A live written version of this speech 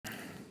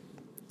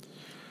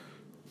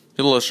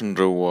You listen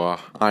to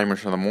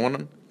Amish in the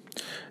Morning,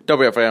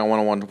 WFAN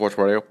 101 Sports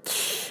Radio.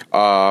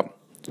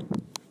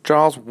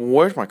 Charles,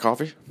 where's my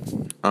coffee? See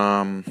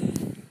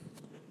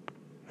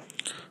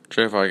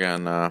if I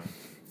can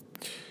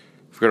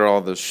figure out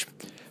all this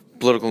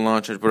political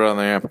nonsense put on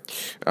there.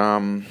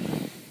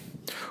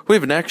 We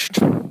have next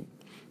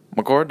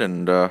McCord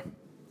and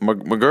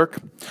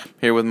McGurk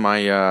here with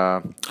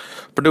my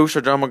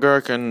producer John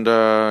McGurk and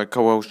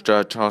co-host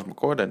Charles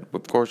McCord, and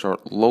of course our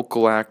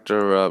local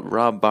actor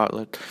Rob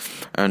Bartlett,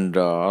 and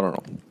I don't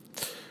know.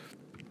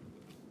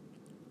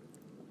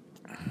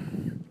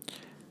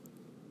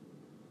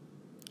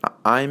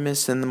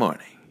 Imus in the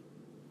morning.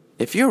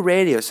 If your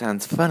radio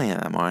sounds funny in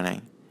the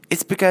morning,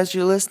 it's because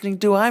you're listening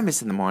to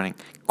Imus in the morning.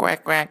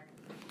 Quack quack.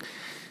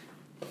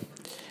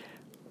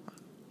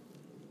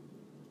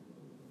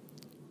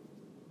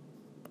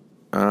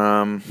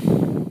 I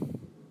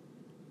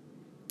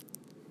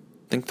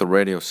think the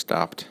radio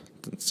stopped.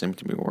 Doesn't seem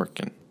to be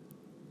working.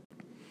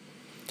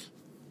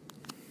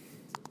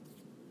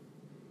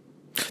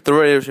 The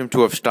radio seemed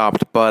to have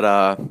stopped, but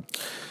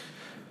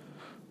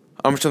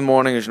Amish in the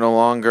Morning is no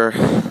longer,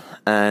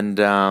 and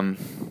I'm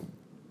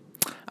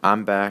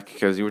back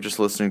because you were just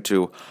listening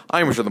to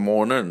Amish in the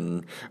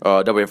Morning,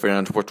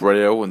 WFAN Sports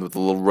Radio, and with the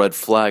little red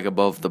flag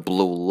above the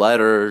blue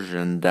letters,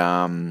 and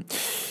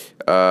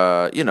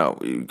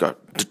you got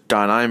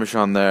Don Amish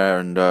on there,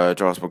 and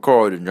Charles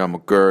McCord, and John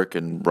McGurk,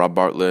 and Rob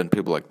Bartlett, and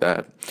people like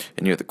that.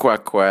 And you have the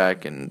quack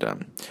quack, and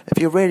if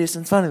your radio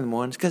sounds funny in the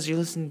morning, it's because you're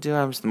listening to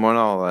Amish in the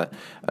Morning, all that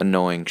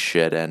annoying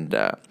shit, and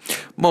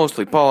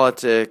mostly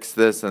politics,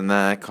 this and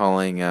that,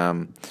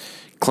 calling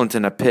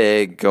Clinton a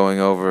pig, going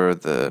over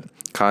the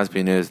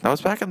Cosby News. That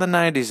was back in the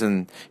 90s,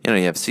 and you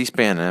have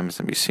C-SPAN and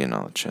MSNBC and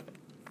all that shit.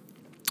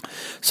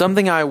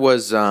 Something I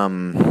was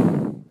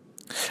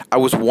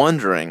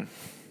wondering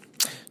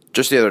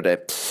just the other day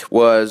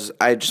was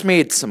I just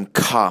made some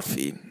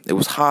coffee. It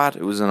was hot.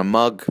 It was in a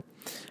mug.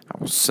 I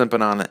was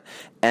sipping on it.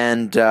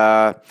 And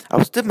I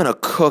was dipping a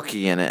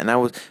cookie in it. And I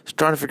was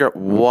trying to figure out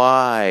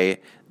why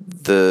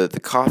the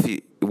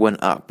coffee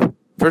went up.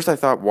 First I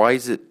thought, why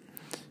is it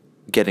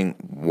getting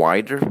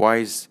wider? Why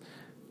is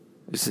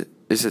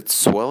it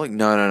swelling?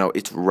 No.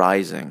 It's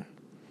rising.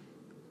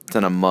 It's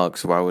in a mug,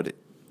 so why would it?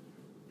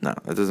 No,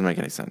 that doesn't make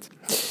any sense.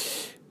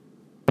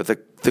 But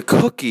the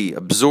cookie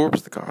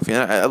absorbs the coffee.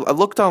 And I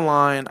looked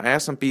online. I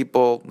asked some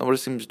people. Nobody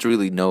seems to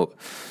really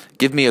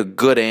give me a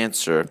good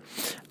answer.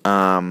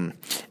 And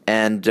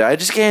I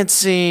just can't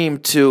seem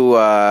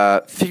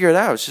to figure it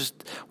out. It's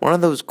just one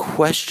of those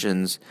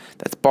questions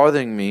that's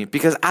bothering me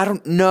because I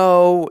don't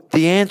know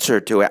the answer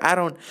to it. I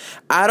don't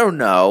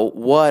know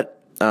what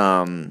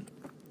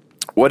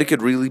it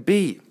could really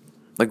be.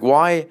 Like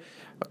why?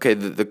 Okay,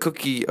 the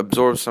cookie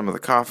absorbs some of the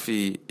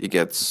coffee. It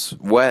gets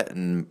wet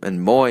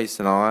and moist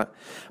and all that.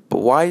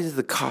 But why does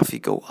the coffee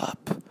go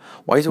up?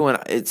 Why is it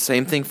it's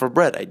same thing for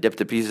bread? I dipped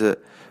a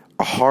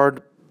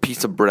hard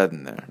piece of bread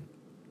in there,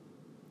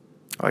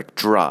 like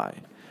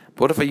dry.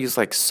 But what if I use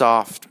like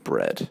soft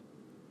bread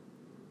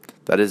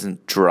that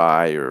isn't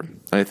dry or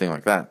anything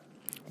like that?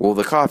 Will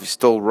the coffee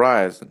still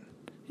rise? And,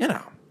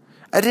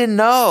 I didn't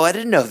know. I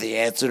didn't know the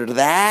answer to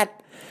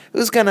that.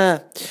 Who's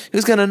gonna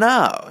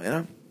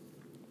know?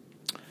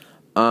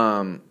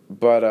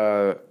 But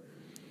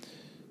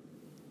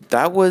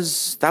that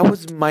was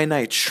my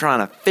night, just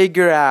trying to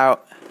figure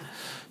out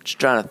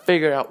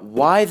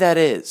why that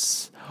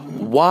is.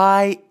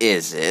 Why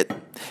is it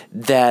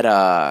that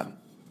I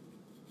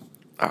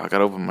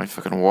gotta open my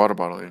fucking water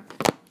bottle here.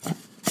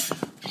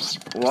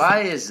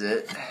 Why is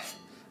it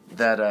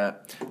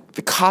that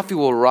the coffee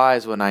will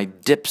rise when I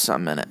dip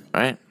something in it,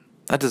 right?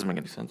 That doesn't make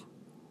any sense.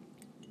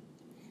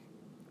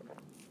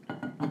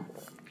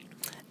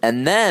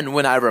 And then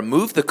when I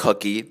remove the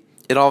cookie,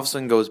 it all of a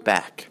sudden goes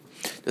back.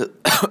 It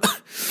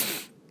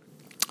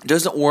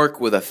doesn't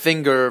work with a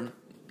finger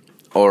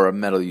or a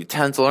metal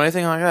utensil or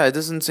anything like that. It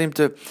doesn't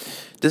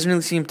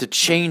really seem to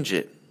change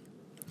it.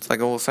 It's like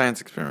a little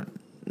science experiment,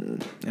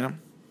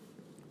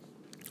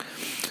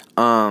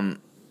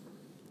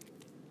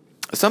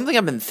 Something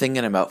I've been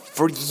thinking about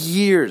for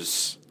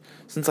years,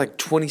 since like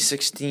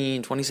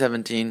 2016,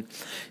 2017,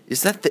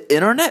 is that the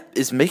internet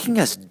is making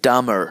us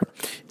dumber.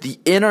 The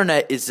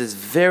internet is this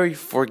very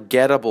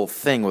forgettable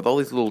thing with all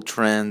these little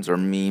trends or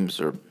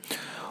memes or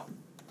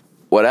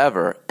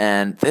whatever,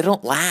 and they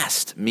don't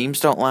last. Memes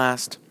don't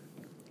last.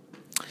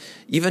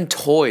 Even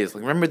toys,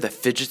 like remember the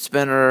fidget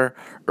spinner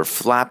or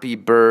Flappy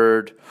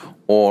Bird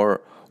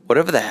or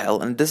whatever the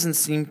hell, and it doesn't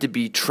seem to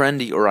be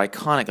trendy or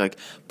iconic. Like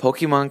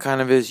Pokemon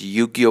kind of is,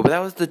 Yu-Gi-Oh, but that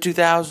was the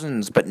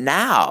 2000s. But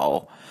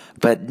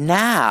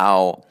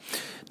now,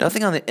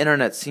 nothing on the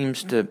internet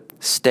seems to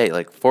stay.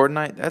 Like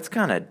Fortnite, that's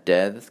kind of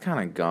dead. That's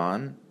kind of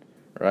gone,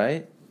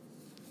 right?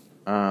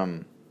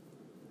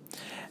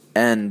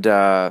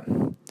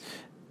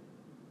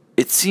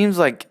 It seems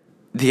like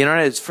the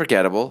internet is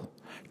forgettable.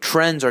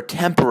 Trends are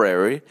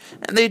temporary,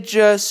 and they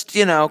just,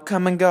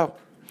 come and go.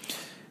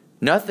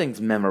 Nothing's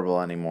memorable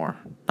anymore.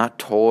 Not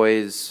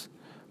toys,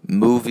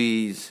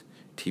 movies,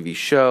 TV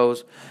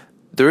shows.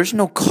 There is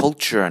no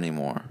culture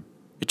anymore.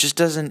 It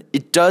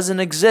it doesn't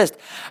exist.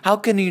 How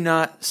can you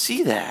not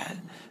see that?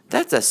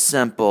 That's a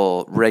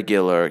simple,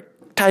 regular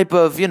type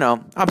of,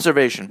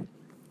 observation.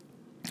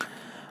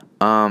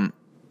 Like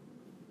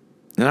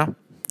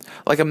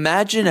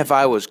imagine if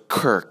I was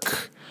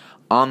Kirk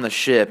on the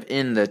ship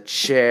in the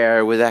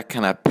chair with that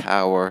kind of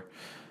power.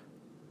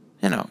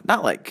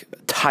 Not like a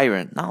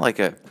tyrant, not like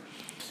a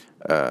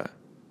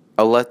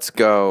let's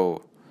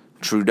go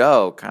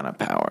Trudeau kind of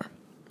power.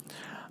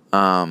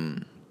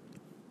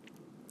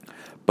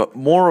 But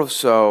more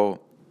so,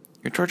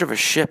 you're in charge of a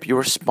ship. You're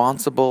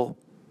responsible.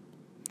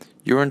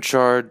 You're in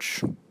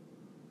charge,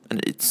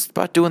 and it's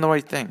about doing the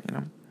right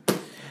thing,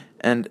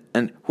 And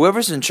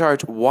whoever's in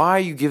charge, why are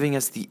you giving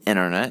us the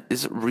internet?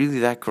 Is it really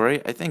that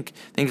great? I think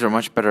things were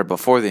much better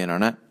before the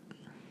internet.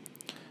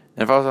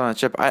 And if I was on that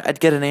ship, I'd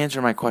get an answer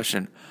to my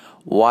question.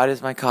 Why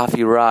does my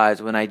coffee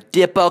rise when I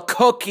dip a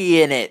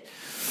cookie in it?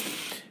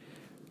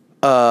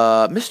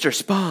 Mr.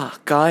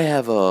 Spock, I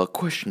have a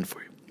question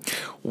for you.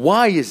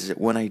 Why is it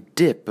when I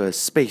dip a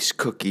space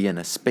cookie in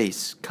a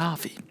space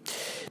coffee,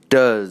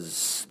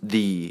 does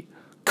the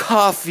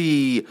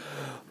coffee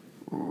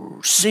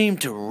seem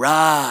to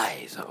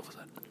rise all of a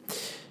sudden?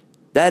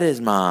 That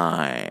is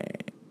my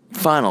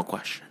final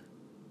question.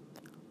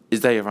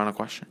 Is that your final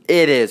question?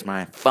 It is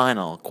my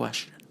final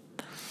question.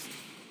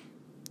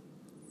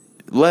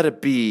 Let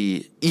it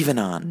be even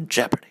on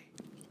Jeopardy.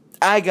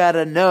 I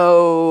gotta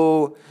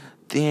know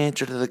the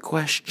answer to the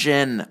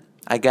question.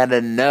 I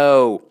gotta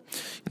know.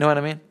 You know what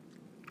I mean?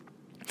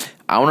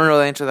 I want to know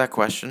the answer to that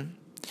question.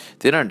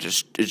 The internet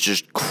is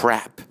just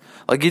crap.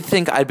 Like, you'd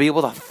think I'd be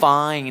able to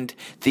find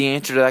the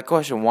answer to that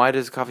question. Why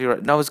does coffee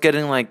rise? No, it's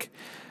getting, like,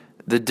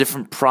 the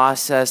different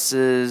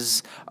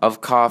processes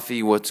of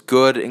coffee, what's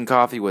good in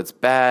coffee, what's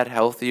bad,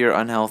 healthier,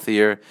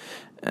 unhealthier.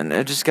 And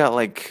it just got,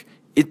 like,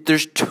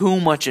 there's too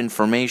much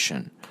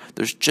information.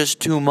 There's just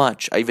too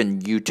much. I even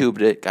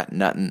YouTubed it, got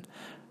nothing,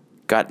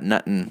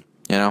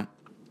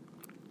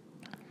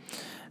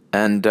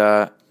 And,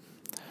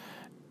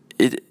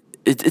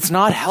 it's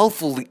not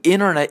helpful. The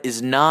internet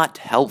is not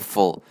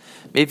helpful.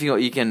 Maybe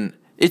you can.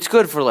 It's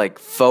good for like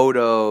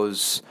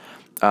photos,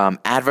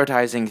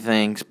 advertising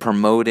things,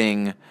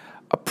 promoting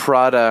a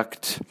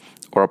product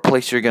or a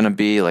place you're gonna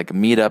be, like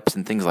meetups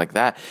and things like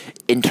that.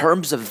 In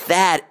terms of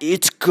that,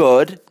 it's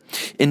good.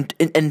 In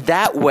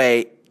that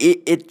way,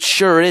 it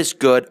sure is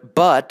good.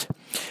 But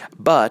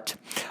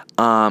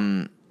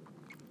I'm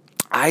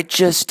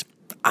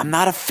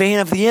not a fan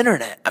of the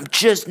internet. I'm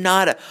just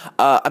not.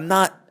 I'm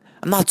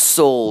not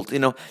sold.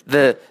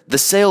 The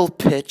sale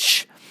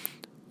pitch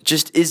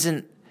just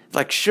isn't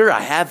like, sure,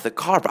 I have the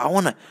car, but I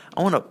wanna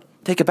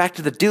take it back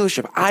to the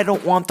dealership. I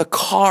don't want the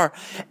car,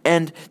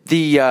 and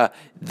the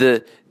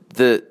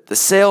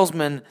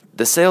salesman,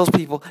 the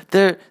salespeople.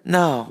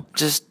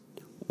 Just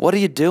what are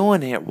you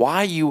doing here? Why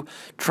are you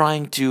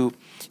trying to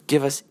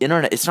give us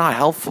internet? It's not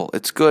helpful.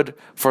 It's good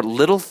for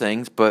little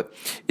things, but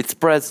it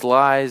spreads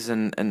lies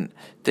and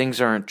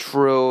things aren't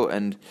true.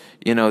 And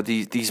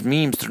these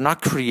memes, they're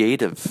not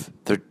creative.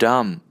 They're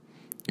dumb.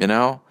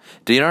 The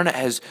internet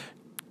has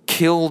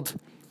killed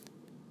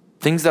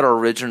things that are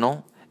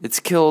original. It's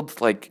killed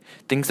like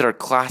things that are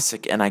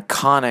classic and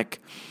iconic.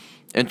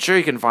 And sure,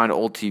 you can find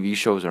old TV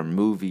shows or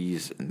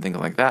movies and things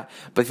like that.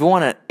 But if you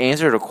want to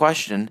answer a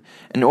question,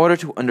 in order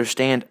to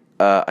understand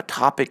a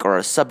topic or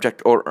a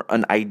subject or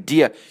an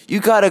idea, you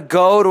gotta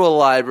go to a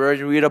library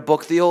and read a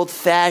book the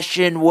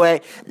old-fashioned way,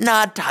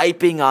 not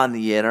typing on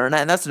the internet.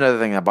 And that's another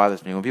thing that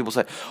bothers me when people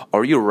say,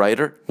 "Are you a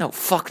writer?" No,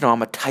 fuck no,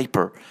 I'm a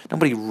typer.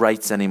 Nobody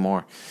writes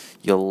anymore.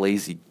 You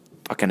lazy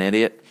fucking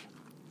idiot.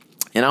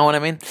 You know what I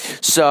mean?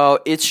 So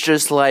it's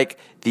just like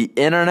the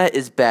internet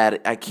is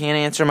bad. I can't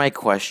answer my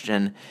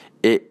question.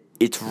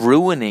 It's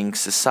ruining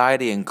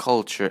society and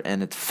culture,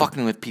 and it's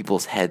fucking with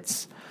people's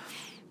heads.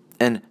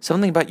 And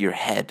something about your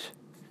head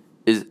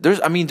there's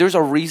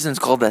a reason it's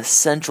called the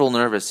central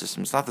nervous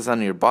system. It's not the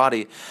center of your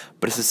body,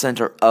 but it's the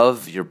center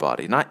of your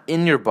body. Not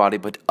in your body,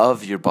 but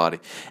of your body.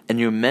 And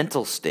your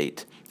mental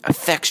state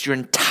affects your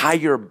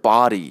entire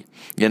body.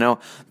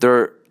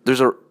 There's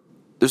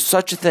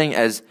such a thing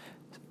as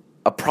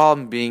a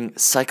problem being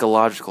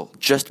psychological,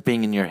 just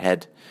being in your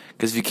head.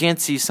 Because if you can't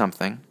see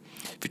something,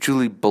 if you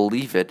truly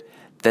believe it,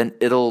 then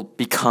it'll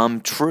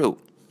become true,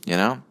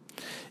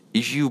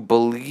 If you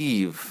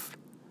believe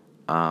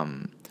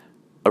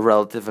a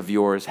relative of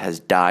yours has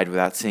died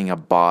without seeing a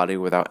body,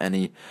 without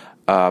any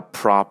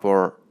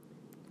proper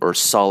or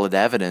solid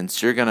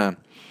evidence, you're gonna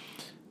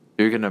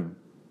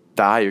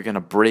die, you're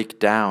gonna break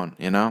down,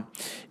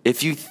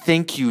 If you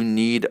think you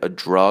need a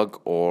drug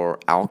or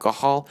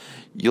alcohol,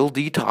 you'll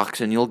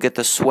detox and you'll get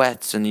the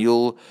sweats and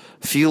you'll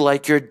feel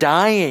like you're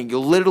dying.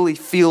 You'll literally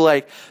feel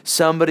like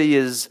somebody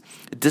is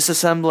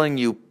disassembling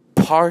you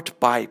part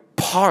by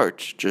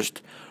part,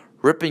 just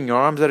ripping your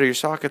arms out of your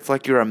sockets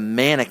like you're a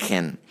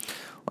mannequin.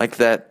 Like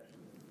that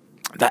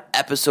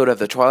episode of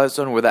The Twilight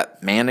Zone where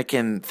that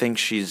mannequin thinks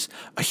she's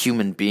a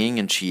human being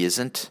and she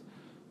isn't,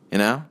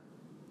 And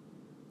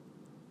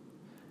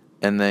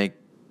they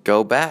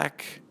go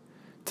back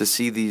to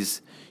see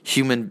these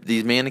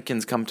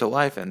mannequins come to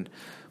life, and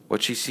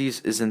What she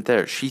sees isn't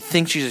there. She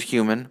thinks she's a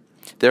human,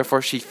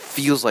 therefore she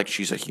feels like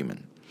she's a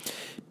human.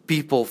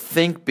 People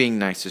think being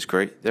nice is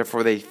great,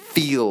 therefore they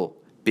feel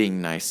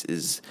being nice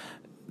is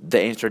the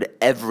answer to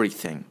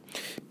everything.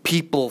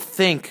 People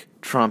think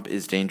Trump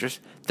is dangerous,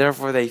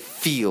 therefore they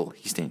feel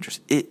he's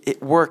dangerous.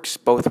 It works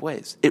both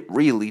ways. It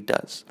really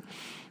does.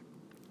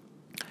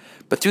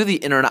 But through the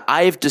internet,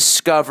 I've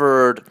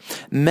discovered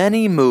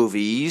many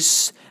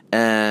movies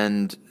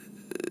and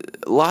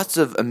lots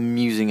of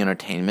amusing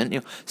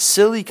entertainment,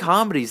 silly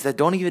comedies that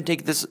don't even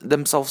take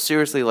themselves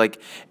seriously, like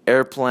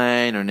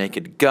Airplane or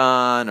Naked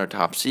Gun or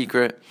Top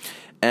Secret.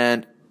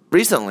 And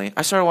recently,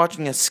 I started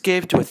watching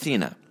Escape to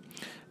Athena.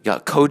 You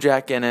got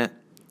Kojak in it.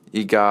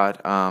 You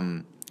got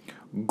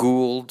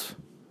Gould,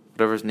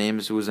 whatever his name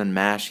is, who was in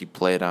MASH. He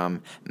played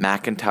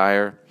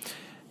McIntyre.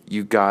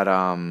 You got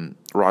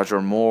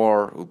Roger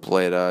Moore, who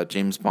played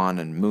James Bond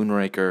in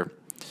Moonraker.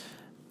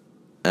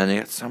 And you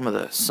got some of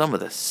the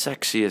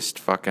sexiest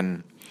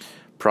fucking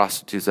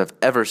prostitutes I've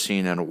ever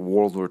seen in a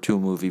World War II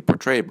movie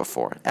portrayed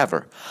before,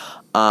 ever.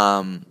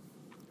 And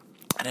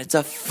it's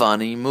a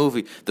funny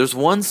movie. There's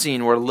one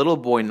scene where a little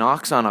boy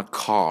knocks on a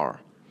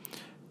car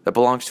that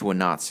belongs to a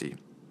Nazi,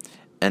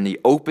 and he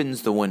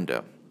opens the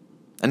window,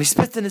 and he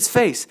spits in his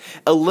face.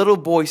 A little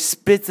boy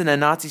spits in a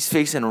Nazi's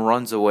face and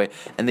runs away,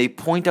 and they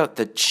point out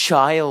the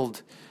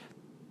childish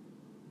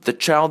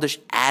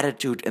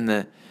attitude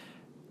and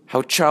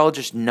how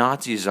childish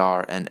Nazis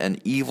are and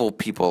evil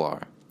people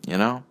are,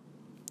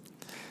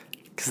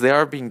 Because they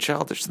are being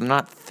childish. They're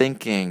not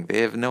thinking.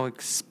 They have no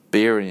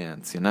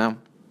experience, And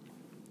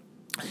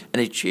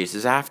he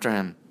chases after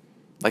him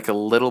like a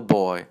little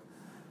boy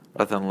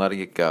rather than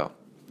letting it go,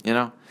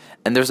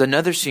 And there's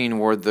another scene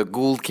where the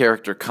Gould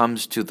character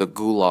comes to the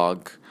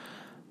Gulag.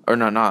 Or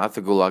no, not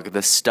the Gulag, the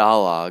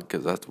Stalag,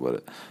 because that's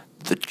what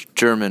the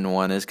German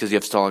one is, because you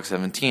have Stalag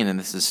 17, and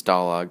this is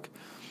Stalag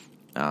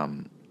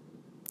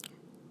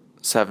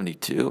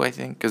 72, I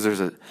think, because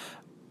there's a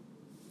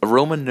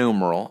Roman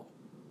numeral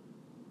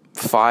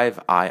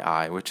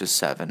 5II, which is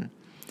 7,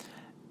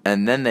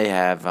 and then they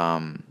have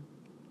a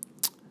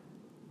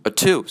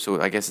 2,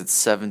 so I guess it's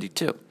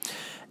 72.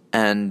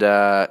 And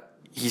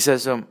he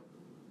says to him,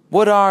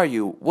 "What are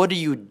you? What do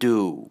you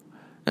do?"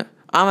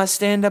 "I'm a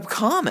stand-up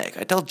comic.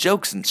 I tell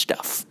jokes and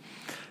stuff."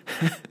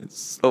 It's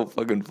so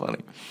fucking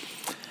funny.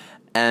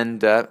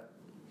 And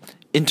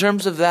in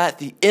terms of that,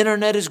 the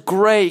internet is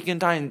great. You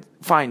can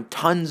find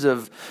tons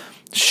of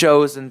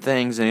shows and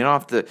things, and you don't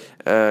have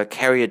to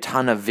carry a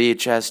ton of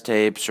VHS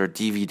tapes or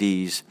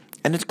DVDs,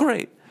 and it's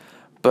great.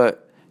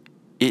 But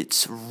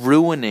it's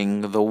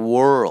ruining the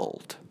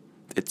world.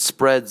 It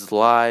spreads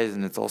lies,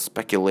 and it's all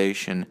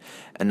speculation,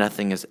 and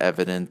nothing is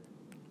evident.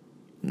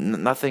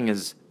 Nothing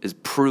is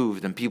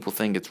proved, and people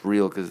think it's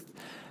real because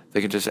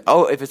they can just say,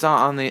 "Oh, if it's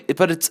on the,"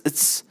 but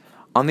it's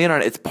on the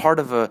internet. It's part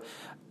of the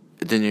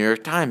New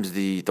York Times,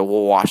 the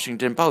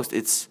Washington Post.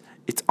 It's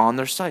on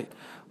their site.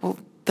 Well,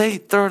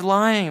 they're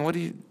lying. What do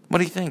you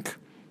think?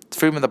 It's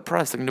freedom of the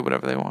press. They can do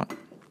whatever they want.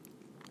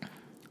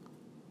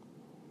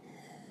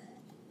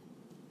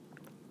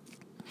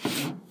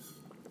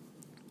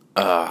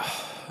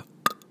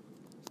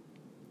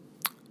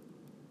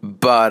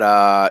 But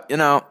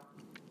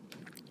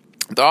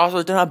there are also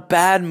a ton of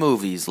bad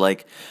movies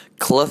like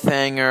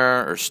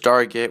Cliffhanger or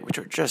Stargate, which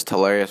are just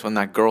hilarious. When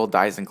that girl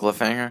dies in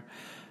Cliffhanger,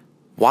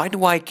 why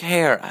do I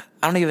care?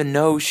 I don't even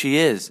know who she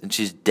is, and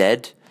she's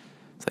dead.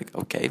 It's like,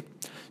 okay.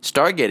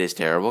 Stargate is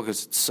terrible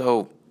because it's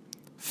so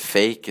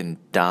fake and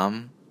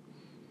dumb.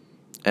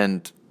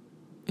 And,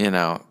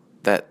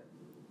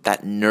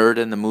 that nerd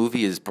in the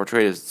movie is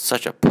portrayed as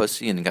such a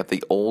pussy, and you got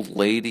the old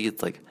lady.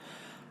 It's like,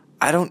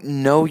 I don't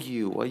know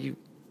you. Why you...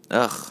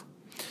 Ugh.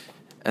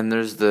 And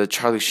there's the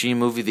Charlie Sheen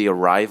movie, The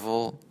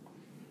Arrival,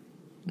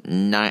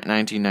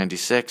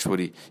 1996, where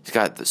he's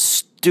got the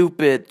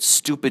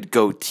stupid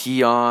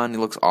goatee on. He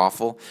looks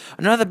awful.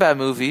 Another bad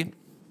movie,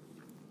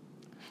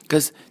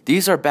 because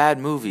these are bad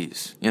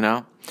movies,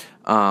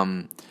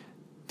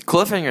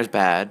 Cliffhanger's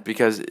bad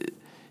because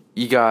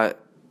you got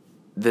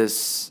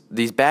these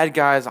bad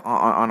guys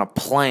on a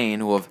plane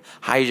who have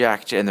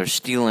hijacked it, and they're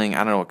stealing, I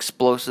don't know,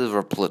 explosives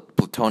or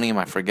plutonium,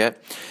 I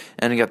forget.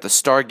 And you got the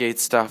Stargate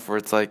stuff where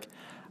it's like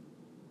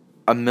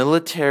a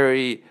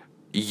military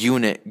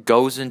unit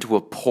goes into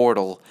a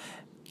portal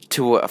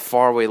to a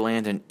faraway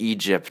land in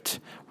Egypt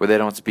where they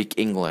don't speak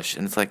English.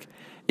 And it's like,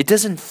 it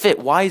doesn't fit.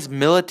 Why is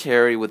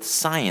military with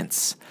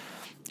science?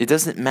 It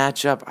doesn't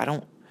match up.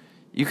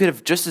 You could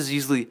have just as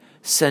easily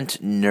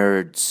sent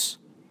nerds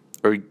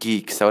or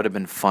geeks. That would have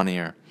been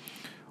funnier.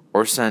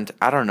 Or sent,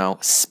 I don't know,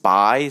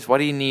 spies. Why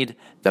do you need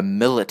the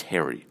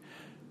military?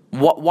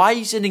 Why are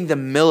you sending the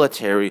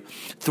military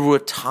through a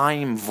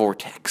time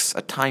vortex,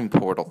 a time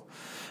portal?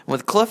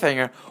 With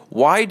Cliffhanger,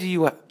 why do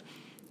you...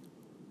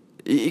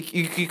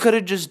 You could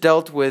have just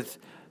dealt with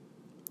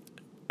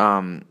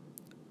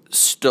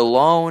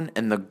Stallone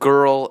and the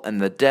girl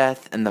and the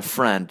death and the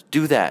friend.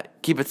 Do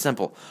that. Keep it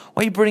simple.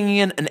 Why are you bringing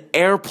in an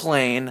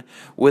airplane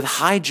with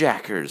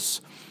hijackers?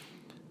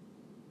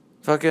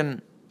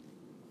 Fucking...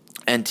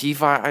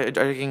 Antifa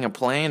taking a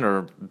plane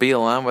or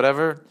BLM,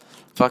 whatever.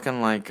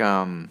 Fucking like,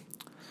 I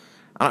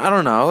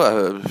don't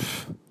know.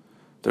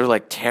 They're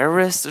like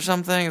terrorists or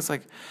something. It's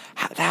like,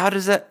 how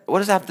does that, what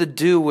does that have to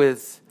do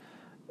with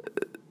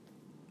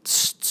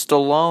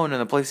Stallone and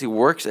the place he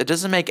works? It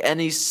doesn't make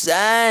any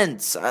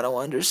sense. I don't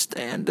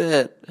understand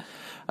it.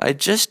 I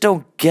just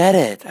don't get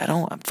it.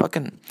 I'm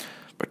fucking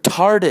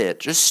retarded.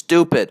 Just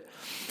stupid.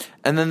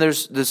 And then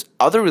there's this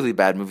other really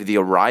bad movie, The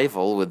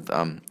Arrival, with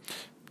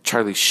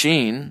Charlie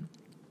Sheen,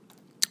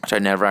 which I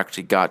never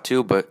actually got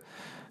to, but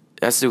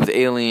it has to do with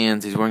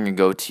aliens. He's wearing a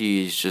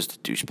goatee. He's just a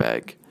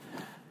douchebag.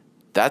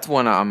 That's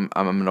one I'm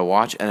gonna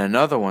watch. And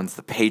another one's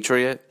The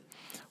Patriot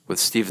with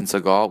Steven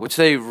Seagal, which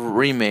they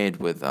remade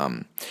with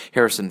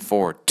Harrison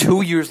Ford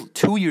 2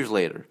 years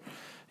later.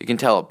 You can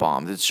tell it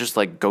bombed. It's just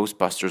like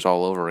Ghostbusters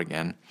all over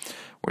again,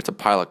 where it's a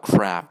pile of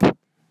crap.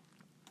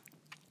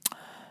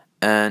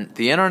 And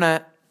the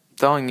internet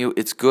telling you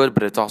it's good,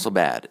 but it's also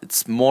bad.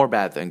 It's more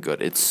bad than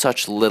good. It's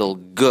such little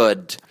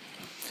good.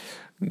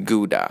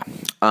 Gouda.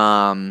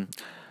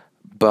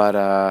 But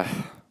I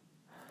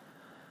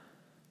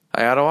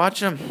gotta watch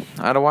them.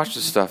 I gotta watch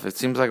this stuff. It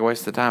seems like a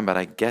waste of time, but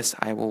I guess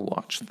I will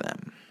watch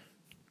them.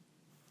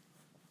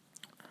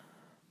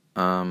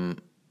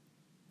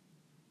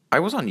 I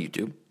was on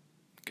YouTube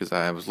because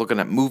I was looking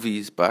at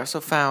movies, but I also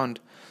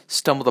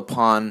stumbled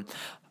upon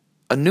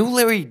a new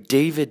Larry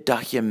David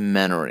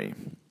documentary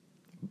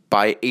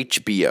by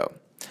HBO.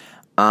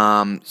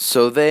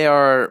 So they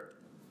are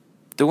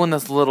doing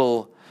this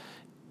little,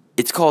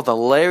 it's called The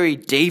Larry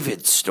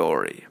David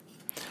Story.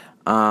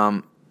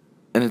 And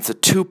it's a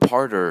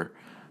two-parter,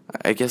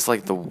 I guess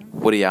like the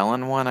Woody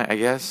Allen one, I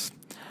guess.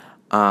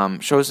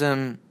 Shows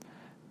him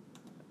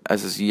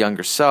as his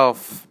younger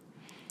self,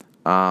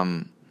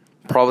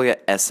 probably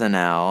at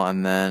SNL,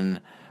 and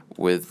then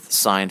with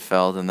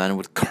Seinfeld, and then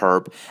with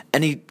Curb.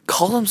 And he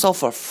called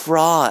himself a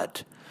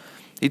fraud.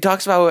 He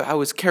talks about how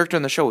his character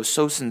in the show is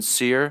so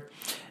sincere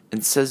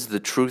and says the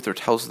truth or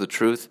tells the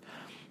truth.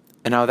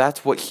 And how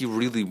that's what he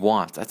really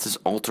wants. That's his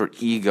alter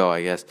ego,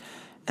 I guess.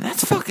 And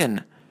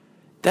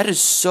that is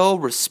so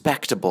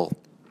respectable.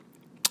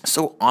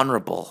 So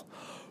honorable.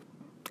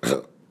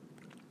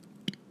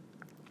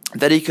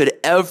 That he could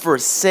ever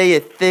say a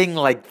thing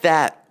like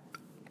that.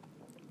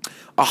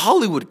 A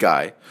Hollywood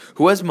guy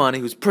who has money,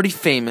 who's pretty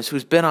famous,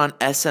 who's been on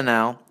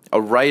SNL,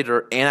 a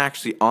writer, and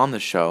actually on the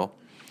show.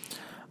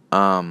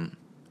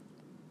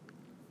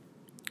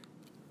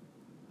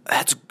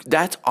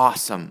 That's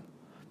awesome.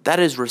 That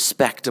is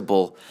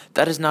respectable.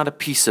 That is not a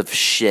piece of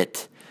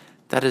shit.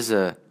 That is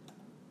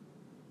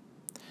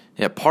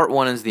part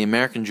one is the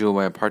American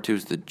Jewel, part two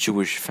is the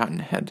Jewish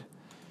fountainhead.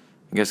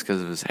 I guess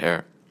because of his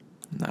hair.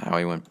 Not how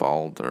he went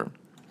bald, or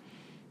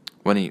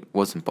when he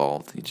wasn't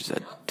bald, he just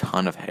had a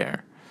ton of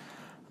hair.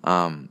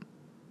 The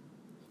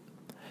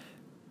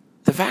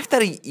fact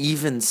that he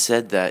even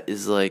said that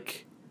is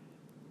like,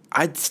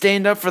 I'd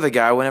stand up for the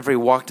guy whenever he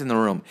walked in the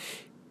room.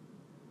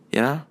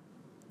 You know?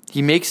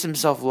 He makes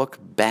himself look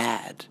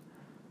bad.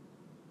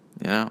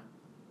 You know?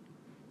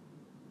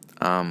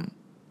 I'm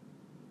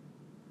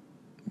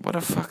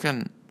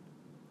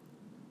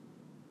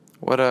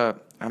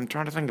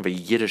trying to think of a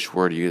Yiddish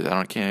word to use.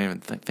 I can't even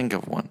think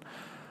of one.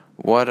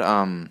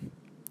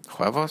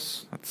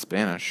 Huevos? That's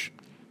Spanish.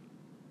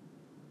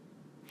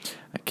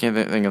 I can't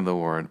think of the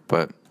word,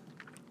 but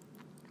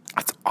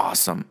that's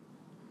awesome.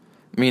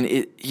 I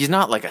mean, he's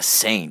not like a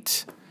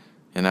saint,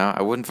 you know?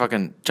 I wouldn't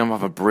fucking jump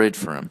off a bridge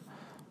for him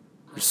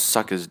or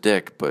suck his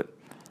dick, but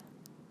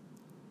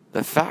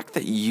the fact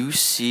that you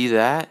see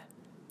that,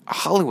 a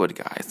Hollywood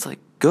guy, it's like,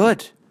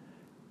 good.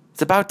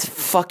 It's about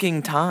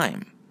fucking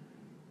time.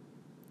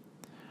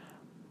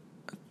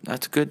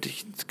 That's good.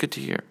 It's good to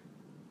hear.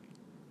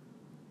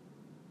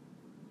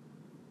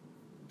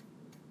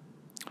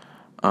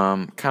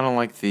 Kind of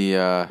like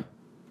the.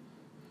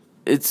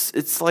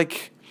 It's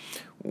like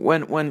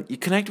when you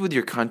connect with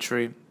your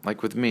country,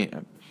 like with me,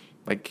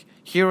 like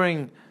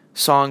hearing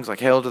songs like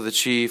 "Hail to the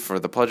Chief" or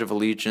 "The Pledge of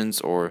Allegiance"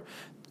 or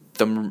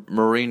the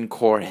Marine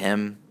Corps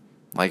hymn,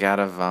 like out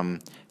of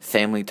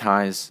Family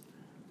Ties.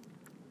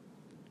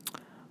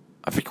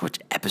 I forget which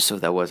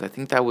episode that was. I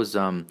think that was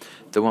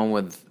the one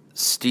with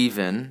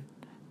Steven,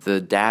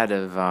 the dad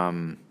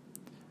of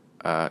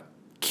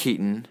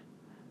Keaton.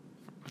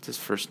 What's his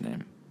first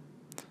name?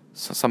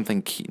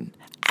 Something Keaton.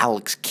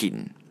 Alex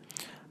Keaton.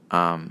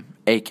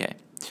 AK.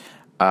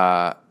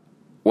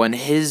 When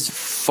his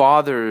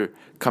father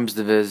comes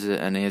to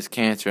visit and he has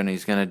cancer and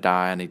he's gonna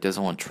die and he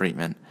doesn't want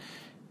treatment.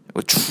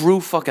 A true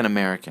fucking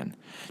American.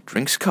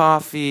 Drinks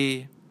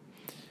coffee.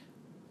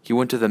 He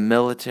went to the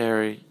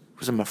military. He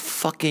was a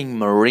fucking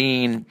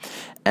Marine.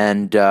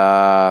 And,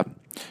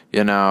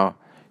 you know,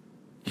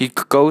 he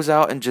goes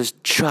out and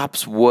just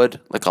chops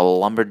wood like a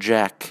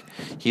lumberjack.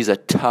 He's a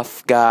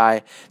tough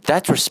guy.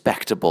 That's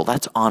respectable.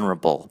 That's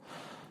honorable.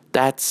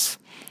 That's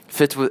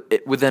fits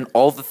within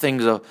all the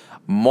things of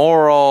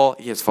moral.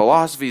 He has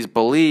philosophies,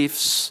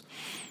 beliefs.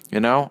 You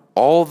know,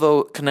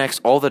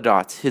 connects all the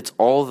dots, hits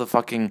all the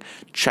fucking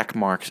check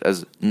marks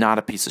as not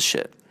a piece of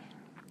shit.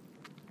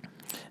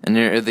 And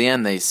at the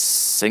end, they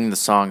sing the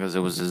song because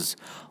it was his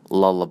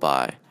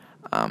lullaby.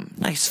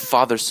 Nice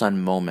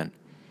father-son moment.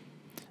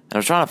 And I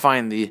was trying to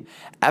find the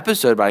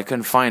episode, but I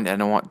couldn't find it. I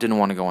didn't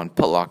want to go on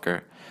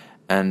Putlocker.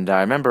 And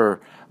I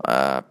remember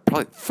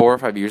probably 4 or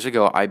 5 years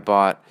ago, I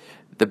bought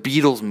the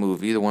Beatles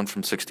movie, the one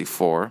from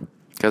 '64.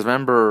 Because I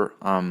remember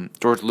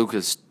George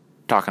Lucas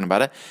talking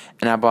about it.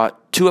 And I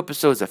bought 2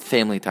 episodes of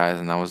Family Ties,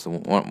 and that was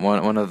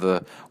one of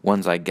the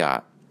ones I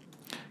got,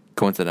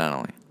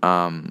 coincidentally.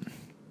 And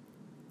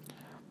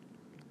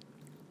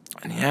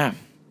yeah,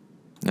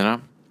 you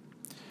know,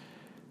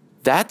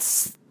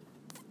 that's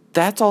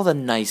all the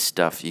nice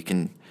stuff you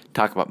can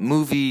talk about.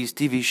 Movies,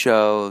 TV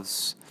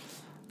shows,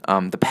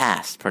 the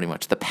past, pretty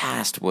much. The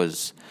past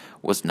was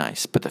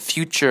nice, but the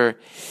future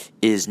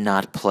is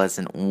not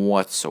pleasant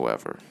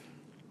whatsoever.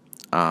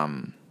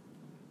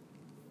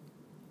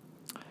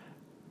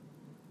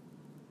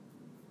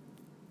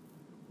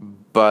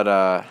 But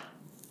I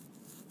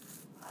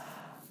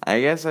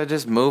guess I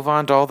just move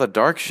on to all the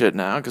dark shit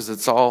now, because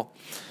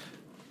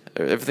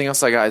everything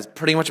else I got is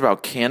pretty much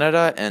about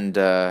Canada and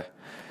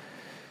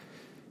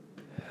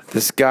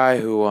this guy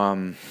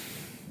who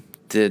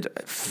did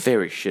a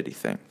very shitty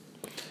thing.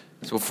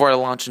 So before I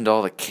launch into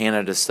all the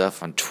Canada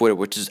stuff on Twitter,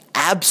 which is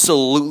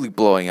absolutely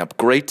blowing up,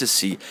 great to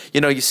see.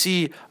 You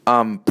see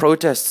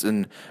protests,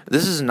 and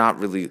this is not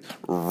really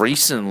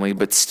recently,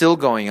 but still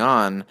going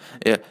on.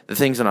 The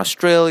things in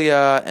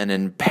Australia and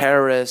in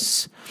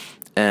Paris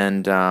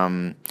and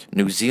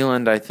New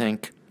Zealand, I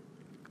think.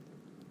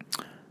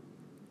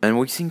 And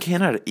we've seen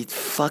Canada. It's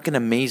fucking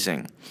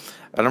amazing.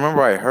 I don't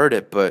remember where I heard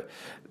it, but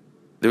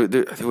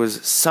there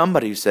was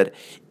somebody who said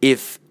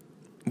if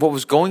what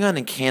was going on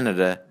in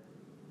Canada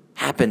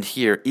happened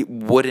here, it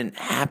wouldn't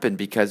happen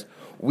because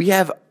we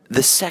have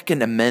the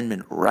Second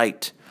Amendment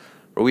right,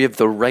 or we have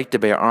the right to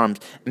bear arms.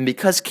 And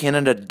because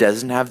Canada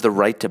doesn't have the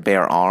right to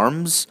bear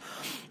arms,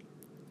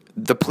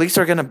 the police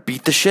are going to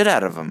beat the shit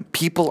out of them.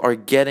 People are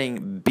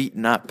getting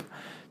beaten up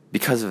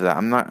because of that.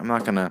 I'm not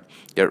going to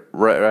get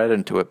right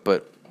into it,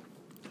 but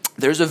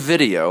there's a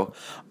video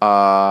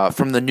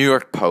from the New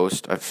York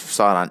Post. I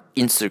saw it on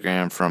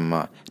Instagram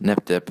from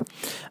NipDip.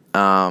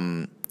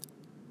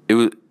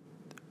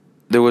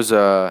 There was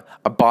a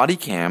body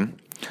cam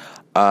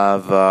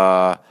of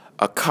a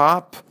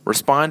cop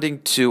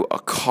responding to a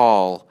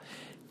call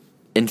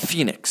in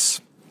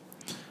Phoenix.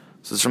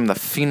 So it's from the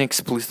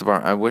Phoenix Police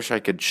Department. I wish I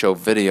could show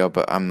video,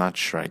 but I'm not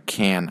sure I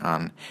can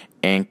on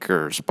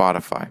Anchor or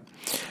Spotify.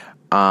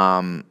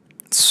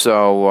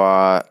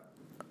 So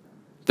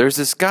there's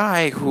this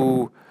guy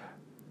who,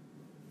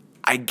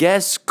 I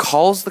guess,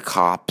 calls the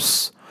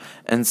cops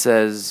and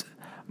says,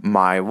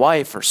 my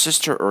wife or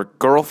sister or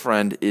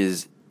girlfriend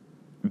is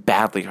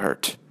badly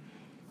hurt.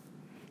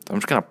 So I'm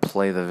just going to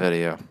play the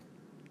video.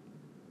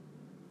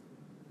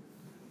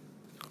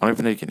 I don't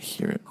even know if you can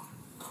hear it.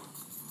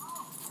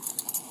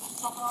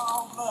 Come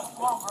on, bro.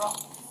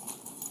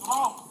 Come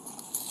on.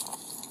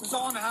 Who's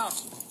all in the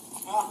house?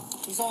 Huh?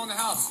 Who's all in the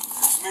house?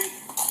 Me.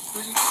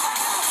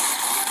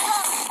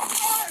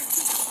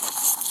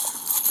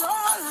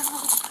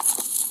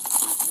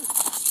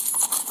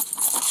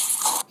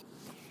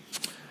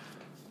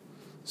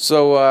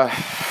 So, I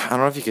don't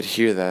know if you could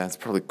hear that. It's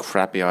probably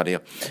crappy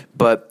audio.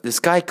 But this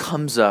guy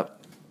comes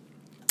up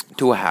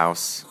to a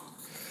house,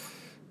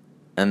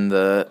 and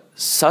the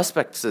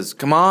suspect says,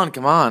 come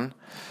on.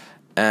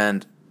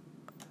 And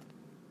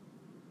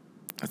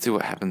let's see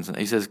what happens.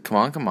 He says,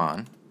 come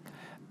on.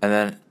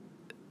 And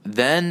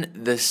then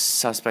the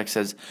suspect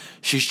says,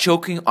 she's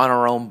choking on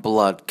her own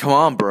blood. Come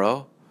on,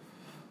 bro.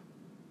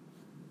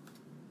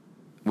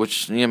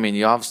 Which, I mean,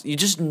 you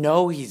just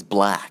know he's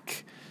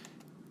black.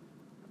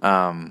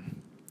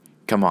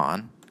 Come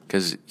on,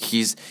 because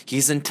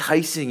he's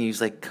enticing. He's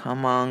like,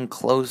 come on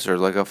closer,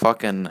 like a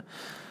fucking,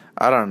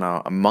 I don't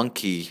know, a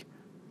monkey,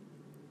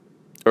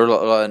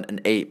 or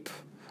an ape,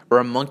 or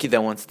a monkey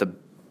that wants to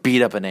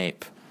beat up an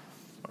ape,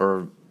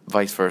 or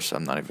vice versa.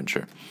 I'm not even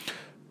sure.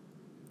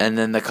 And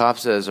then the cop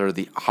says, or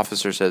the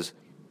officer says,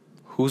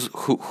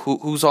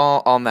 who's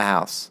all on the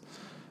house?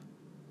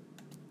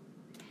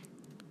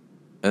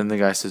 And the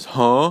guy says,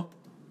 huh?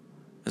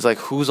 It's like,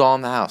 who's all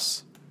in the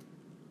house?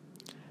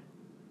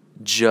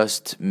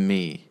 Just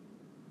me.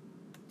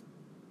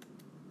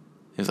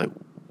 He's like,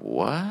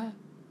 what? And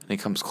he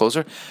comes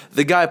closer.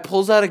 The guy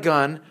pulls out a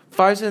gun,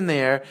 fires it in the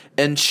air,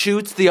 and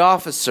shoots the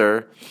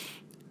officer.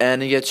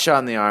 And he gets shot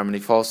in the arm, and he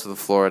falls to the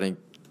floor, and he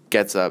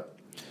gets up.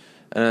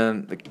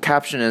 And the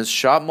caption is,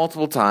 shot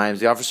multiple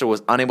times. The officer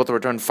was unable to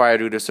return fire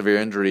due to severe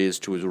injuries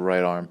to his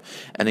right arm.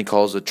 And he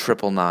calls it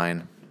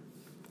 999.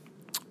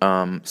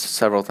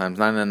 Several times.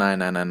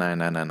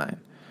 999.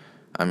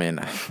 I mean,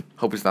 I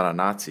hope he's not a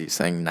Nazi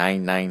saying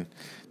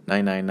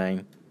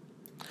 999.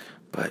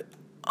 But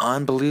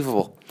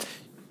unbelievable.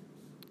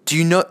 Do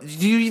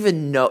you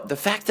even know the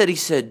fact that he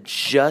said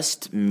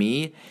just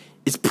me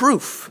is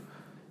proof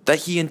that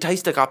he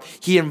enticed a cop.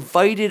 He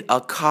invited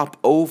a cop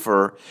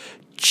over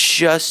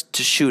just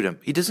to shoot him.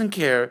 He doesn't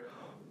care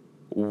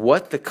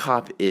what the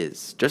cop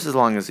is, just as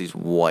long as he's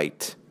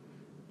white,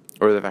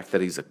 or the fact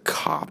that he's a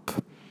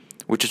cop,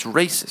 which is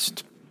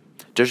racist.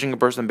 Judging a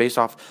person based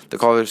off the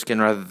color of their skin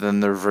rather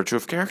than their virtue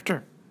of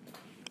character.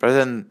 Rather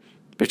than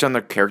based on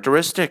their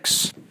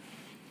characteristics.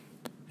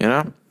 You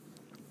know?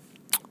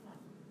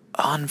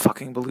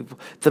 Unfucking believable.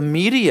 The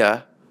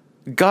media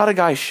got a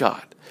guy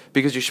shot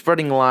because you're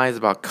spreading lies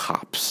about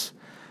cops.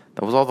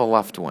 That was all the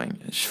left wing.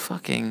 It's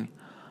fucking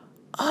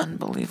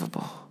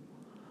unbelievable.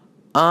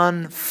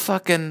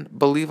 Unfucking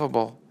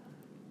believable.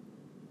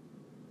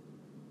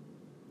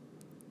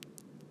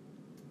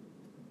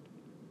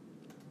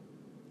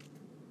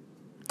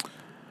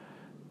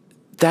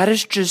 That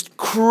is just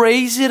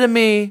crazy to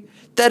me.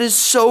 That is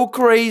so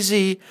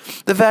crazy.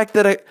 The fact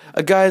that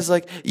a guy's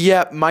like,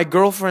 yeah, my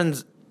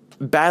girlfriend's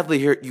badly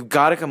here. You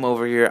gotta come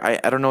over here.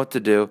 I don't know what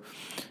to do.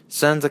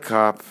 Sends a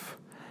cop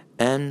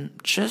and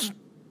just,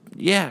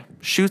 yeah,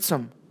 shoots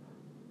him.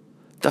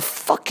 The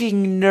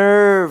fucking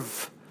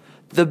nerve.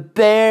 The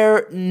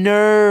bare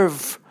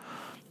nerve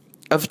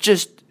of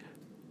just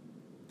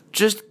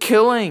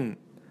killing.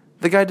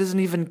 The guy doesn't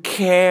even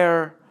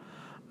care.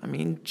 I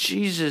mean,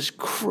 Jesus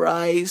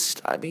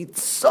Christ. I mean,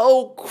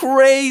 so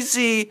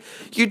crazy.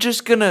 You're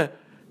just gonna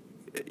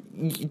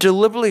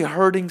deliberately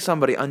hurting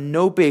somebody on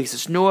no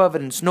basis, no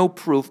evidence, no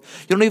proof.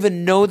 You don't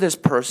even know this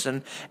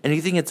person, and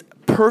you think it's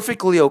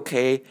perfectly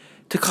okay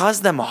to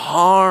cause them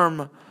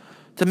harm,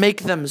 to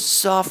make them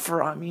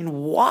suffer. I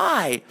mean,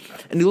 why?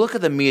 And you look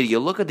at the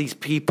media, look at these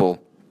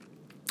people,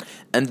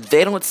 and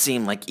they don't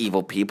seem like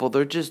evil people.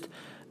 They're just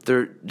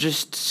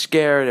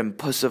scared and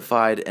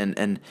pussified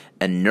and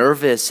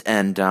nervous,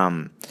 and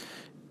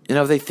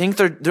they think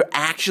they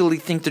actually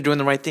think they're doing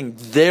the right thing.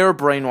 They're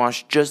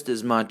brainwashed just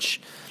as much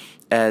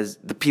as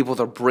the people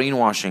they're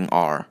brainwashing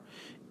are.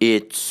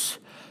 It's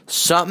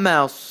something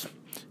else.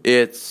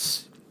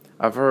 It's,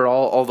 I've heard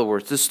all the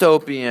words,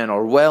 dystopian,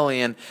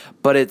 Orwellian,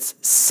 but it's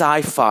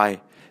sci-fi.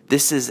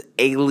 This is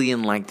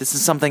alien-like. This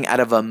is something out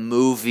of a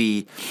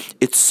movie.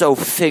 It's so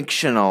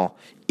fictional.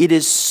 It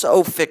is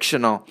so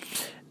fictional.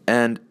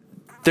 And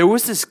there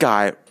was this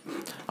guy, I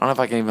don't know if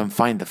I can even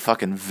find the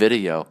fucking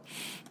video,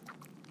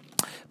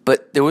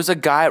 but there was a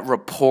guy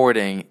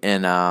reporting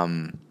in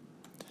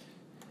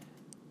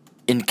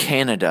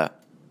Canada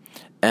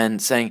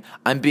and saying,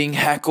 I'm being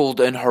heckled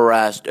and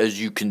harassed,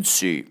 as you can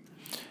see.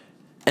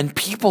 And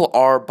people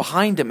are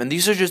behind him. And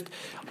these are just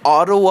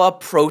Ottawa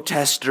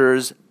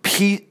protesters,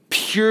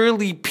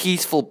 purely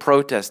peaceful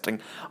protesting,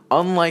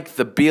 unlike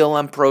the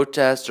BLM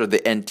protests or the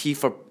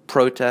Antifa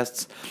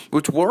protests,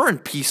 which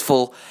weren't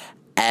peaceful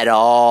at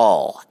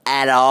all.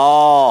 At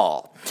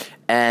all.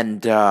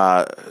 And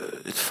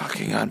it's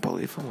fucking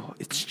unbelievable.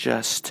 It's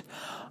just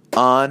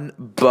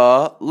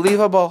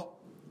unbelievable.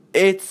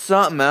 It's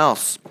something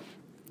else.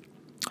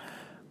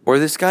 Where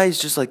this guy is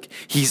just like,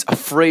 he's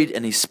afraid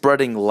and he's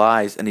spreading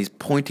lies and he's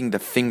pointing the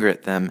finger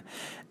at them,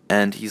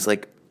 and he's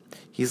like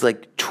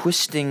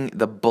twisting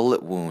the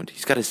bullet wound.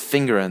 He's got his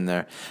finger in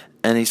there,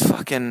 and he's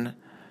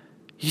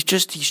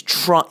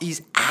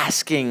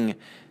asking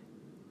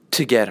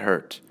to get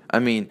hurt. I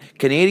mean,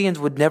 Canadians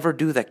would never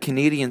do that.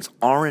 Canadians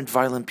aren't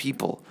violent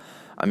people.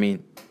 I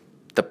mean,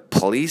 the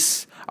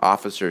police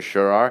officers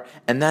sure are,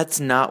 and that's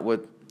not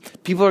what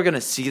people are going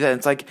to see. That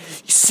it's like,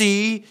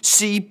 see,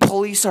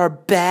 police are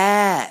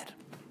bad.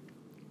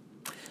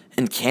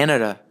 In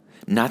Canada,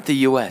 not the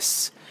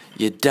U.S.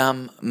 You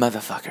dumb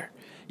motherfucker.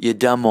 You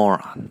dumb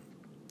moron.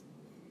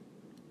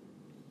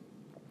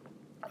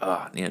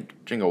 I need a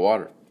drink of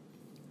water.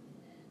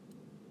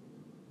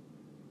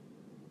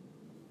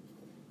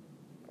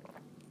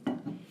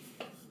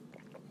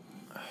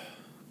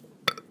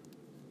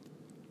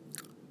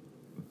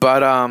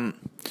 But,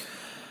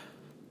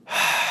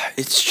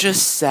 it's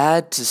just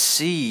sad to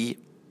see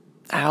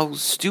how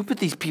stupid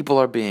these people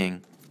are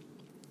being.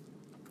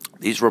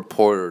 These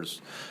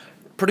reporters.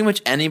 Pretty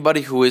much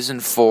anybody who isn't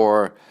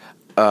for,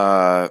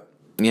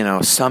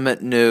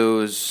 Summit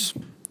News,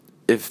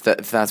 if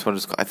that's what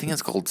it's called. I think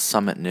it's called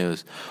Summit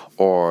News.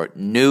 Or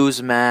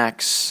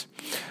Newsmax.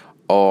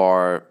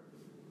 Or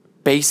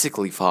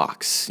basically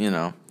Fox,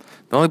 The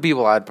only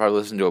people I'd probably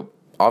listen to,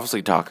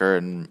 obviously Tucker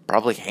and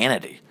probably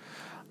Hannity.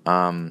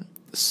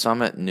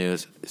 Summit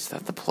News, is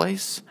that the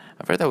place?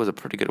 I've heard that was a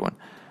pretty good one.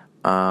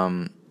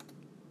 I'm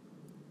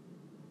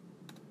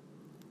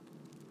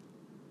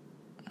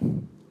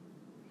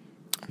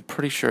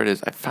pretty sure it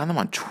is. I found them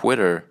on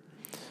Twitter.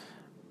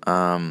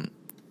 Let's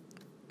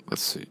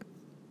see.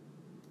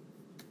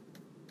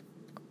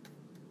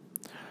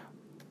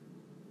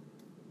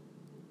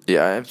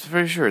 Yeah, I'm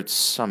pretty sure it's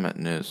Summit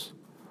News.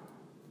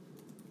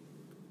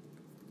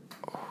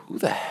 Who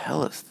the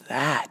hell is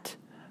that?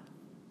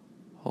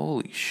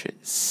 Holy shit.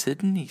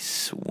 Sydney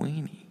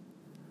Sweeney.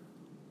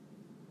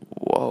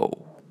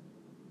 Whoa.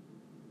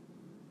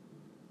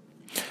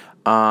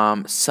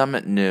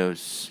 Summit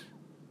News.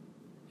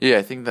 Yeah,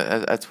 I think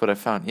that's what I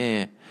found.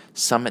 Yeah.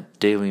 Summit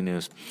Daily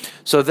News.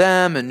 So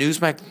them and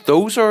Newsmax,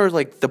 those are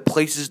like the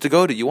places to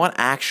go to. You want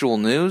actual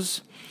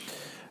news?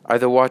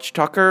 Either watch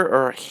Tucker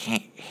or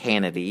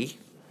Hannity.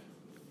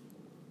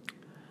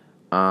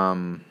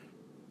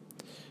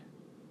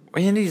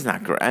 Hannity's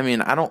not great. I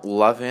mean, I don't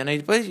love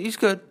Hannity, but he's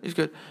good. He's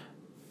good.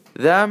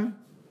 them,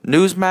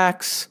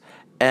 Newsmax,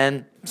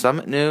 and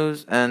Summit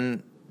News,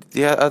 and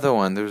the other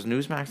one. There was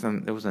Newsmax,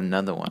 and there was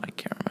another one. I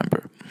can't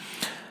remember.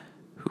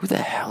 Who the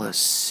hell is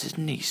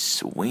Sydney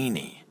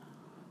Sweeney?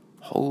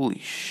 Holy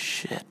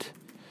shit.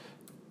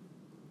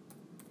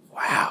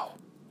 Wow.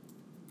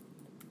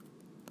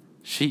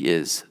 She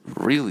is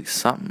really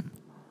something.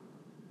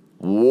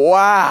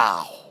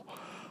 Wow.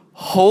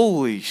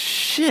 Holy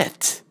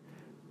shit.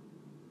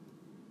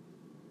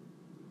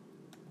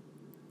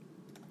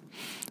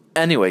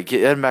 Anyway,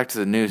 getting back to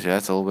the news here,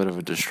 that's a little bit of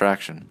a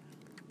distraction.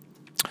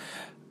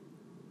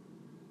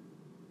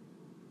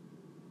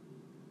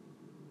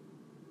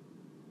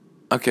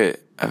 Okay,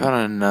 I found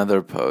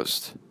another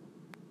post.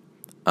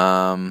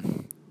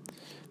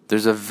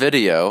 There's a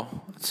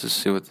video. Let's just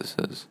see what this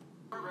is.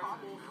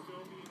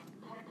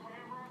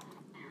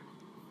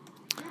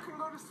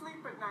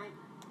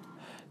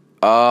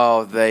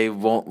 Oh, they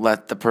won't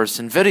let the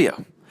person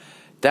video.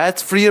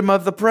 That's freedom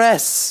of the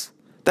press.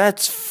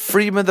 That's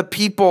freedom of the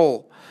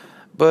people.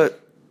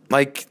 But,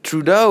 like,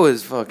 Trudeau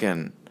is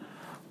fucking...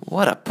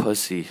 What a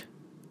pussy.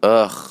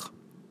 Ugh.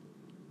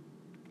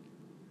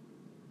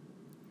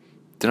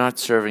 They're not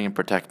serving and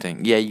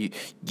protecting. Yeah,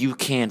 you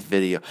can't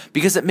video.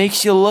 Because it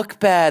makes you look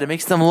bad. It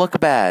makes them look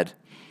bad.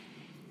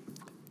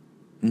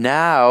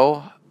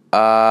 Now,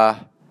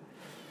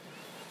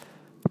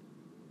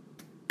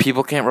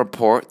 people can't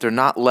report. They're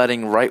not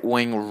letting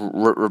right-wing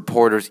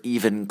reporters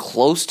even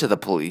close to the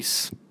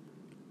police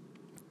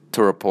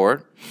to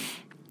report.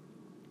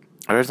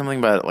 I heard something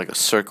about like a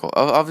circle.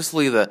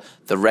 Obviously, the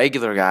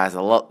regular guys,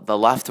 the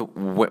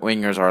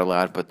left-wingers are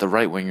allowed, but the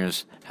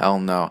right-wingers, hell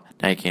no.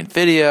 Now you can't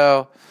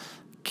video,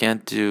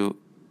 can't do...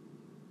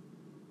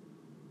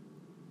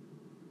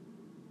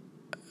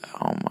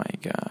 Oh my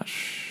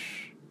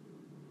gosh.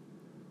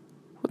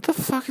 What the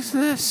fuck is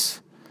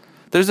this?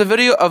 There's a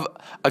video of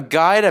a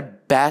guy at a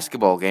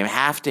basketball game,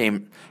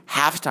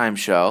 halftime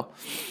show,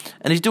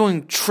 and he's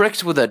doing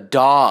tricks with a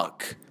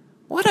dog.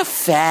 What a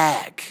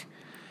fag.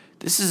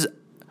 This is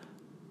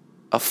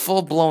a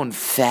full-blown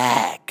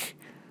fag.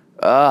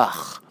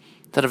 Ugh.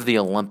 Instead of the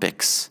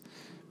Olympics,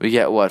 we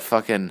get what?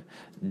 Fucking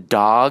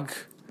dog?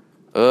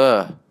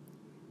 Ugh.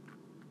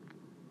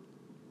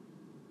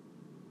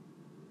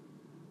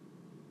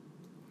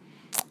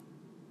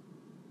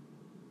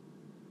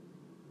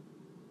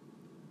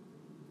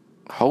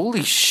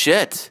 Holy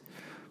shit.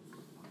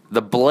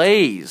 The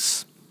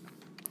Blaze.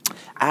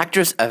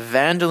 Actress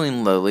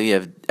Evangeline Lilly,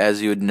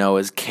 as you would know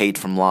as Kate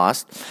from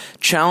Lost,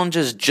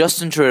 challenges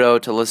Justin Trudeau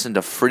to listen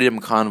to Freedom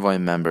Convoy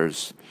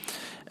members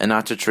and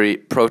not to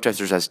treat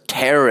protesters as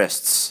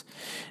terrorists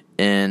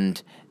in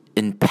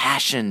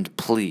impassioned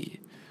plea.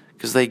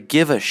 Because they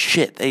give a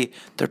shit.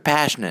 They're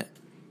passionate.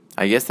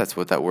 I guess that's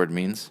what that word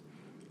means.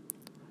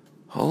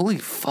 Holy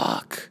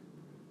fuck.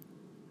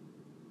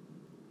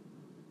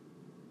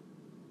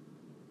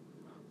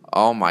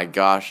 Oh my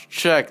gosh,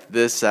 check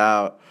this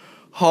out.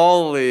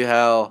 Holy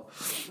hell.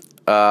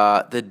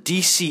 The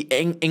DC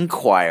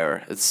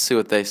Inquirer, let's see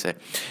what they say.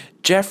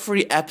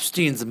 Jeffrey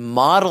Epstein's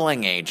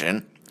modeling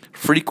agent,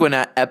 frequent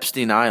at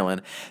Epstein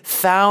Island,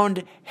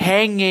 found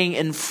hanging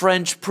in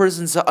French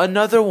prisons.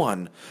 Another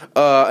one,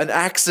 an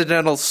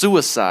accidental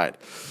suicide.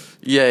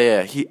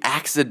 Yeah, he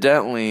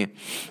accidentally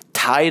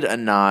tied a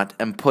knot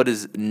and put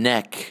his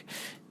neck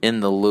in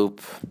the loop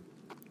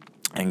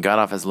and got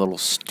off his little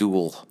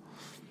stool.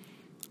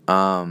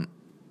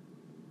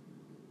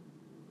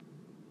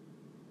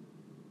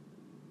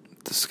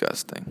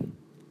 Disgusting.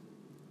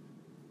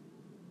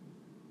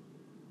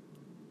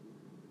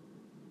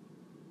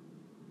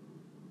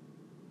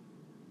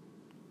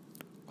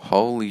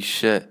 Holy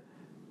shit.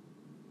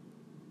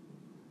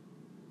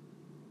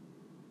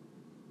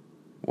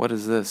 What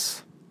is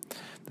this?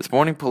 This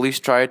morning, police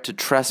tried to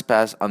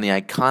trespass on the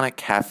iconic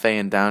cafe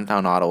in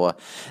downtown Ottawa.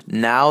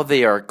 Now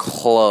they are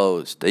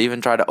closed. They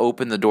even tried to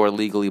open the door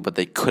legally, but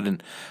they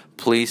couldn't.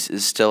 Police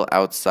is still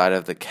outside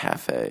of the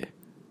cafe.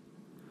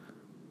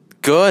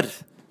 Good.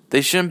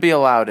 They shouldn't be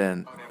allowed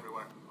in.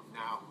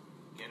 Now,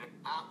 get an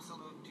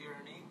absolute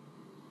tyranny.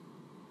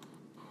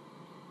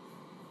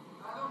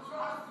 I don't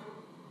trust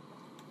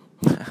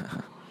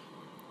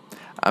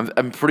you.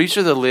 I'm pretty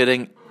sure they're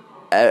letting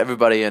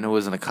everybody in who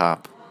isn't a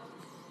cop.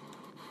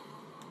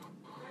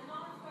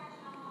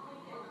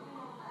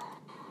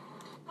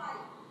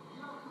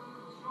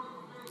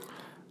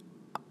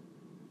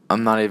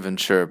 I'm not even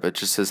sure, but it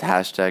just says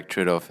hashtag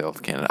Trudeau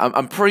failed Canada.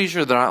 I'm pretty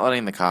sure they're not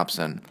letting the cops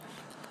in.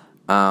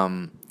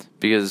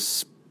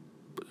 Because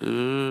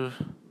they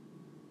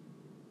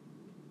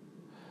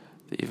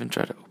even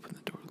tried to open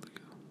the door.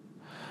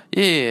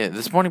 Yeah.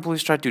 This morning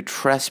police tried to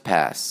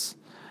trespass.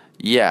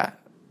 Yeah,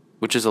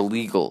 which is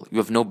illegal. You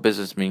have no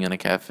business being in a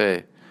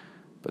cafe,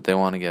 but they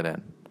want to get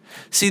in.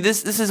 See,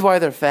 this is why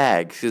they're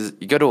fags. Because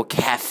you go to a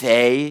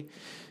cafe,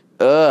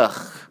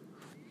 ugh,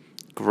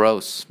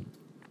 gross.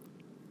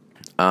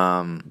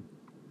 But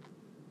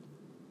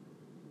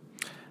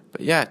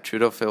yeah,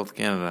 Trudeau failed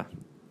Canada.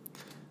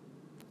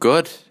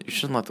 Good. You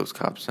shouldn't let those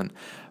cops in.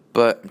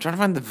 But I'm trying to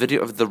find the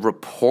video of the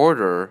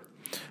reporter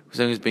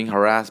saying he was being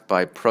harassed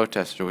by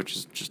protesters, which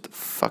is just a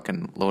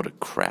fucking load of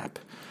crap.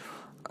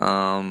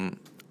 I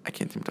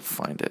can't seem to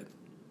find it.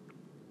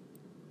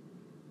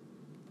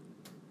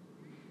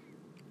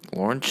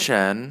 Lauren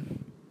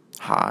Chen,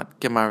 hot.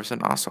 Kim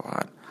Iverson, also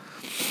hot.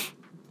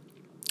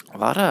 A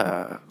lot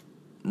of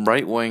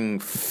right-wing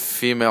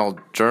female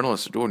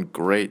journalists are doing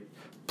great.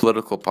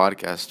 Political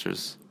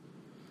podcasters.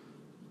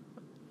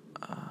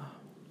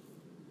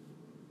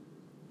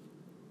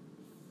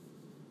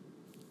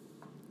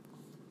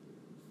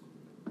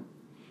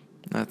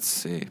 Let's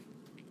see.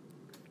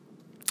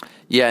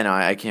 Yeah, no,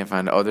 I can't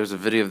find it. Oh, there's a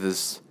video of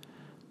this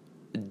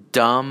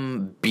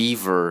dumb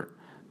beaver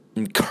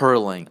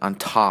curling on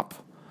top.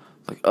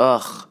 Like,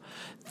 ugh.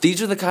 These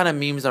are the kind of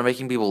memes that are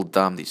making people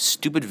dumb. These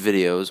stupid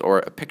videos or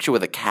a picture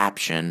with a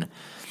caption.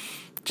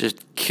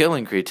 Just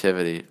killing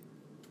creativity.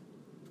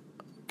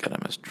 God, I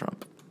miss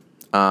Trump.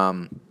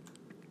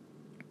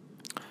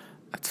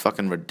 That's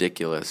fucking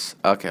ridiculous.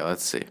 Okay,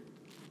 let's see.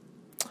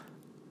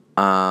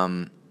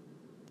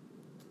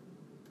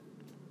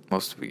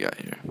 What do we got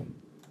here?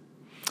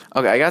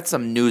 Okay, I got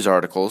some news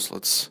articles.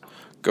 Let's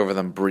go over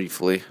them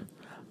briefly.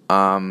 So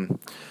I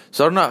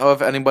don't know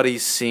if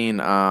anybody's seen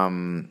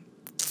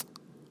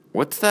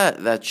what's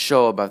that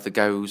show about the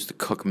guy who used to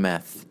cook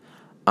meth?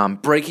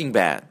 Breaking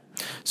Bad.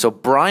 So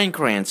Bryan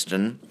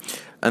Cranston,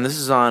 and this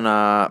is on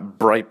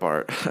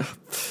Breitbart.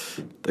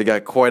 They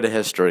got quite a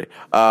history.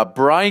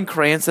 Bryan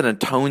Cranston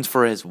atones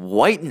for his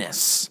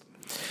whiteness.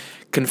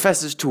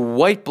 Confesses to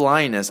white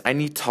blindness. I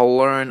need to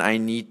learn. I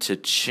need to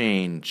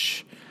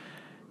change.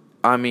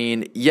 I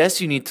mean,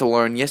 yes, you need to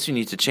learn. Yes, you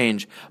need to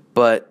change.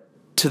 But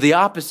to the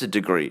opposite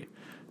degree.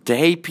 To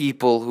hate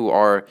people who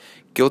are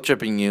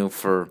guilt-tripping you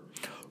for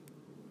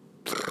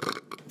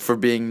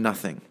being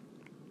nothing.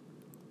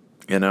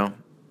 You know?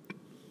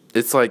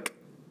 It's like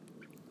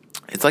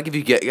if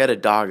you get a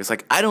dog. It's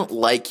like, I don't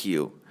like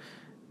you.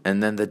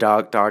 And then the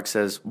dog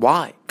says,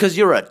 why? Because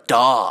you're a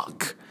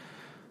dog.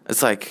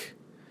 It's like...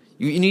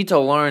 You need to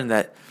learn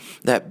that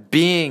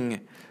being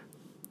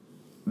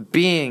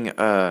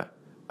a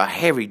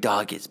hairy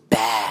dog is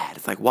bad.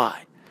 It's like,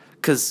 why?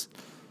 Because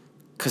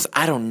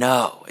I don't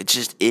know. It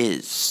just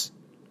is.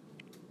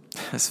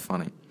 That's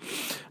funny.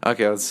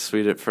 Okay, let's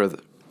read it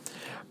further.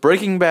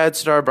 Breaking Bad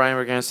star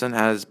Bryan Cranston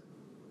has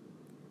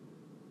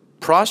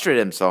prostrated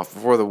himself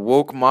before the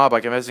woke mob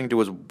by confessing to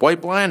his white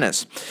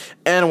blindness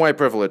and white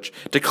privilege,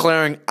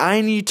 declaring,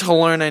 I need to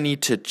learn, I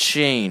need to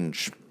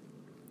change.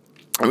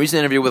 A recent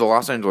interview with the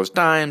Los Angeles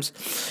Times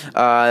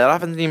that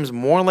often seems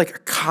more like a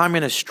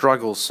communist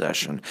struggle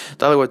session.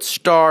 The Hollywood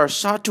star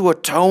sought to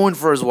atone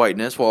for his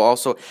whiteness while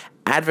also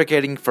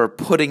advocating for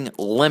putting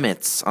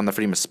limits on the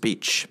freedom of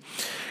speech.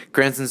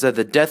 Cranston said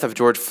the death of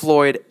George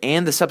Floyd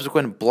and the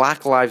subsequent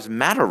Black Lives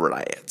Matter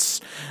riots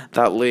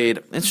that laid,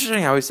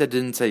 interesting how he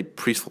didn't say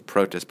peaceful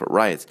protests, but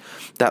riots,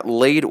 that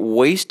laid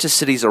waste to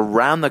cities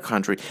around the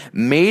country,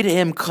 made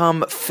him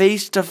come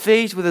face to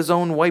face with his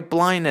own white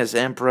blindness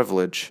and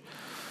privilege.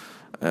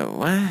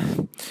 What?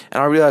 And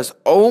I realized,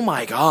 oh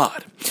my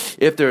God,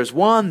 if there's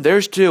one,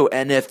 there's two,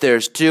 and if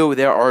there's two,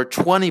 there are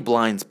 20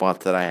 blind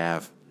spots that I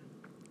have.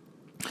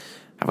 How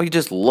about you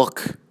just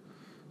look?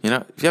 You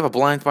know, if you have a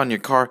blind spot in your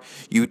car,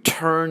 you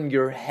turn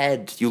your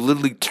head. You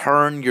literally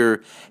turn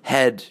your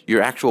head,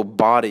 your actual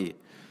body,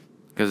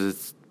 because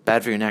it's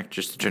bad for your neck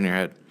just to turn your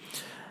head.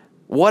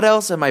 What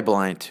else am I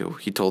blind to?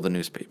 He told the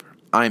newspaper.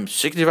 I'm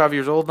 65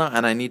 years old now,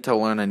 and I need to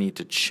learn, I need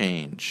to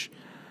change.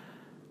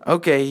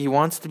 Okay, he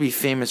wants to be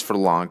famous for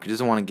long. He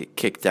doesn't want to get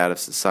kicked out of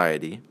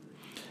society.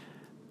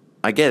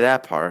 I get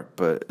that part,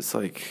 but it's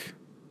like,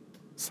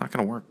 it's not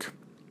going to work.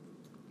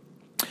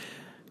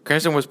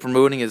 Cranston was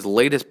promoting his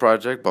latest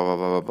project, blah, blah,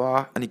 blah, blah,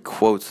 blah. And he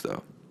quotes,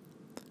 though.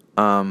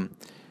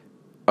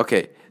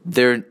 Okay,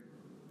 there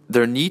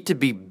need to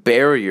be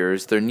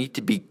barriers. There need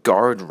to be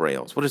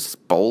guardrails. What is this,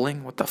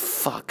 bowling? What the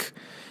fuck?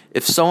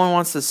 If someone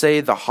wants to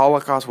say the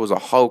Holocaust was a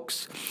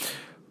hoax,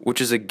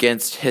 which is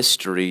against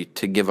history,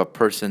 to give a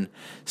person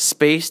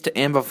space to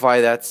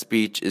amplify that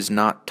speech is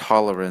not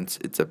tolerance,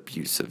 it's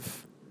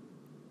abusive.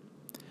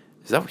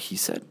 Is that what he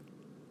said?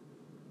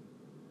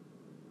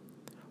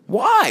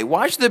 Why?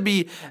 Why should there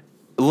be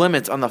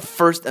limits on the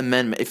First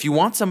Amendment? If you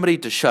want somebody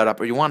to shut up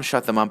or you want to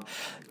shut them up,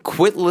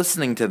 quit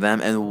listening to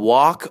them and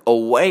walk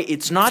away.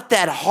 It's not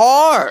that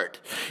hard.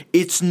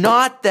 It's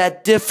not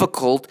that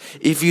difficult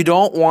if you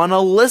don't want to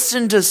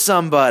listen to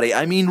somebody.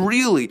 I mean,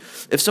 really,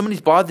 if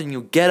somebody's bothering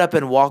you, get up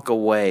and walk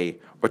away.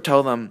 Or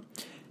tell them,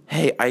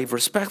 hey, I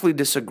respectfully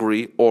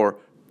disagree. Or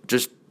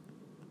just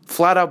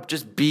flat out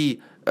just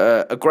be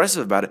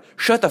aggressive about it.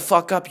 Shut the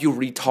fuck up, you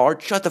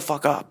retard. Shut the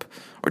fuck up.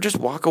 Or just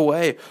walk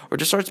away. Or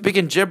just start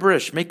speaking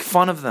gibberish. Make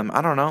fun of them.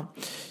 I don't know.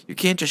 You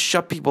can't just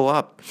shut people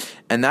up.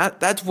 And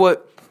that's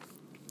what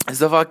is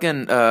the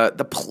fucking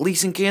the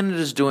police in Canada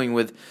is doing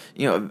with,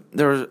 you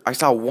know, I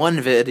saw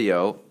one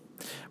video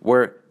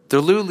where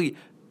they're literally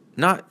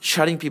not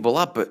shutting people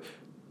up, but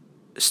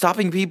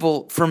stopping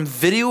people from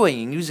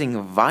videoing and using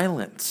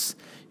violence.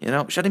 You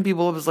know, shutting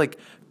people up is like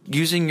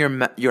using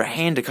your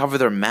hand to cover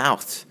their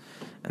mouth.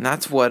 And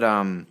that's what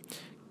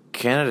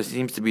Canada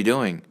seems to be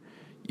doing.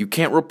 You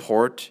can't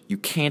report. You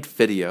can't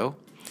video.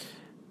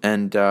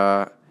 And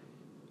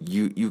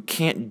you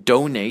can't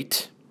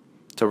donate.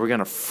 So we're going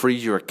to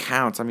freeze your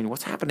accounts. I mean,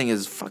 what's happening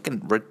is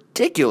fucking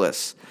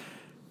ridiculous.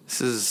 This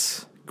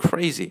is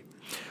crazy.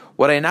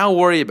 What I now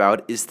worry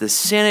about is the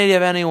sanity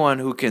of anyone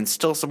who can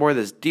still support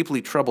this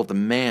deeply troubled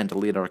man to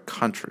lead our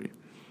country.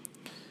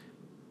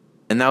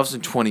 And that was in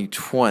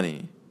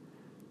 2020.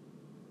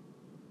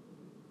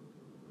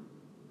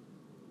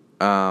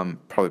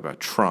 Probably about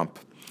Trump.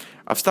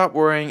 I've stopped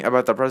worrying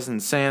about the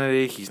president's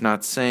sanity. He's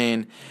not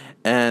sane.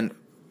 And,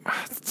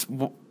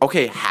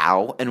 okay,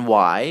 how and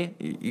why?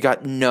 You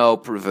got no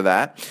proof of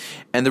that.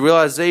 And the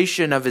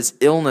realization of his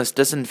illness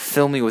doesn't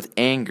fill me with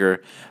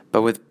anger,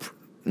 but with...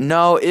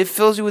 No, it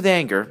fills you with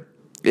anger.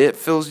 It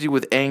fills you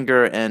with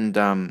anger and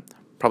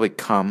probably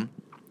come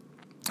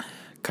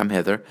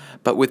hither,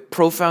 but with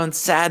profound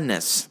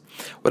sadness.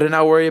 What I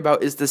now worry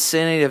about is the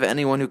sanity of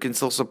anyone who can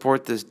still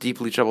support this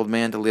deeply troubled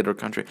man to lead our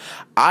country.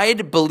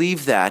 I'd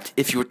believe that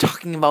if you were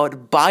talking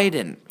about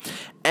Biden.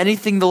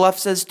 Anything the left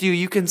says to you,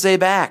 you can say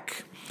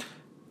back.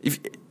 If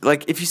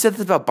you said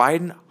this about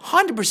Biden,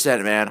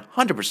 100%, man,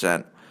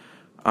 100%.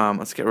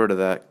 Let's get rid of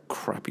that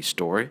crappy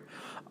story.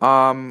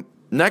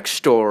 Next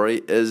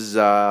story is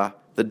the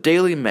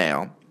Daily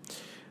Mail,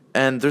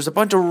 and there's a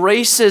bunch of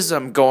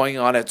racism going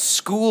on at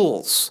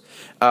schools.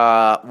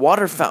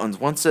 Water fountains,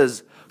 one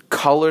says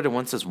colored and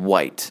one says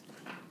white.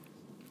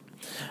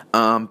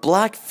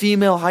 Black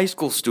female high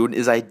school student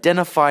is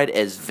identified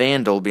as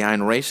vandal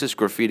behind racist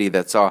graffiti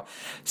that saw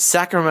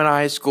Sacramento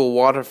High School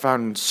water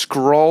fountain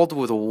scrawled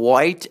with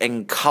white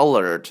and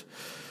colored.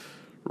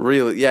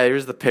 Really? Yeah,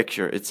 here's the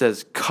picture. It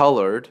says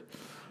colored.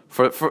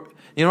 For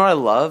you know what I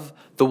love?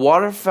 The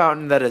water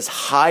fountain that is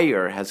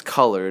higher has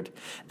colored,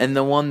 and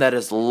the one that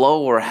is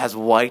lower has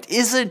white.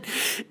 Isn't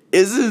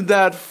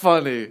that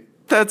funny?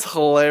 That's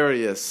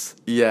hilarious.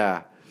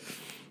 Yeah.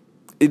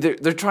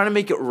 They're trying to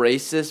make it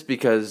racist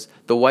because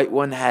the white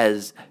one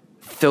has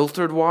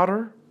filtered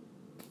water,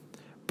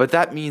 but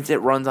that means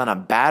it runs on a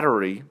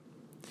battery,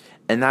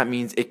 and that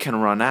means it can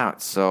run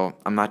out. So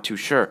I'm not too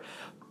sure.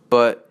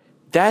 But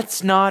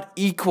that's not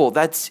equal.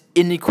 That's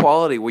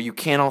inequality where you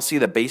can't all see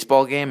the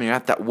baseball game and you're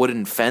at that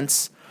wooden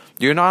fence.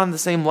 You're not on the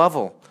same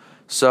level.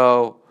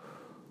 So,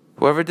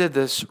 whoever did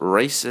this,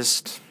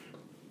 racist.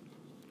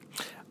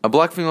 A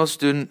black female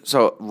student,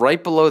 so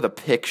right below the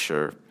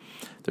picture,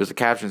 there's a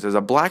caption that says, a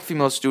black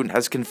female student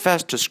has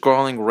confessed to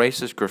scrawling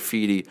racist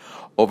graffiti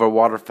over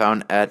water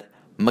fountain at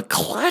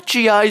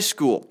McClatchy High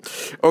School,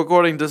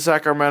 according to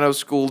Sacramento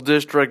School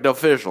District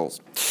officials.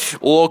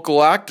 Local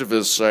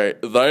activists say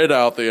they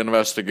doubt the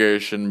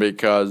investigation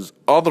because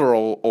other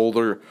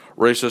older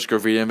racist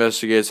graffiti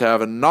investigators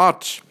have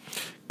not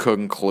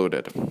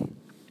concluded.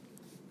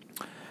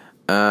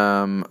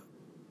 And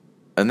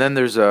then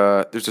there's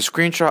a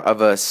screenshot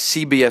of a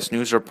CBS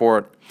News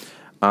report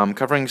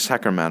covering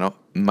Sacramento,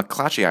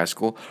 McClatchy High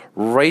School,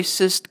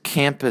 racist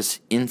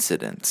campus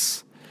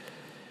incidents.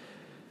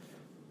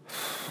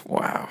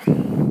 Wow.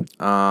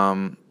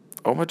 A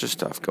whole bunch of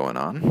stuff going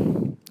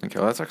on. Okay,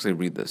 let's actually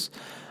read this.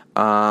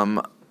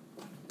 So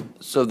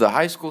the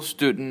high school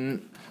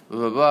student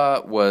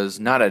was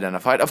not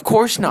identified. Of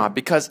course not,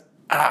 because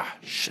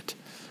shit.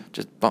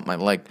 Just bumped my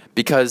leg.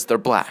 Because they're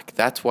black.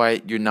 That's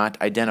why you're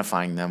not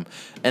identifying them.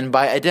 And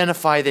by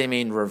identify, they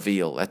mean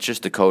reveal. That's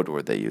just the code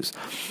word they use.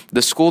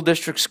 The school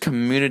district's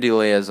community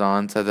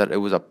liaison said that it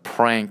was a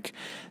prank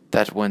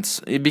that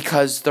went...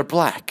 Because they're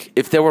black.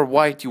 If they were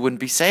white, you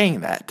wouldn't be saying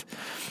that.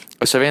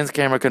 A surveillance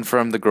camera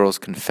confirmed the girl's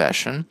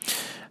confession.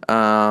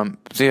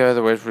 See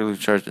other ways really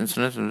charged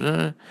incidents.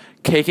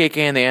 KKK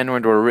and the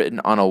N-word were written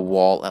on a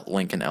wall at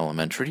Lincoln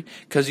Elementary.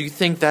 Because you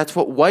think that's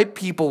what white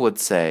people would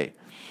say.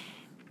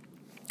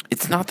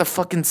 It's not the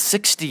fucking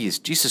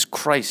 60s. Jesus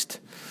Christ.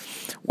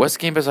 West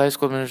Campus High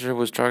School administrator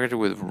was targeted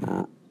with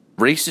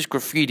racist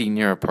graffiti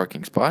near a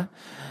parking spot.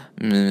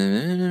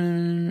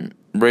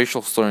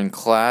 Racial slurring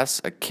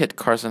class. A Kit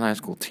Carson High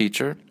School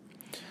teacher.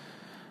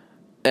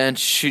 And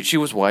she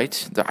was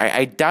white.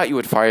 I doubt you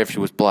would fire if she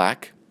was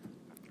black.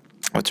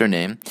 What's her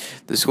name?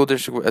 The school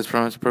district has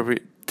promised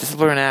appropriate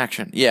disciplinary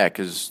action. Yeah,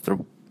 because they're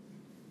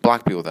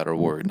black people that are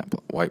worried, not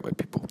white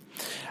people.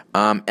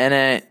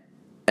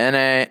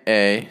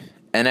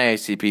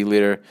 NAACP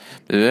leader,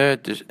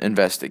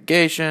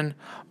 investigation,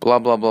 blah,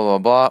 blah, blah, blah,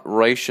 blah.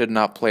 Race should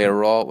not play a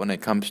role when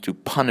it comes to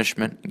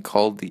punishment and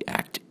called the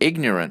act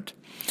ignorant.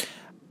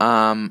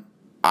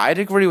 I'd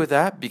agree with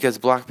that because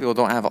black people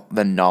don't have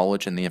the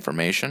knowledge and the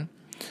information.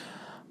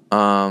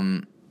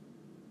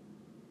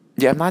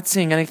 Yeah, I'm not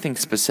seeing anything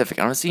specific.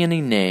 I don't see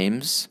any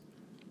names.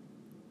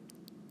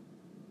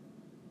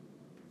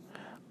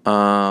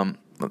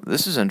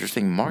 This is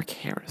interesting. Mark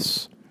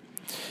Harris.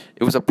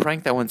 It was a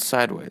prank that went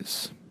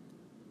sideways.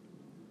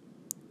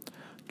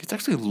 Let's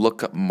actually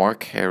look up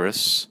Mark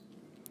Harris,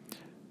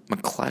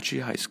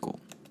 McClatchy High School.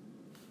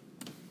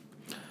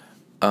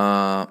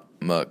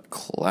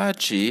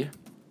 McClatchy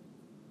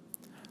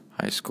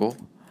High School.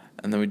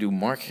 And then we do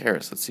Mark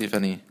Harris. Let's see if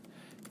any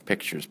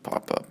pictures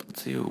pop up.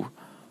 Let's see who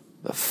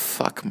the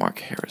fuck Mark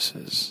Harris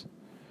is.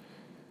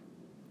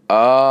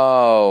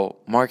 Oh,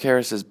 Mark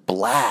Harris is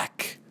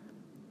black.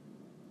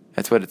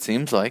 That's what it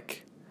seems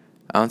like.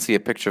 I don't see a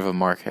picture of a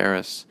Mark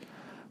Harris.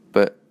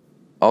 But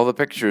all the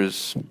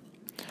pictures,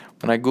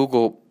 when I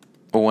Google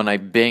or when I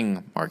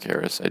Bing Mark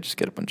Harris, I just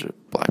get a bunch of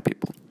black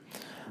people.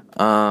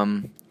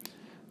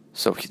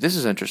 So this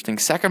is interesting.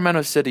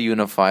 Sacramento City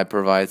Unified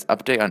provides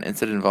update on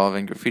incident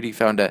involving graffiti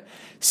found at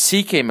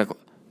C.K.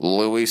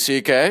 Louis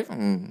C.K.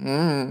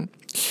 Mm-hmm.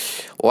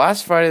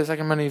 Last Friday, the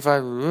Sacramento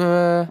Unified,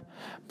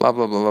 blah,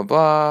 blah, blah, blah,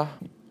 blah.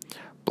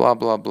 Blah,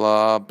 blah,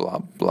 blah, blah,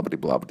 blah, blah,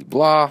 blah,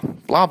 blah,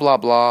 blah, blah,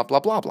 blah, blah,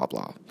 blah, blah,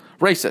 blah.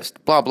 Racist,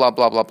 blah, blah,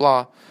 blah, blah,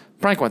 blah.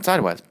 Prank went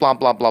sideways, blah,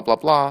 blah, blah, blah,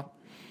 blah.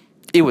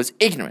 It was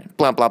ignorant,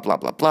 blah, blah, blah,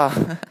 blah,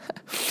 blah.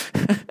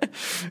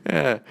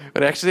 Yeah.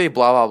 But actually,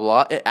 blah, blah,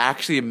 blah, it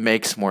actually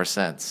makes more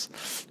sense.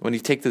 When you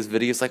take this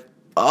video, it's like,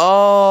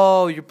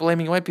 oh, you're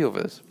blaming white people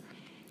for this.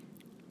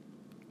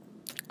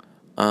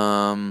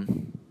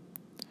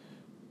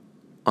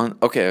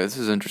 Okay, this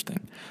is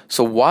interesting.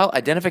 So while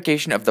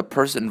identification of the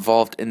person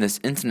involved in this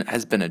incident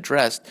has been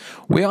addressed,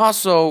 we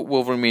also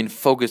will remain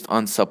focused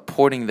on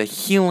supporting the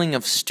healing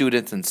of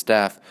students and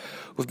staff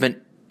who've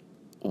been...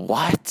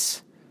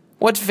 What?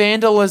 What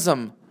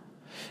vandalism?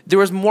 There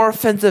was more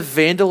offensive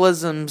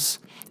vandalisms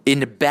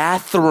in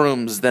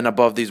bathrooms than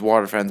above these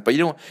water fountains, but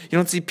you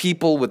don't see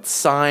people with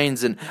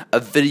signs and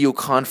a video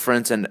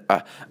conference and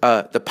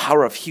the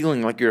power of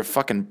healing like you're a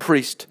fucking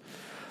priest.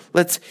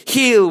 Let's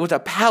heal with the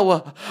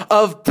power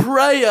of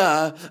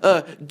prayer.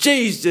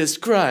 Jesus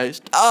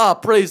Christ.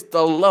 Praise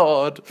the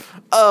Lord.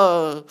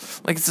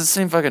 Like it's the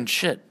same fucking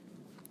shit.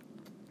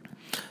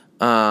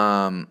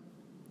 Blah,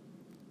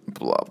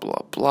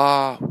 blah,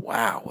 blah.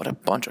 Wow, what a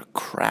bunch of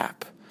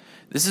crap.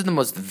 This is the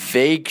most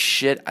vague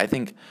shit, I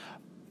think.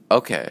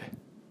 Okay.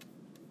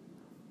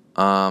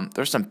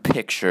 There's some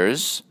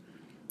pictures.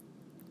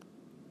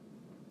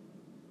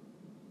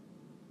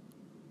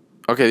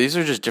 Okay, these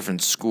are just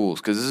different schools,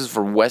 because this is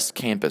for West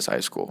Campus High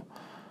School.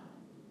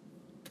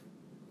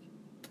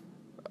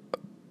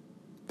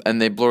 And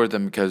they blurred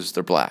them because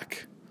they're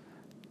black.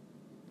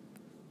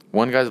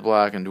 One guy's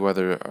black and two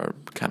other are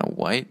kind of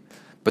white,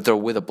 but they're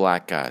with a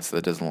black guy, so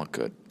that doesn't look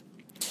good.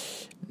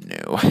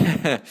 No.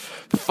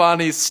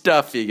 Funny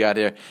stuff you got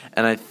here.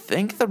 And I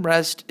think the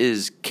rest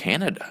is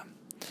Canada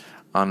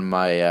on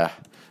my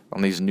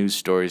on these news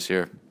stories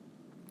here.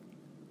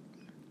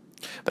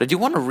 But I do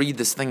want to read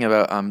this thing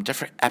about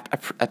Jeffrey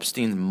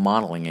Epstein's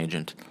modeling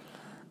agent.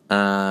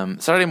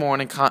 Saturday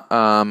morning,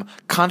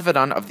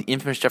 confidant of the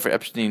infamous Jeffrey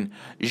Epstein,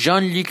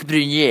 Jean-Luc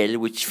Brunel,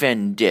 which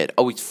Fenn did.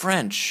 Oh, he's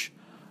French.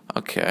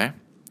 Okay.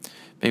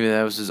 Maybe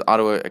that was his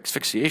auto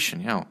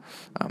asphyxiation,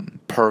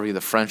 pervy the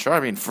French are. I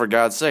mean, for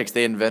God's sakes,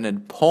 they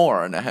invented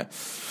porn.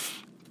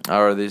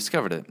 Or they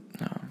discovered it.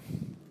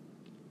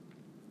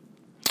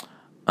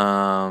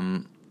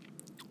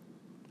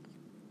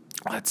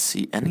 Let's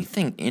see,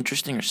 anything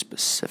interesting or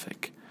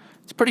specific?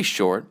 It's pretty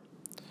short.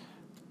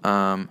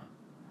 Blah,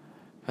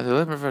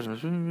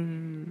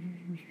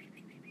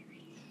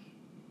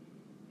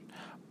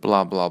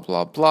 blah,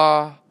 blah,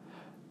 blah.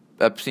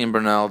 Epstein and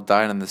Brunel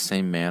died in the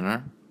same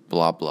manner.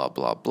 Blah, blah,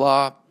 blah,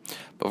 blah.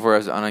 Before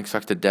his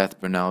unexpected death,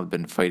 Brunel had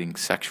been fighting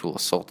sexual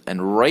assault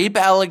and rape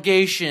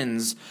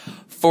allegations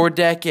for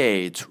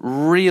decades.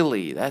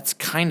 Really? That's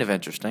kind of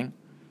interesting.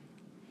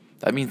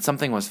 That means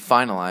something was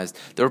finalized.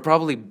 They were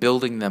probably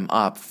building them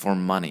up for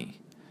money.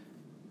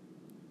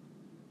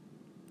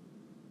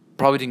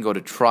 Probably didn't go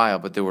to trial,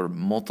 but there were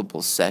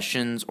multiple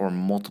sessions or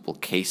multiple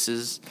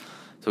cases.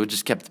 So it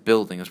just kept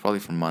building. It was probably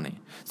for money.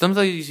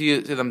 Sometimes you see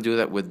them do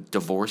that with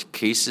divorce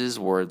cases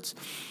where it's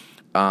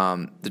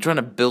they're trying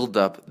to build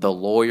up the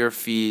lawyer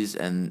fees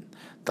and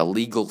the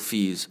legal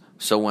fees.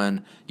 So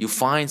when you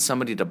find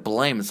somebody to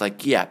blame, it's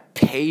like, yeah,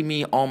 pay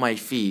me all my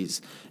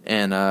fees.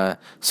 And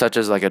such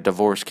as like a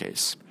divorce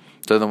case.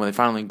 So then when they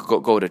finally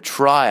go to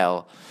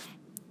trial,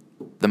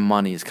 the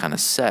money is kind of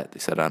set. They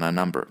set on a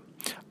number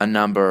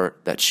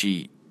that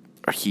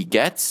he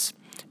gets,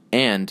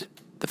 and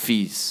the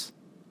fees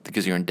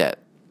because you're in debt.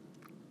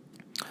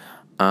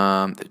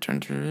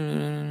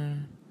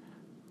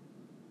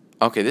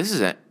 Okay, this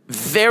is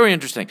very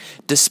interesting.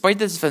 Despite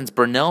this offense,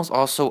 Brunel's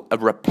also a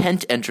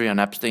repent entry on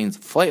Epstein's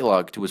flight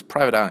log to his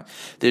private island.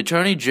 The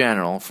Attorney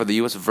General for the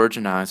U.S.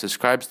 Virgin Islands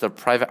describes the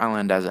private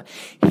island as a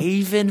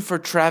haven for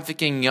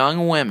trafficking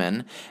young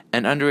women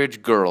and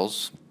underage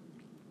girls.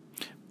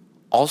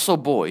 Also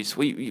boys.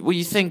 What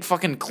you think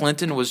fucking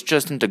Clinton was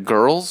just into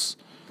girls?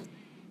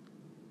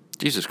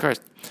 Jesus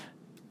Christ.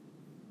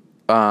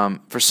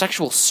 For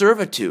sexual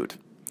servitude.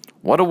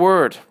 What a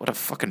word. What a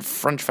fucking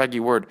French faggy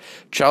word.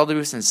 Child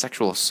abuse and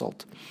sexual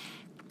assault.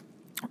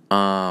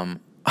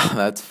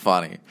 That's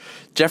funny.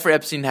 Jeffrey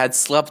Epstein had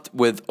slept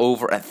with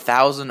over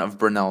 1,000 of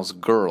Brunel's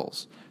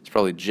girls. He's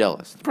probably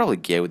jealous. They're probably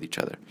gay with each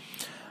other.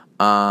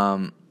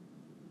 And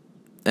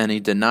he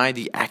denied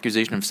the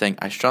accusation of saying,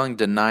 I strongly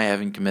deny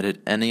having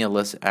committed any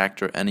illicit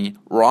act or any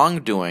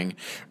wrongdoing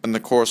in the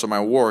course of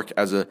my work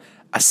as a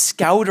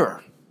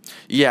scouter.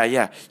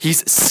 Yeah.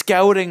 He's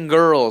scouting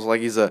girls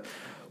like he's a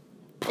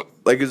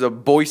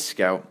Boy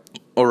Scout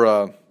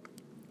or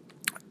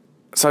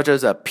such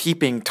as a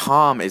peeping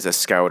Tom is a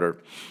scouter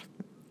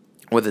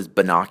with his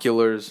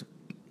binoculars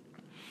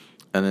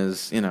and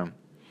his,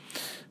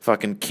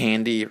 fucking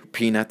candy,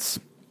 peanuts.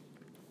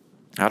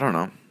 I don't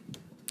know.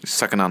 He's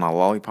sucking on a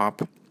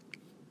lollipop.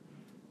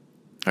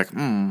 Like,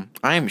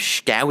 I'm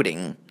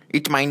scouting.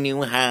 It's my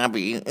new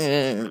hobby.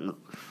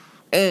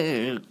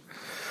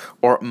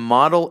 Or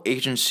model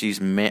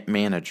agency's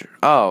manager.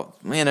 Oh,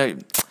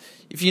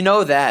 if you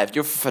know that, if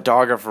you're a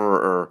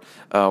photographer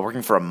or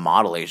working for a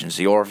model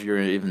agency, or if you're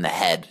even the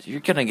head,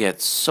 you're gonna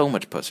get so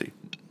much pussy.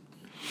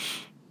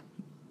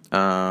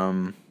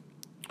 Oh,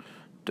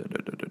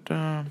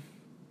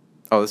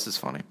 this is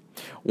funny.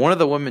 One of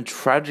the women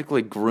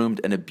tragically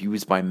groomed and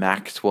abused by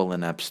Maxwell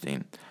and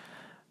Epstein.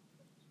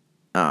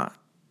 I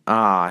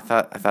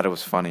thought it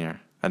was funnier.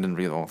 I didn't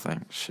read the whole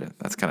thing. Shit,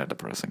 that's kind of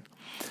depressing.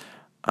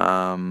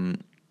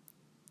 In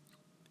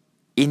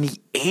the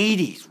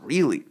 80s,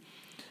 really.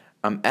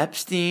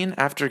 Epstein,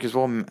 after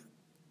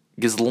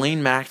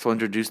Ghislaine Maxwell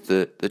introduced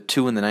the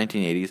two in the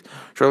 1980s,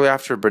 shortly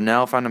after,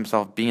 Brunel found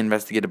himself being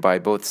investigated by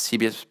both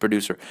CBS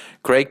producer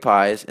Craig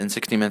Pies and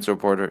 60 Minutes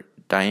reporter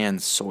Diane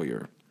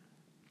Sawyer.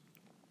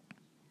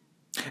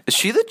 Is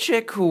she the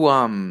chick who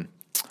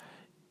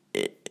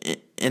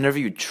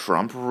interviewed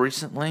Trump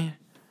recently?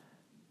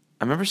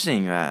 I remember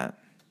seeing that.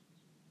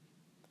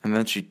 And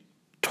then she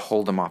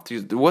told him off.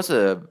 There was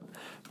a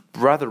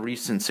rather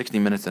recent 60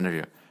 Minutes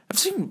interview.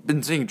 I've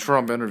been seeing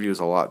Trump interviews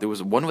a lot. There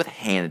was one with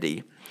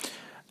Hannity,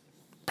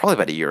 probably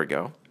about a year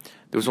ago.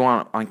 There was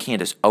one on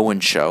Candace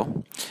Owens'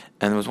 show,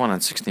 and there was one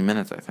on 60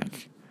 Minutes, I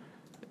think.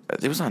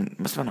 It must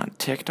have been on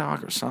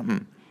TikTok or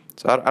something.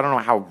 So I don't know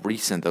how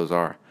recent those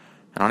are.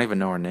 I don't even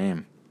know her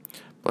name.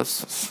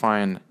 Let's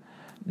find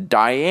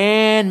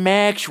Diane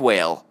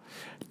Maxwell.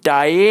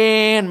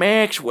 Diane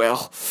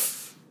Maxwell.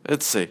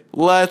 Let's see.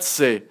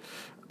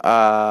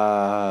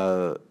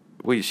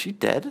 Wait, is she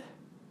dead?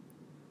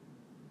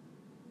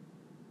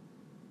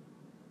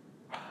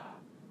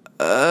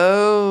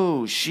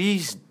 Oh,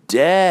 she's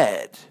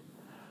dead.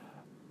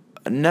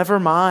 Never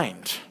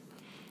mind.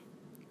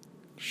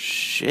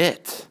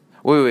 Shit.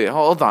 Wait,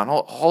 hold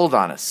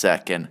on a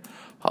second.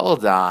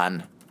 Hold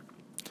on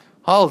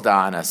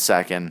a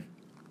second.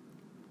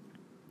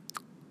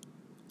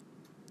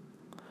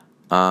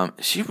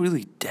 Is she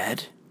really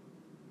dead?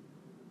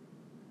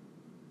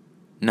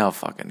 No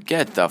fucking.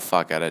 Get the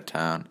fuck out of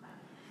town.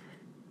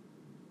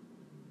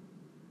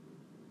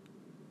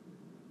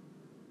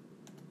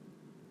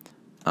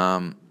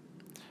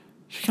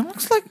 She kind of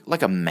looks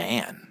like a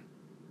man.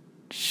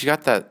 She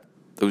got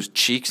those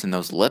cheeks and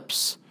those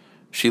lips.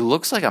 She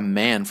looks like a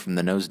man from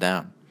the nose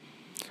down.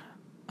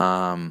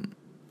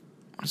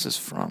 What's this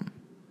from?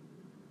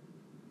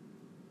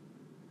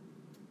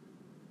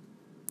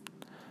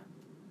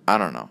 I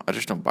don't know. I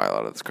just don't buy a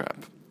lot of this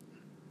crap.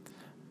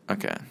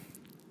 Okay.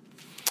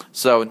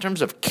 So, in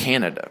terms of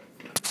Canada.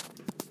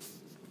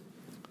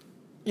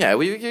 Yeah,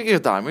 we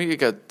got time. We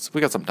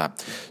got some time.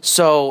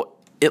 So,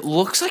 it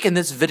looks like in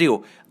this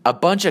video, a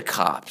bunch of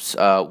cops,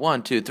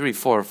 1, 2, 3,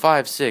 4,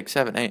 5, 6,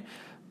 7, 8,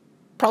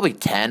 probably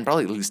 10,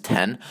 probably at least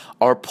 10,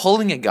 are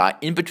pulling a guy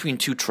in between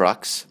two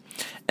trucks,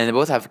 and they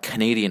both have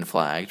Canadian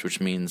flags,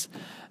 which means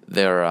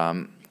they're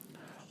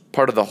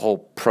part of the whole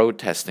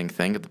protesting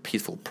thing, the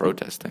peaceful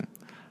protesting.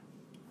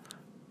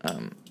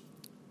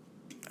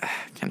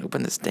 Can't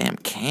open this damn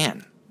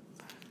can.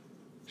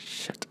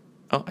 Shit.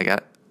 Oh, I got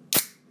it.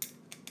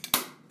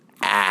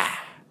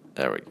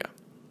 There we go.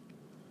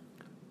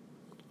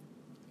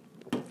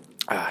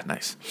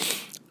 Nice.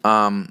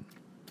 So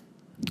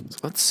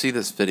let's see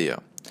this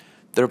video.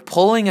 They're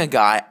pulling a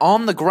guy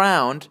on the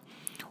ground.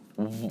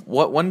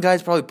 One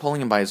guy's probably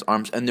pulling him by his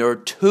arms, and there are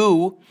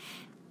two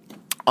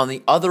on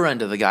the other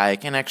end of the guy. I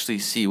can't actually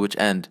see which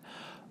end.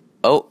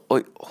 Oh,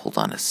 wait, hold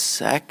on a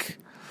sec.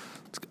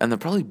 And they're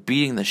probably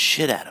beating the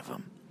shit out of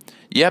him.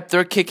 Yep,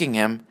 they're kicking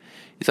him.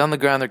 He's on the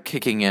ground, they're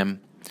kicking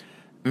him.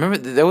 Remember,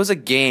 there was a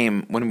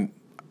game when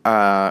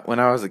I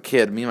was a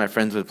kid, me and my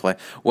friends would play.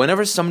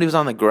 Whenever somebody was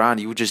on the ground,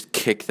 you would just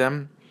kick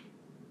them.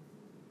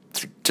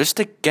 Just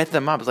to get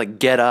them up. It's like,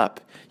 get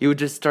up. You would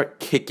just start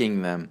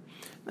kicking them.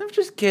 They were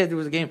just kids, it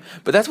was a game.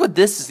 But that's what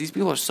this is. These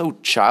people are so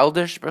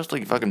childish,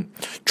 especially fucking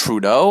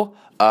Trudeau.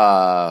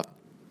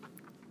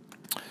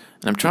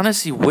 And I'm trying to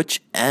see which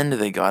end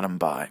they got him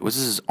by. Was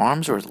this his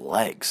arms or his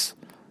legs?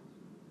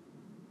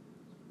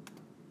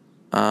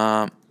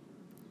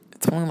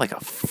 It's only like a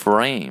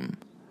frame.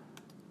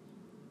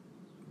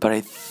 But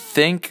I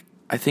think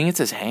it's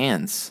his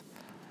hands.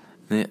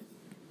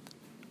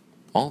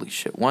 Holy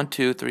shit. 1,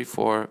 2, 3,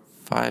 4,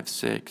 5,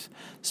 6,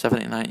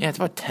 7, 8, 9. Yeah, it's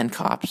about 10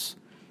 cops.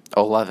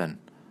 11.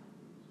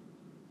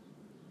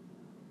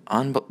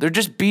 They're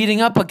just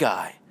beating up a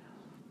guy.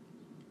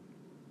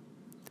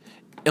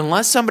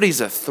 Unless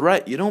somebody's a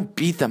threat, you don't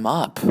beat them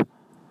up.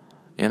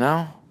 You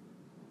know?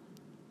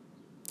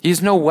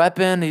 He's no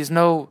weapon. He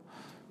doesn't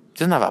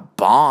have a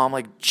bomb.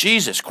 Like,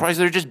 Jesus Christ,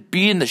 they're just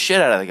beating the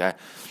shit out of the guy.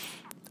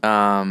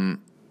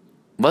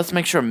 Let's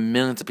make sure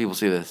millions of people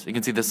see this. You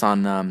can see this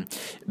on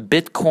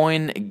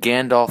Bitcoin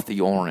Gandalf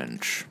the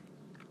Orange.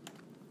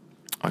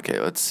 Okay,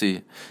 let's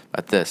see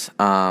about this.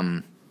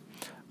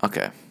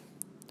 Okay.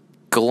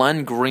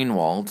 Glenn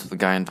Greenwald, the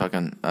guy in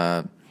fucking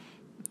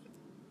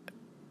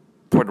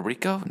Puerto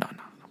Rico? No,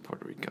 not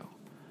Puerto Rico.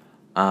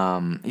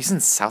 He's in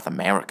South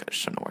America. I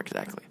just don't know where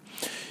exactly.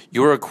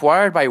 You are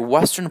required by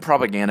Western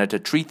propaganda to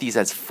treat these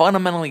as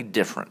fundamentally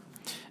different.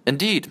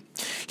 Indeed,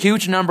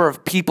 huge number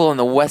of people in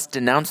the West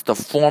denounce the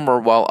former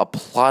while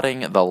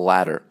applauding the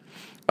latter.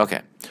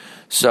 Okay,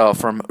 so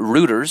from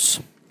Reuters,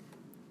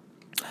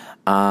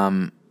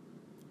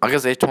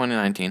 August 8,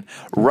 2019,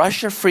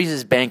 Russia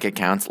freezes bank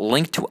accounts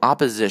linked to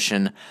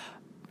opposition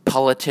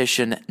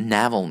politician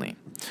Navalny.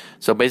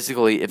 So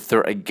basically, if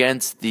they're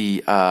against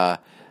the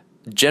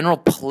general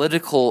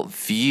political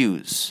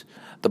views,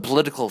 the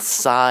political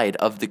side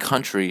of the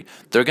country,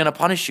 they're going to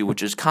punish you,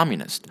 which is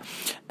communist.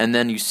 And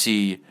then you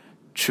see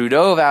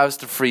Trudeau vows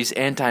to freeze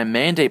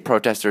anti-mandate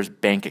protesters'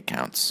 bank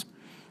accounts,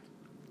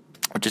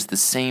 which is the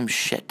same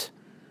shit.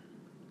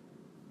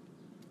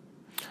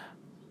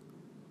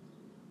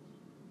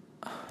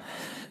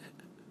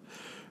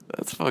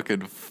 That's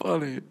fucking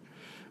funny.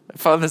 I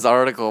found this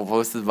article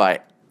posted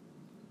by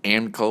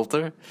Ann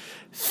Coulter,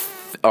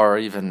 or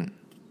even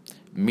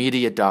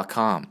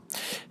media.com.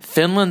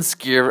 Finland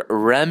skier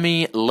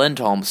Remi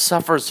Lindholm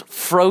suffers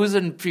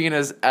frozen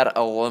penis at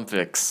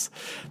Olympics.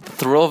 The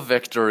thrill of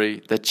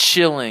victory, the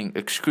chilling,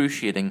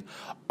 excruciating,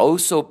 oh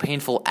so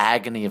painful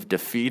agony of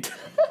defeat.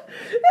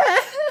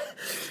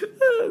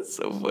 That's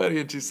so funny.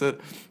 And she said,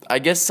 I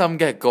guess some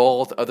get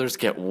gold, others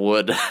get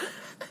wood.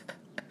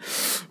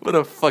 What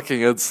a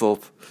fucking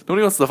insult.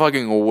 Nobody wants the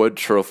fucking wood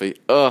trophy.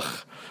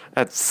 Ugh,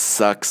 that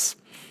sucks.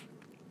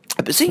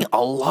 I've been seeing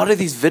a lot of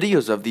these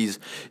videos of these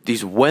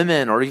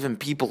women or even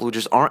people who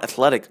just aren't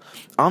athletic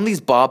on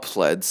these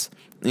bobsleds,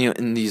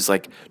 in these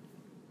like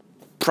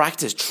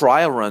practice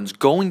trial runs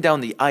going down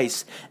the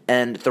ice,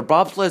 and their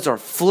bobsleds are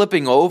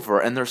flipping over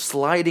and they're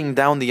sliding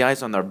down the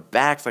ice on their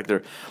backs like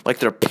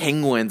they're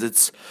penguins.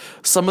 It's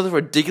some of the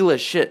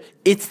ridiculous shit.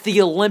 It's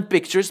the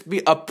Olympics. Just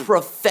be a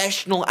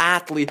professional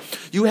athlete.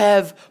 You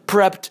have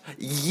prepped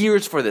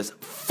years for this.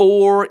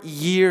 4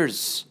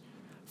 years.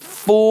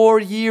 4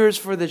 years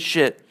for this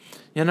shit.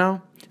 You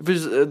know? If it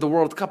was the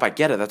World Cup, I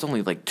get it. That's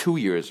only like 2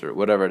 years or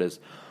whatever it is.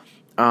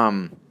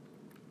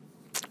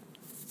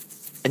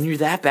 And you're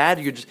that bad,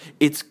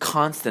 it's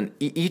constant.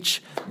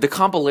 The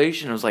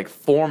compilation was like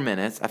 4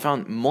 minutes. I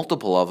found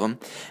multiple of them.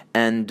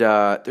 And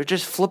they're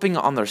just flipping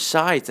on their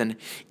sides. And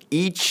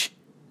each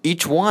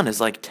one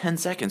is like 10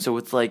 seconds. So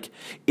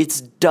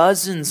it's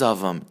dozens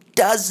of them.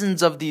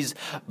 Dozens of these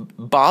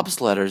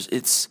bobsledders.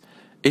 It's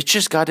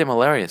just goddamn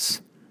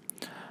hilarious.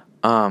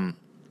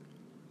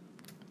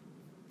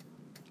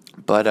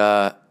 But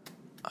I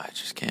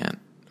just can't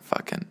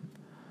fucking.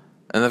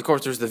 And of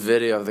course, there's the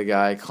video of the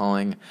guy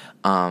calling.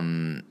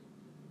 So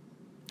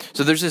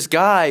there's this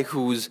guy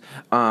who's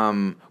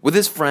with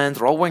his friends.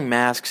 They're all wearing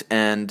masks,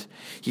 and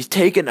he's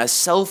taking a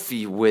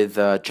selfie with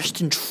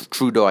Justin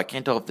Trudeau. I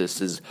can't tell if this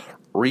is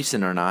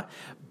recent or not,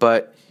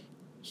 but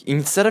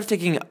instead of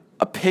taking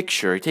a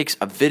picture, he takes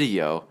a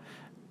video,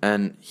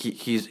 and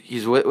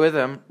he's with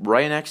him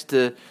right next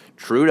to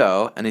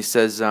Trudeau, and he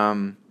says,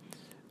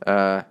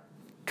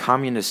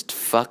 "Communist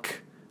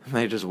fuck," and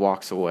then he just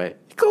walks away.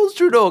 He calls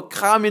Trudeau a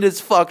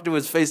communist fuck to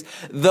his face.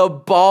 The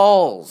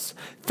balls.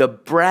 The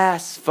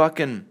brass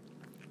fucking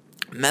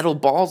metal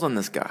balls on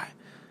this guy.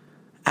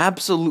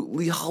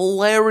 Absolutely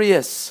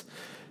hilarious.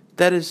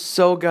 That is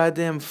so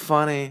goddamn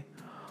funny.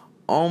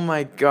 Oh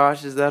my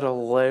gosh, is that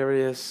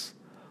hilarious?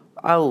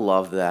 I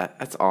love that.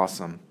 That's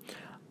awesome.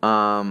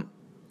 And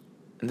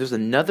there's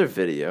another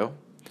video.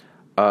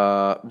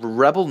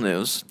 Rebel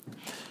News.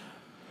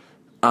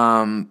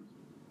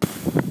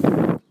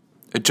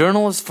 A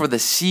journalist for the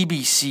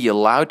CBC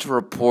allowed to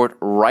report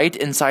right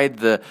inside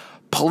the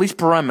police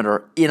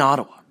perimeter in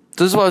Ottawa.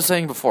 This is what I was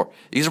saying before.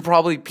 These are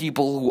probably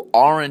people who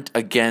aren't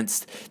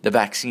against the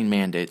vaccine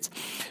mandates.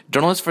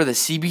 Journalists for the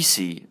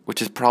CBC,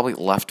 which is probably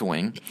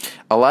left-wing,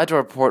 allowed to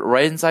report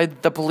right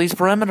inside the police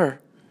perimeter.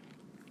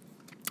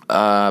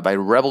 By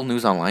Rebel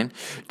News Online,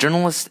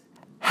 journalists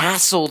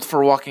hassled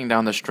for walking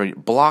down the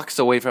street blocks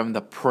away from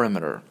the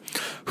perimeter,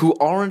 who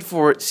aren't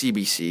for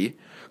CBC,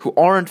 who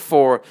aren't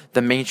for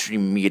the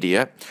mainstream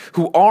media,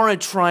 who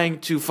aren't trying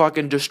to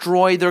fucking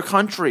destroy their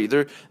country.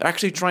 They're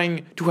actually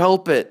trying to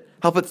help it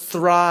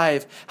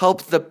thrive,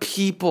 help the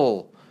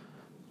people.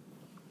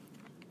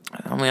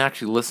 Let me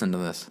actually listen to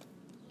this.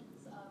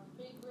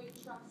 Big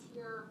rig trucks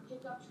here,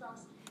 pickup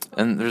trucks.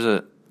 And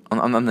there's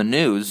on the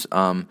news,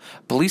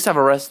 police have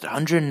arrested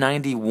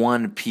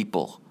 191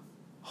 people.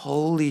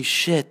 Holy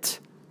shit.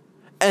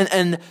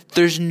 And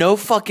there's no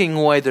fucking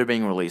way they're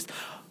being released.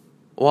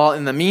 While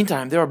in the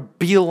meantime, there are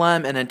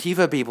BLM and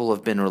Antifa people who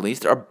have been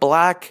released. There are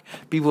black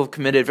people who have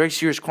committed very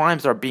serious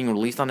crimes that are being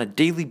released on a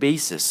daily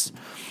basis.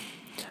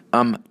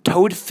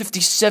 Towed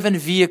 57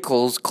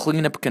 vehicles,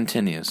 cleanup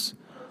continues.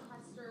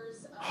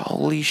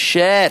 Holy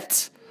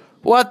shit.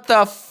 What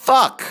the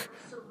fuck?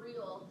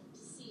 Surreal to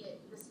see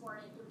it this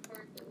morning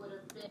compared to what would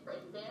have been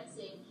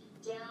advancing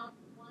down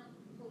one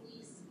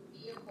police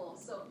vehicle.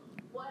 So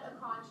what a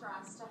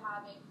contrast to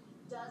having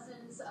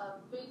dozens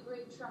of big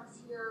rig trucks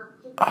here.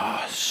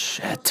 Oh,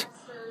 shit.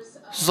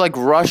 This is like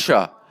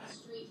Russia.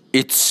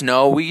 It's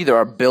snowy. There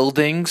are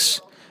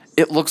buildings.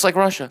 It looks like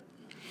Russia.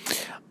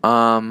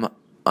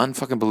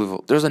 Unfucking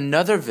believable. There's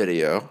another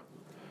video.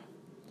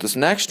 This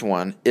next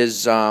one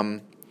is,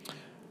 who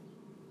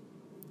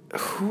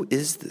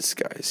is this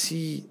guy? Is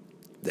he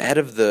the head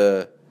of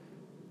the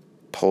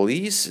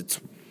police? It's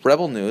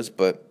Rebel News,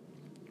 but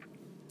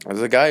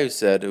there's a guy who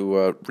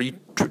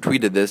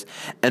retweeted this,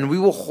 and we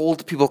will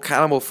hold people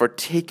accountable for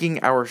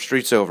taking our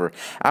streets over.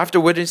 After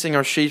witnessing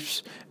our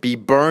streets be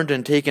burned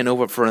and taken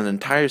over for an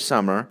entire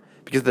summer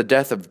because of the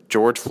death of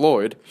George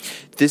Floyd,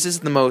 this is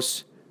the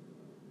most,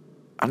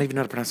 I don't even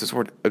know how to pronounce this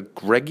word,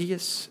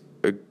 egregious,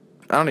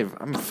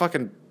 I'm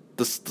fucking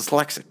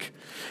dyslexic.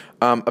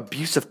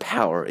 Abuse of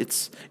power.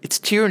 It's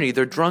tyranny.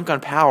 They're drunk on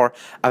power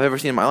I've ever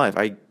seen in my life.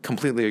 I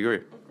completely agree.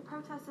 If the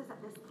protesters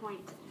at this point,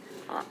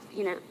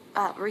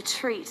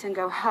 retreat and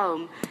go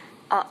home,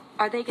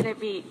 are they going to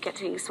be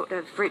getting sort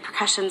of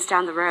repercussions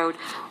down the road,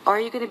 or are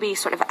you going to be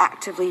sort of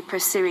actively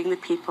pursuing the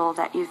people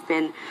that you've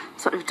been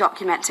sort of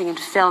documenting and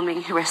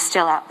filming who are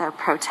still out there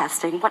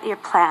protesting? What are your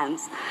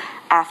plans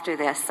after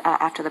this,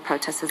 after the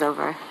protest is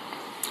over?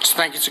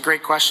 Thank you. It's a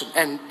great question.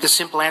 And the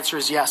simple answer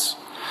is yes.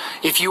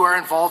 If you are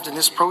involved in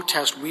this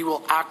protest, we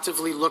will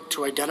actively look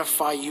to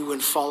identify you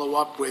and follow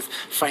up with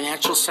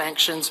financial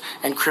sanctions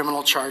and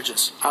criminal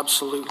charges.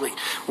 Absolutely.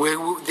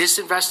 This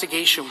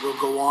investigation will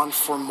go on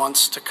for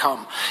months to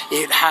come.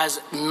 It has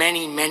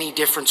many, many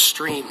different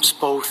streams,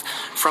 both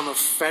from a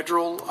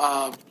federal...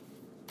 I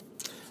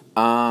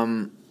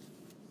don't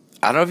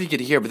know if you could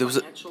hear, but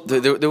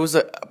there was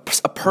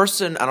a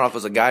person, I don't know if it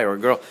was a guy or a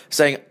girl,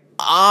 saying,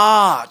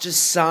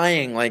 just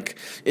sighing, like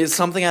it's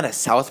something out of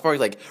South Park,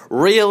 like,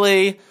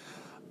 really?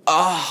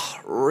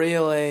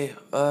 Really?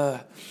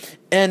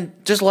 And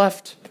just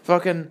left.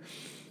 Fucking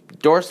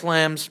door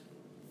slams.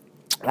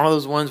 One of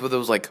those ones with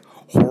those, like,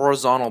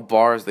 horizontal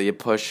bars that you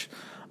push.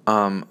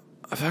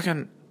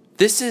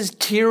 This is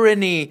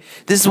tyranny.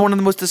 This is one of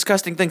the most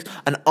disgusting things.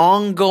 An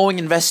ongoing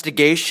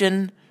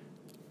investigation?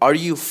 Are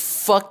you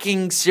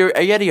fucking serious?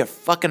 Are you out of your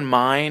fucking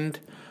mind?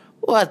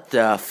 What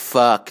the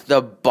fuck?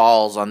 The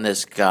balls on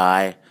this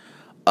guy.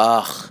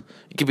 Ugh.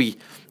 You could be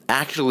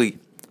actually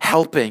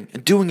helping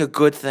and doing a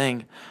good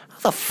thing. How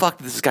the fuck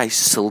does this guy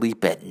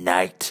sleep at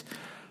night?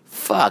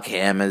 Fuck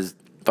him, his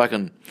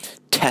fucking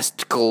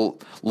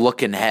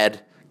testicle-looking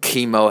head,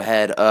 chemo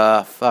head.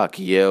 Fuck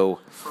you.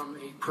 From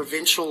a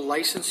provincial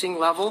licensing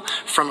level,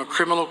 from a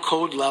criminal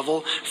code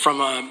level, from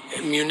a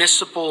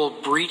municipal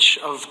breach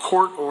of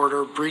court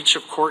order, breach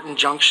of court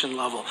injunction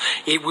level.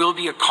 It will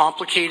be a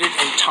complicated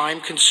and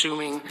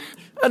time-consuming...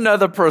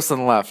 Another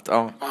person left.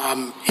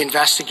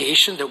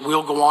 Investigation that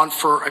will go on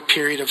for a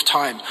period of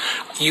time.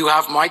 You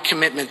have my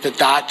commitment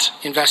that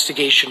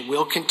investigation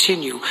will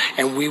continue,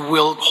 and we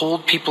will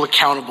hold people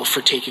accountable for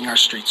taking our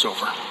streets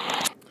over.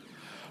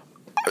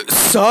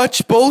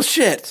 Such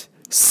bullshit.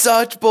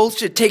 Such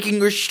bullshit. Taking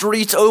your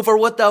streets over.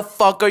 What the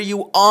fuck are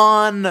you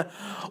on?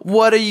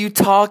 What are you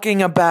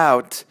talking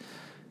about?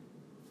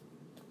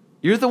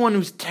 You're the one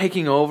who's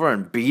taking over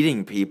and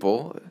beating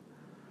people.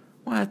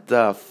 What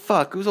the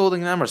fuck? Who's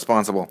holding them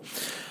responsible?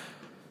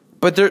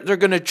 But they're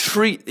gonna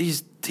treat,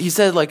 he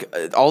said, like,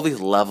 all these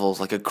levels,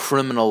 like a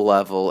criminal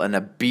level and a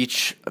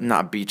breach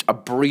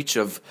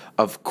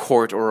of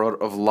court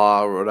or of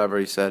law or whatever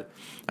he said.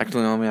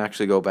 Actually, let me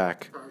actually go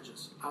back.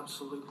 Charges,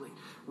 absolutely.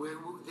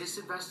 This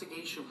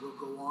investigation will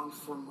go on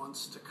for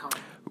months to come.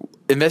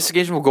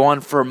 Investigation will go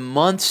on for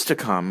months to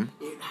come.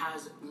 It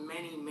has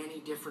many, many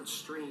different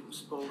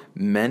streams.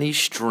 Many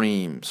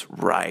streams,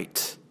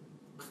 right.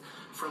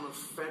 From a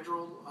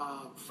federal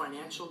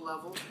financial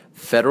level.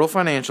 Federal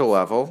financial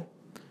level,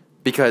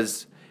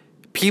 because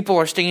people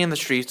are staying in the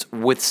streets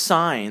with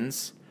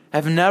signs,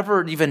 have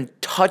never even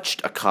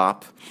touched a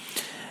cop,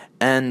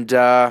 and, you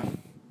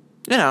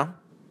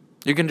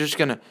can just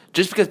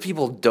because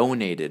people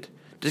donated,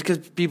 just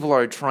because people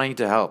are trying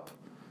to help.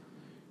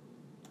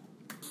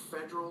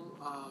 Federal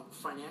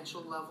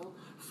financial level,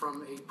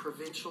 from a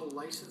provincial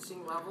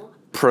licensing level.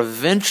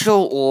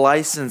 Provincial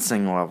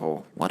licensing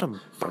level. What a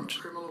bunch.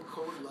 Criminal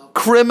code level.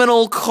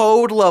 Criminal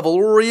code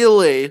level,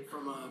 really?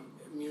 From a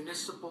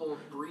municipal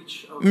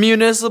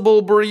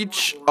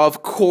breach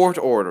of court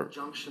order.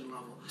 Junction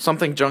level.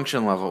 Something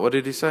junction level. What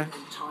did he say? And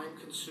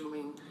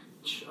time-consuming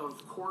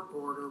of court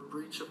order,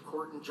 breach of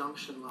court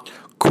injunction level.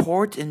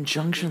 Court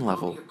injunction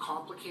level. It will be a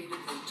complicated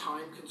and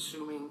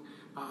time-consuming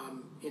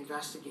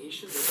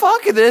investigation.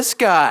 Fuck this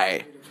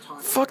guy.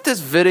 Fuck this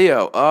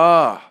video.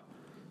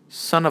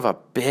 Son of a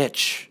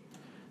bitch.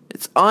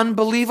 It's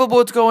unbelievable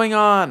what's going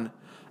on.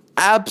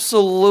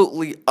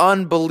 Absolutely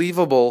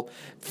unbelievable.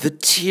 The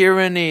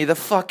tyranny, the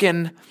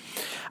fucking,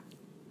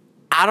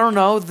 I don't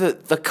know,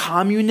 the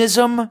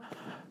communism,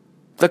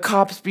 the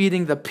cops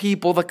beating the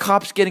people, the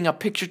cops getting a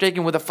picture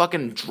taken with a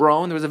fucking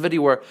drone. There was a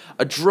video where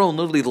a drone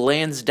literally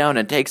lands down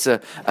and takes a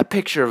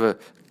picture of a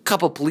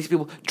couple police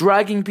people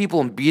dragging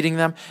people and beating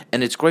them,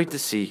 and it's great to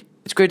see.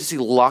 It's great to see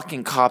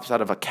locking cops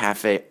out of a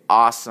cafe.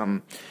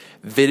 Awesome.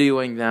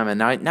 videoing them, and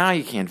now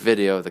you can't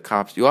video the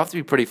cops. You have to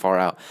be pretty far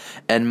out.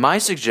 And my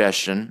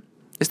suggestion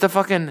is to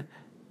fucking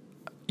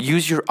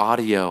use your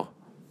audio.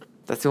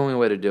 That's the only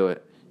way to do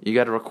it. You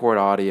got to record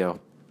audio.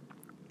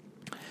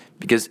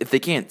 Because if they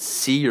can't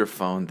see your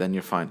phone, then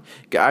you're fine.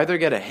 You either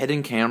get a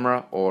hidden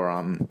camera or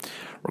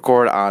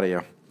record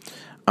audio.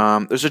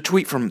 There's a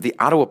tweet from the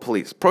Ottawa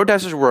police.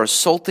 Protesters were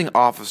assaulting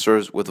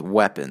officers with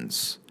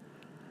weapons.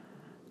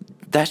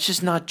 That's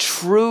just not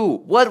true.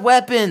 What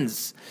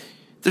weapons?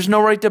 There's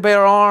no right to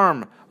bear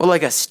arm. Well,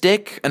 like a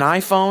stick, an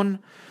iPhone.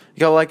 You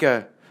got like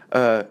a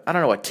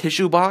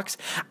tissue box.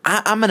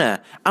 I'm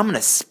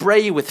gonna spray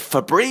you with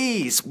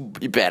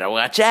Febreze. You better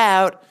watch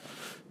out.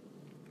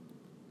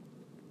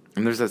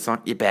 And there's that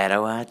song, you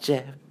better watch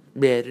out,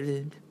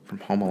 from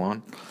Home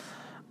Alone.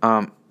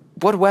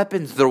 What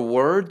weapons? Their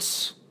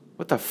words?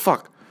 What the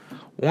fuck?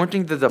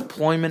 Warranting the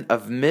deployment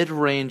of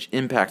mid-range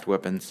impact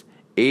weapons,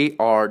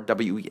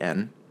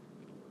 ARWEN,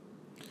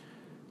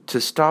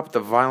 to stop the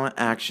violent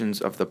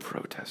actions of the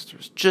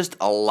protesters. Just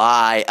a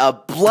lie. A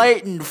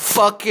blatant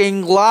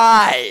fucking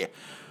lie.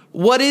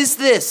 What is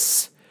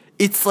this?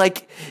 It's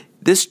like,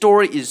 this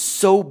story is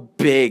so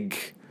big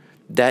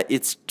that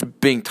it's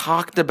being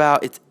talked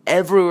about. It's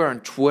everywhere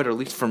on Twitter, at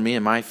least for me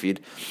in my feed.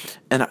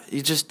 And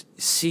you just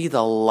see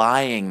the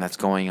lying that's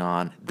going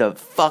on. The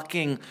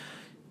fucking,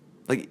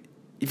 like,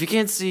 if you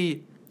can't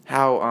see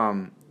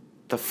how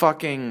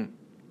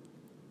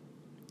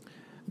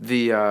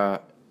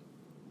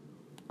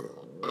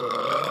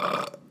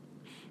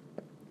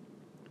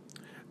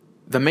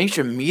the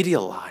mainstream media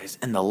lies,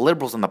 and the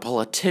liberals and the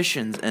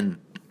politicians and,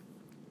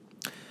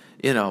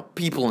 you know,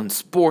 people in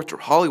sports or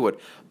Hollywood.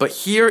 But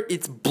here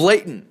it's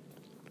blatant.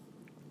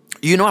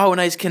 You know how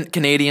nice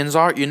Canadians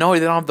are. You know they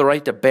don't have the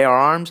right to bear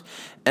arms.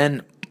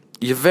 And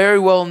you very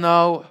well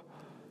know,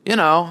 you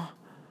know,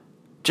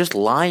 just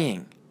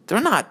lying.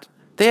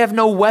 They have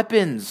no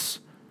weapons.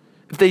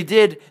 If they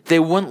did, they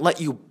wouldn't let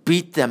you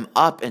beat them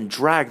up and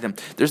drag them.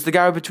 There's the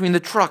guy between the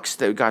trucks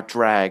that got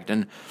dragged.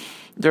 And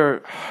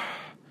there's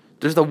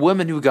the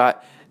woman who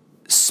got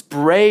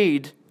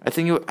sprayed. I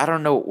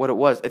don't know what it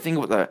was. I think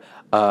it was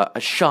a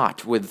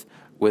shot with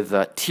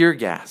tear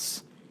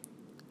gas.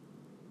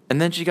 And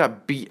then she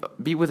got beat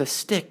with a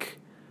stick.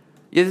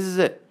 Yeah, this is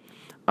it.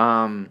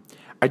 I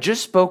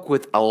just spoke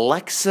with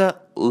Alexa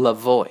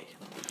Lavoie,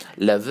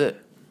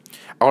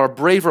 our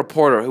brave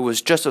reporter who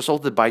was just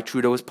assaulted by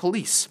Trudeau's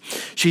police.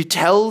 She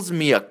tells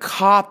me a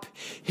cop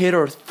hit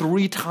her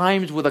 3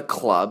 times with a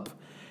club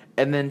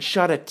and then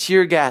shot a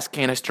tear gas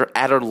canister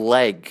at her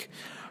leg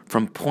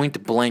from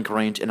point blank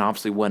range and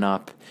obviously went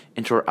up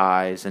into her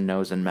eyes and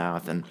nose and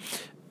mouth and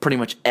pretty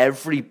much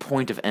every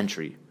point of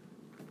entry.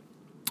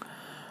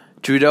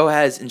 Trudeau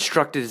has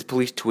instructed his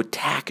police to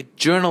attack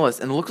journalists,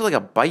 and it looks like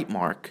a bite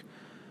mark,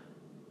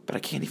 but I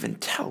can't even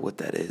tell what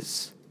that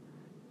is.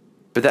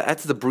 But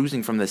that's the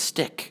bruising from the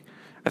stick.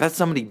 I thought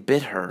somebody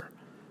bit her.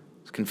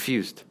 I was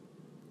confused.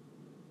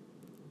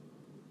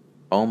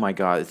 Oh my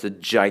god, it's a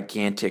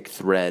gigantic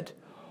thread.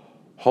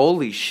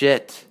 Holy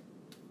shit.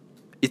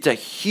 It's a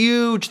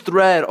huge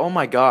thread. Oh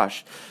my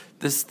gosh.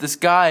 This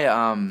guy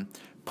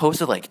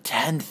posted like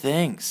 10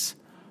 things.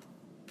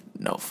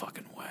 No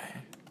fucking way.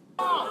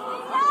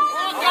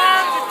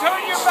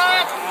 Turn your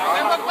back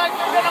and look like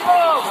you're gonna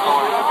move.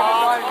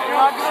 You're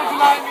not gonna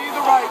deny me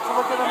the right to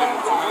look at a man.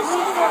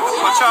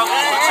 Watch out!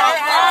 Watch out!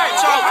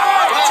 Watch out!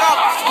 Watch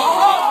out!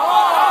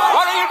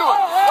 What are you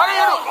doing? What are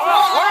you doing?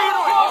 What are you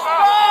doing?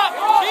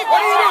 What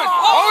are you doing?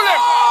 Hold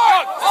him!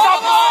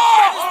 Stop!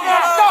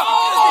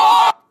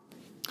 Stop!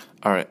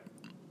 All right.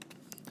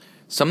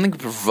 Something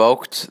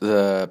provoked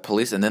the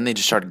police, and then they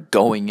just started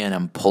going in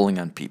and pulling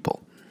on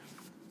people.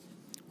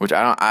 Which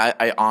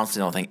I honestly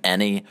don't think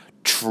any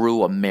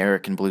true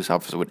American police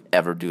officer would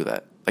ever do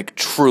that. Like,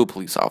 true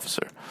police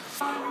officer.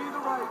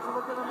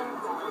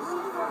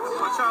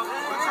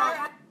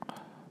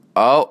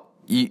 Oh,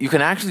 you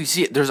can actually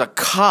see it. There's a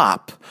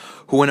cop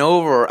who went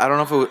over, I don't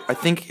know if I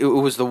think it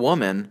was the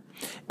woman,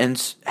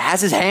 and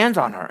has his hands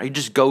on her. He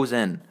just goes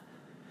in.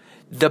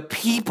 The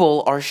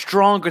people are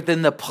stronger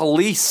than the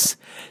police.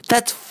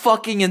 That's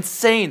fucking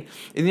insane.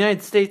 In the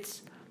United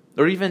States,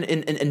 or even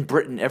in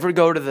Britain, ever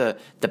go to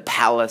the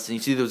palace and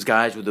you see those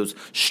guys with those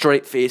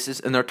straight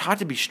faces, and they're taught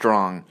to be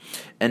strong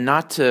and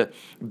not to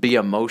be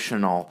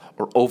emotional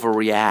or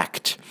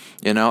overreact,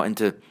 you know, and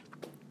to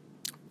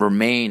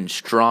remain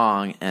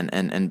strong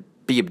and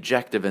be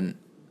objective and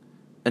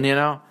you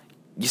know,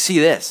 you see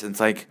this and it's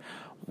like,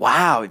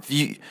 wow, if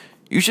you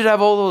should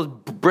have all those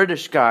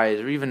British guys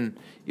or even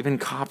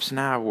cops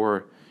now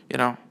were, you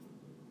know,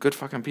 good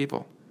fucking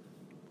people.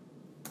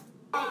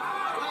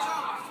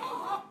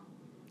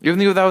 You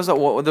think that was there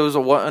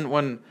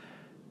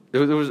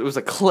was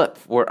a clip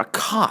where a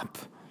cop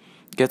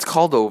gets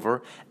called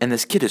over and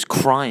this kid is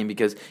crying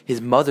because his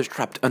mother's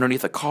trapped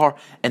underneath a car,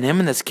 and him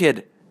and this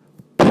kid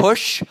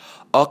push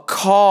a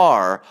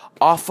car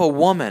off a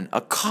woman,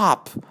 a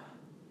cop,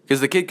 because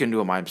the kid can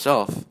do it by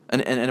himself,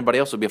 and anybody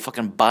else would be a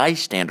fucking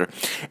bystander,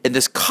 and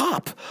this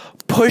cop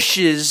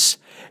pushes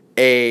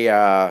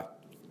a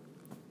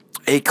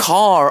a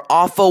car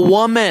off a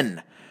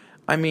woman.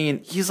 I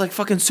mean, he's like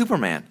fucking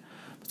Superman.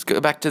 Let's go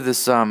back to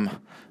this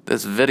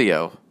this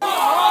video.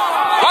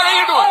 What are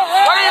you doing?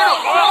 What are you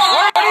doing?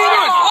 What are you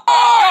doing?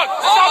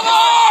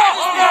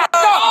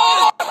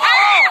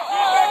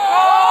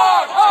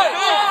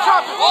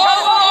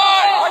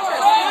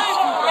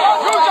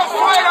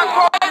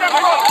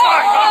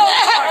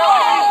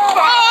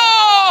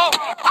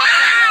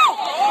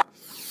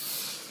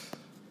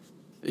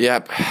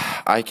 Yep,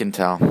 I can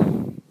tell.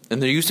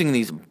 And they're using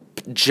these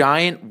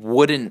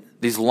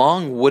these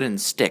long wooden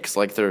sticks,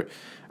 like they're,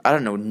 I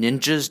don't know,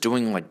 ninjas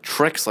doing like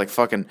tricks, like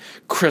fucking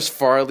Chris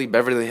Farley,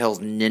 Beverly Hills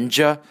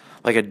Ninja,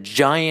 like a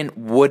giant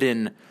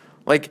wooden,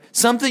 like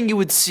something you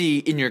would see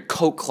in your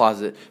coat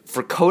closet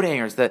for coat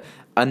hangers, that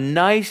a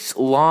nice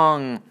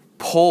long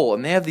pole,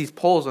 and they have these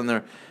poles and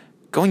they're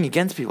going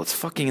against people. It's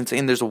fucking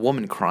insane. There's a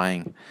woman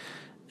crying.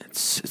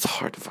 It's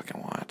hard to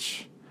fucking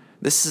watch.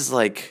 This is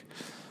sad.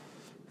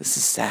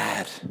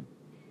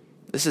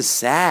 This is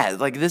sad.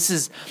 Like, this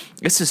is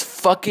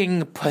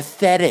fucking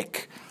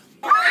pathetic.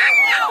 You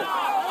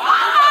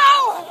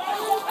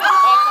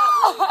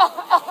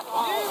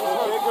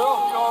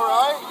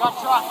alright? Got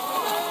shot.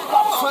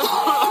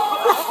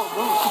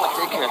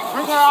 Take care.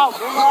 Bring her out.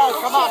 Bring her out.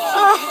 Come on.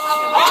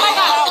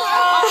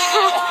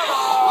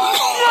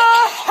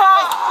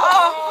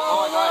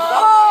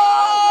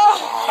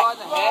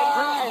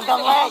 The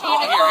leg.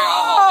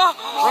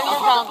 Bring her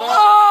down there.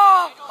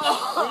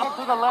 Bring her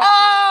to the left.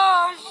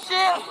 Oh,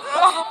 shit.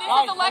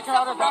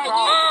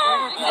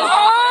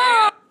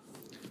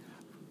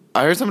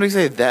 I heard somebody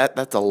say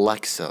that's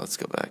Alexa. Let's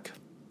go back.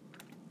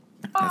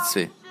 Let's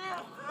see.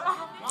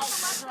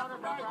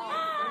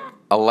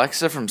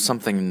 Alexa from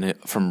something new,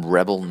 from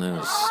Rebel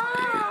News,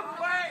 maybe.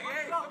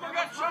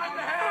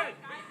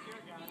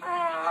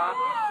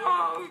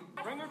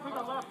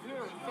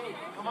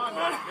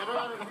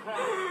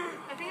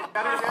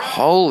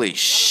 Holy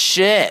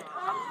shit!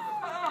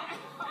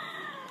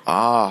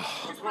 Ah,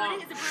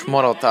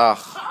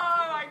 Shmorotach.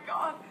 Oh, my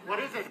God. What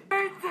is it?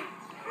 Okay,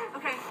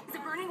 is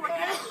it burning?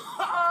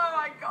 Oh,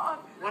 my God.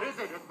 What is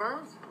it? It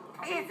burns?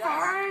 It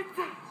hurts.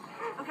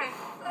 Okay,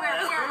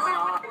 where?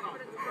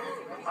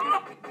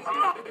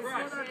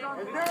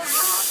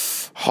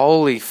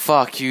 Holy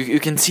fuck! You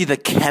can see the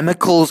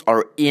chemicals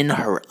are in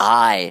her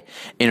eye,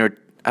 in her.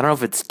 I don't know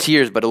if it's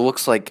tears, but it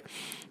looks like.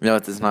 No,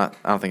 it's not.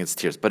 I don't think it's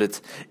tears, but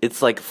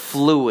it's like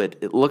fluid.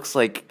 It looks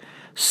like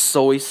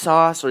soy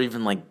sauce or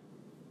even like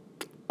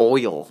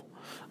oil,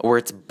 or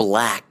it's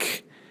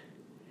black.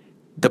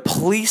 The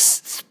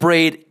police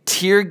sprayed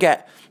tear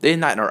gas. They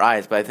not in her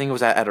eyes, but I think it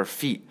was at her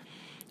feet.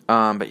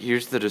 But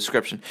here's the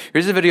description.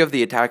 Here's a video of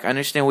the attack. I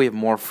understand we have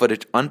more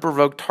footage.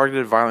 Unprovoked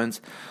targeted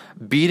violence,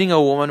 beating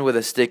a woman with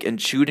a stick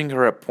and shooting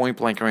her at point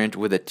blank range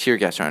with a tear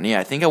gas round. Yeah,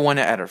 I think I went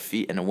at her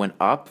feet and it went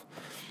up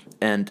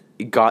and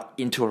it got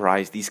into her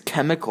eyes. These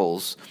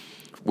chemicals,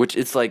 which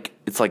it's like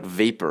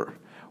vapor,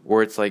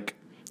 where it's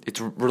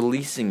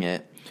releasing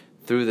it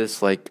through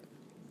this like,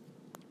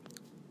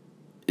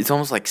 it's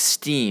almost like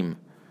steam,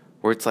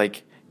 where it's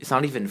like, it's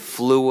not even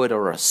fluid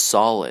or a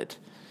solid.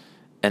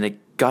 And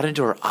it got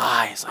into her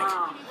eyes, like,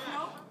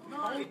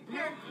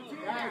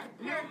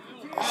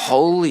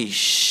 holy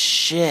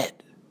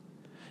shit.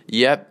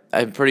 Yep,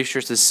 I'm pretty sure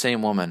it's the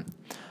same woman.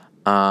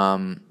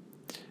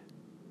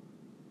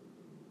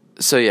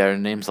 So yeah, her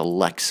name's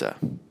Alexa.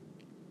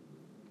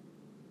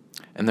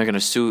 And they're gonna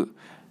sue.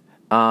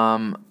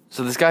 So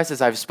this guy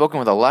says, I've spoken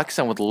with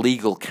Alexa and with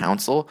legal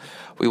counsel.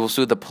 We will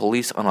sue the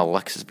police on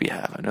Alexa's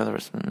behalf. I know there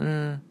was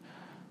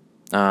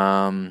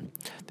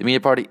the media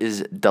party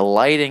is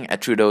delighting at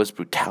Trudeau's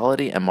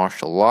brutality and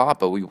martial law,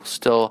 but we will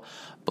still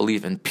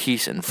believe in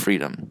peace and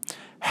freedom.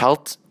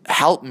 Help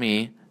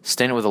me,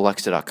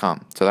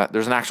 standwithalexa.com. So that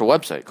there's an actual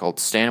website called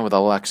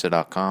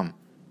standwithalexa.com.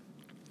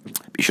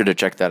 Be sure to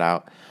check that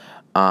out.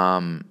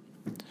 Yeah,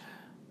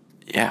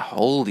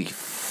 holy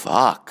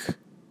fuck.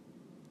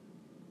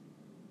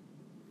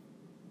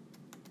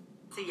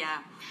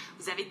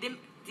 Vous avez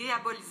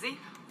dédiabolisé.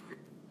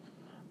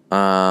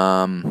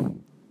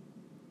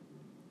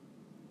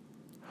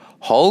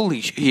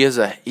 He has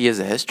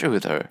a history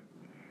with her.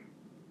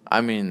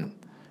 I mean,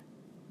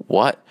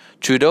 what?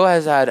 Trudeau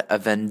has had a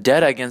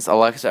vendetta against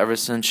Alexa ever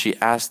since she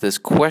asked this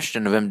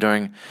question of him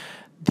during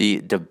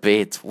the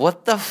debates.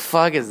 What the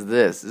fuck is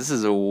this? This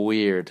is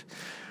weird.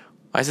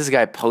 Why is this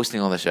guy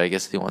posting all this shit? I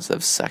guess he wants to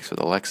have sex with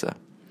Alexa.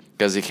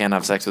 Because he can't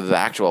have sex with the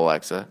actual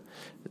Alexa.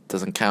 It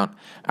doesn't count.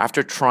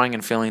 After trying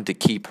and failing to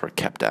keep her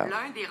kept out.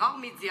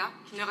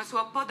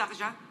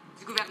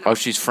 Oh,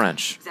 she's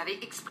French.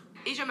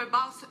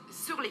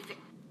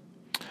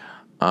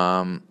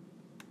 On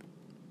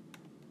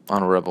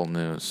Rebel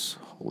News.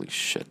 Holy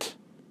shit.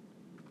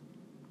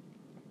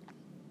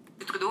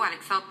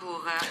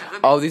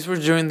 Oh, these were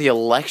during the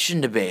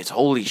election debates.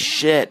 Holy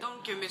shit.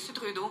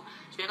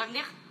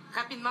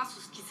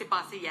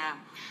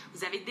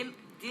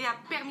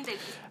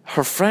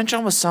 Her French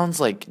almost sounds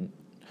like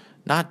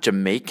not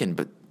Jamaican,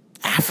 but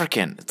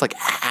African. It's like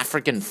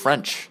African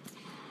French.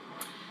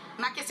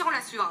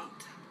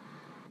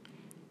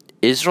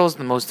 Israel's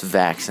the most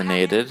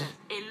vaccinated.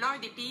 Est l'un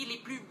des pays les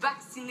plus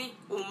vaccinés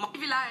au monde.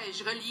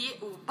 Privilège relié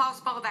au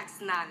passeport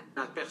vaccinal.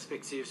 Notre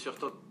perspective sur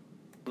toute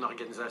une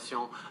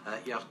organisation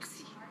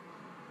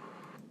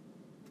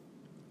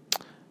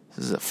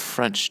This is a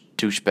French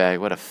douchebag.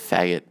 What a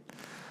faggot.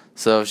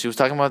 So she was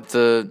talking about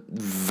the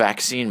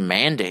vaccine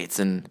mandates,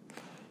 and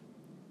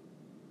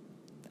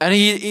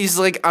he's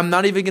like, I'm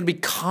not even going to be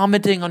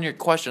commenting on your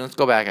question. Let's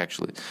go back,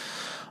 actually.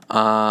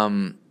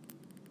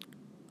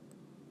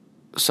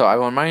 So I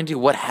will remind you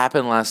what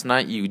happened last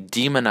night. You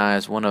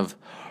demonized one of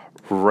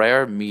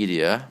rare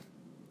media.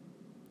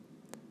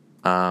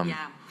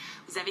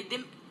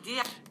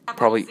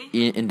 Probably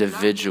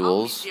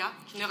individuals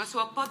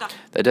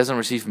that doesn't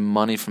receive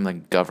money from the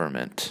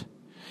government.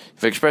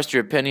 You've expressed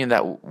your opinion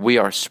that we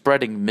are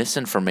spreading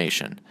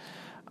misinformation.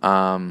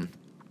 If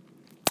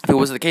it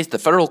was the case, the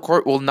federal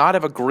court will not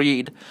have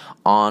agreed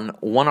on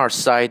our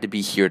side to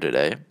be here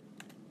today.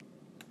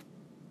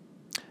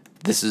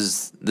 This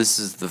is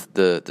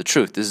the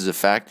truth. This is a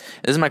fact.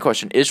 This is my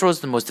question. Israel is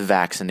the most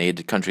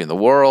vaccinated country in the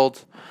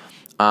world.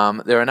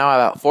 There are now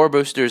about 4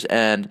 boosters,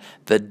 and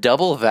the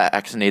double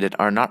vaccinated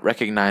are not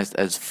recognized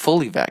as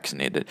fully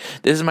vaccinated.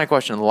 This is my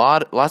question.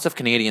 Lots of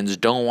Canadians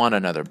don't want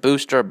another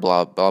booster,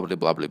 blah, blah, blah,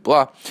 blah, blah,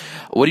 blah.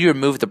 What do you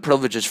remove the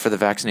privileges for the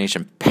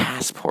vaccination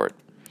passport?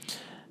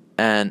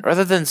 And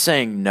rather than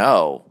saying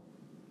no,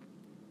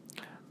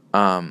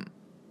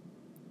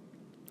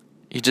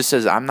 he just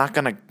says, I'm not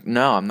going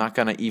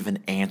to even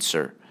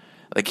answer.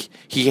 Like,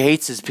 he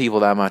hates his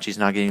people that much, he's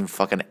not going to even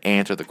fucking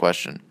answer the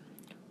question.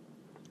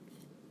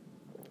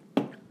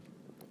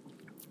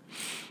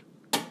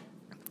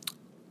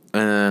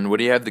 And would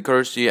he have the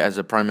courtesy as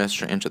a prime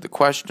minister to answer the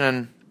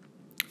question?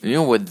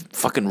 With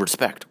fucking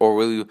respect. Or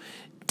will you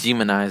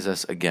demonize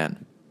us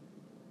again?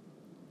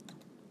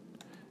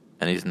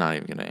 And he's not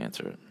even going to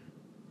answer it.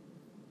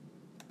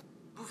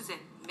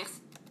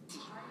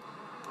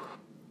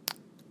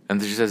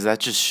 And she says that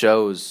just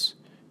shows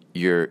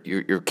your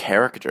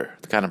character,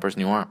 the kind of person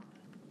you are.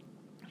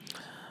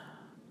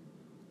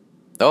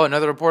 Oh,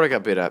 another reporter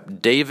got beat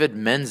up. David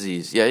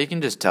Menzies. Yeah, you can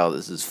just tell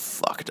this is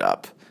fucked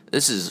up.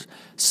 This is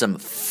some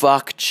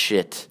fucked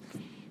shit.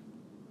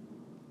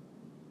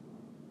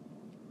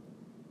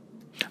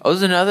 Oh,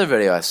 there's another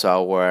video I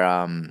saw where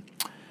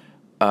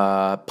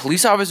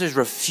police officers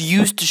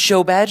refuse to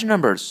show badge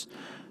numbers.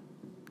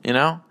 You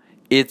know?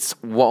 It's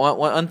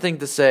one thing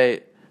to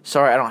say,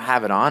 sorry, I don't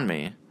have it on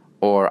me,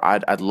 or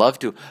I'd love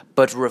to,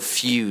 but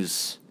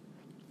refuse.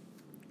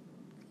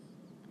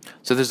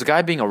 So there's a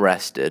guy being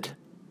arrested,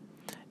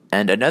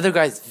 and another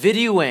guy's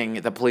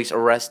videoing the police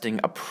arresting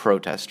a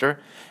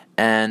protester,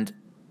 and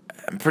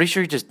I'm pretty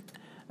sure this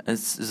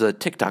is a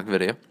TikTok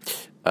video.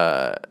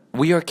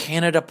 We are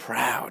Canada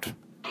proud.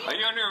 Are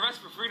you under arrest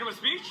for freedom of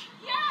speech?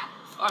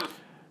 Yeah.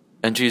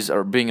 And she's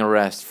being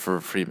arrested for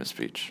freedom of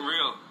speech.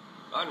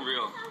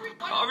 Unreal.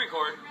 I'll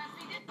record.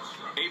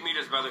 8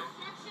 meters, brother.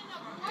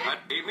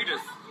 8 meters.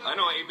 I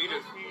know 8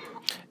 meters.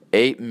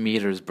 8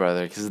 meters,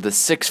 brother, because of the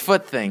 6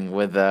 foot thing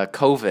with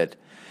COVID.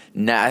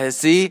 Now,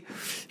 see?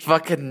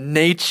 Fucking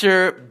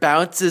nature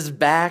bounces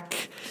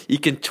back. You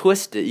can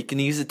twist it. You can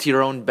use it to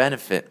your own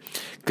benefit.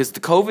 Because the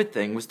COVID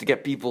thing was to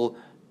get people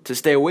to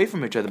stay away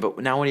from each other. But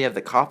now when you have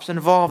the cops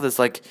involved, it's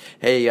like,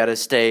 hey, you gotta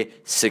stay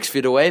 6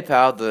 feet away,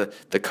 pal. The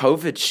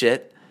COVID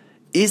shit.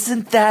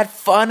 Isn't that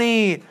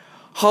funny?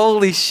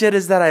 Holy shit,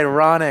 is that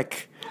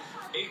ironic?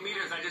 8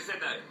 meters, I just said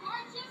that.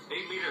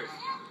 8 meters.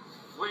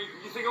 Wait,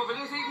 you think over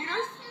this 8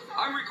 meters?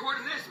 I'm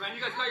recording this, man.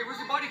 You guys got where's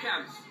your body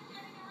cams?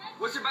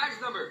 What's your badge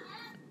number?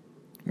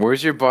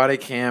 Where's your body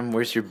cam?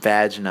 Where's your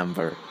badge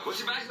number? What's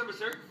your badge number,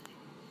 sir?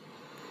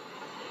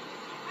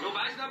 No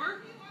badge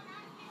number?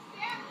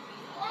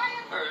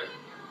 Alright.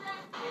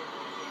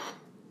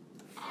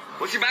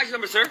 What's your badge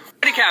number, sir?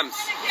 Body cams.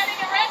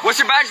 What's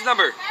your badge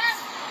number?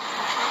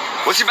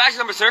 What's your badge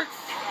number, sir?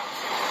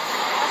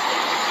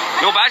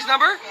 No badge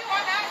number?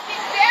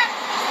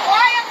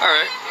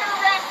 Alright.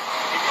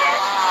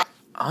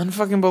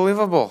 Unfucking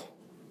believable.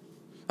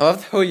 I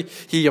love how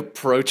he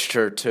approached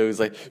her too. He's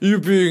like, "You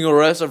being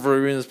arrested for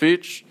freedom of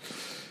speech?"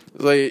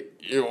 He's like,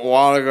 "You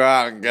want to go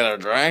out and get a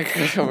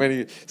drink?" I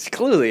mean, he's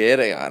clearly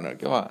hitting on her.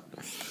 Come on.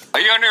 Are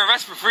you under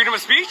arrest for freedom of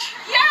speech?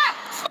 Yeah.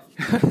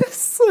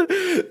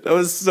 That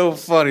was so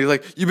funny. He's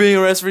like, "You being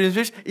arrested for freedom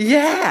of speech?"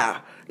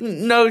 Yeah.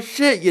 No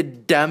shit, you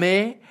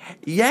dummy.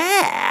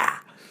 Yeah.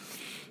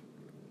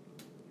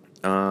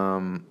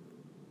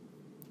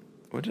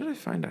 What did I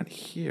find on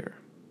here?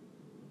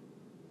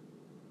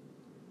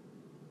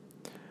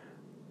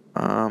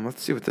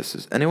 Let's see what this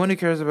is. Anyone who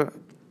cares about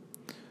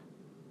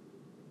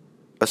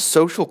a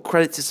social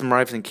credit system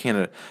arrives in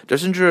Canada.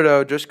 Justin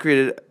Trudeau just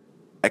created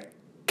a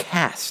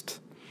caste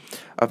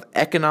of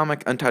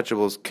economic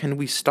untouchables. Can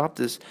we stop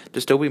this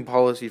dystopian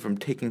policy from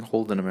taking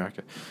hold in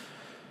America?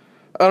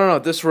 I don't know.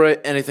 At this rate,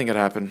 anything could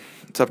happen.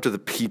 It's up to the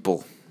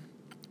people.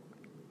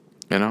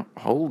 You know?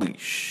 Holy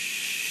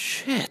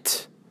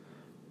shit.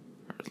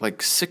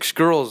 Like 6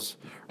 girls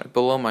right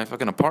below my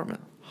fucking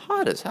apartment.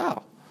 Hot as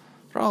hell.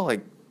 They're all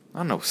like, I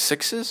don't know,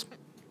 6s?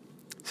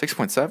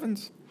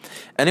 6.7s?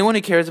 Anyone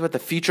who cares about the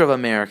future of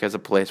America as a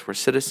place where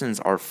citizens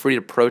are free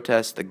to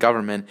protest the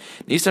government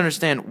needs to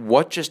understand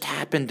what just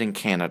happened in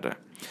Canada.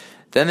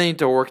 Then they need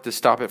to work to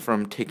stop it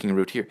from taking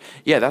root here.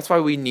 Yeah, that's why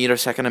we need our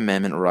Second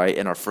Amendment right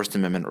and our First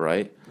Amendment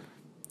right.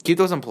 Keep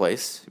those in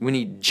place. We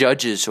need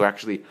judges who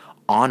actually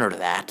honor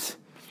that.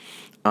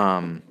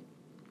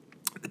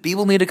 The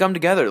people need to come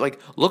together. Like,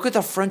 look at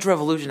the French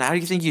Revolution. How do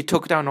you think you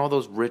took down all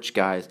those rich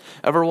guys?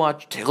 Ever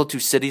watch Tale of Two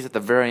Cities at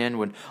the very end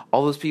when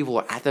all those people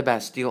are at the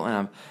Bastille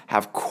and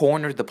have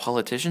cornered the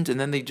politicians and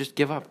then they just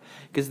give up?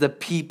 Because the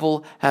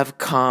people have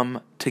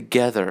come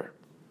together.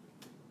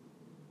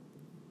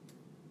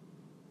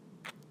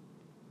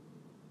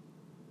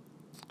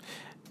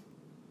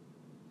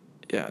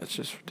 Yeah, it's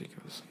just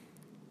ridiculous.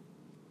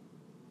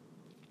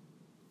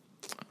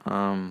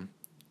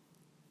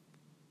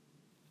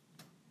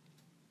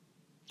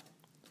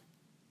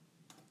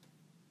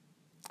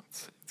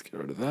 Let's get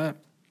rid of that.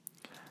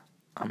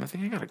 I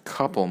think I got a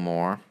couple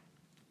more.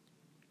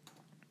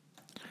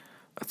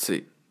 Let's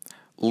see.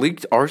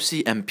 Leaked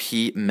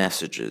RCMP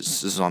messages.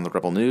 This is on the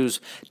Rebel News.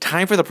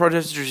 Time for the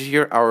protesters to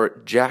hear our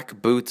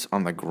jack boots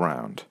on the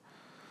ground.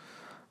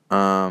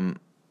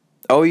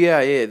 Oh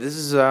yeah. This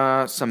is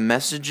some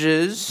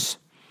messages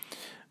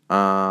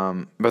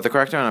about the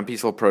crackdown on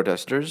peaceful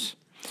protesters,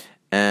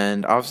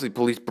 and obviously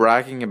police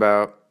bragging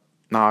about,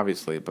 not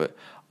obviously, but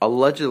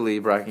allegedly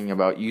bragging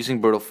about using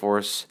brutal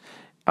force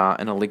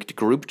in a leaked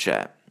group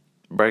chat,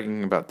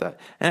 bragging about that.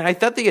 And I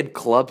thought they had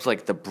clubs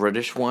like the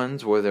British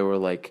ones where they were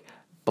like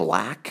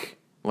black,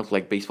 looked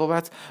like baseball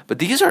bats, but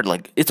these are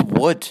like, it's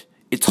wood.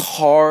 It's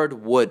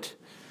hard wood.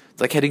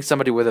 It's like hitting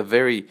somebody with a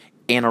very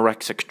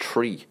anorexic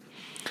tree.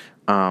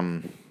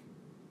 That's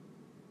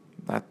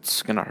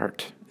gonna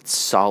hurt. It's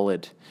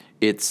solid.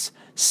 It's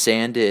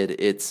sanded.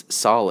 It's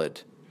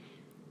solid.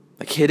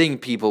 Like hitting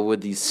people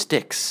with these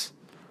sticks.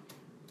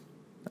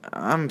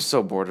 I'm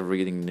so bored of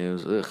reading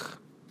news. Ugh.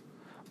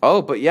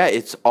 Oh, but yeah,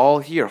 it's all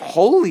here.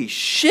 Holy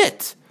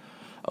shit!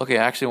 Okay,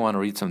 I actually want to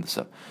read some of this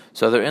stuff.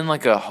 So they're in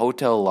like a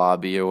hotel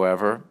lobby or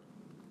whatever.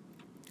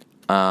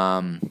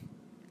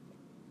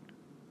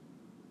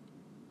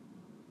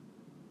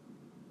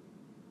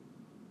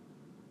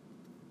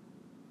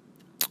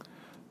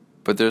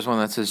 But there's one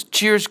that says,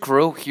 "Cheers,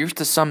 crew. Here's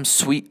to some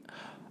sweet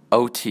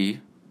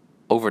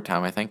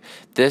overtime, I think,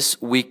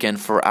 this weekend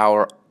for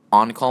our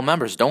on-call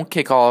members. Don't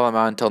kick all of them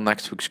out until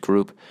next week's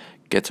group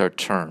gets our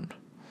turn.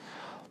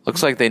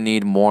 Looks like they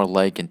need more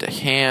leg into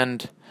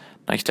hand.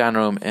 Nice down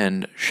room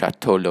in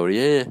Chateau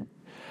Laurier.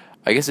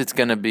 I guess it's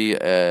going to be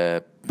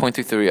a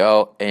 0330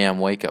 a.m.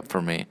 wake-up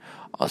for me.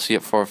 I'll see you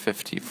at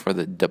 4:50 for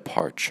the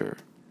departure."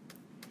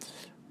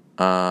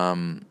 Yeah,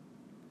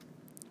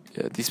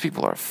 these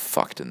people are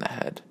fucked in the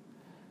head.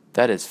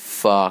 That is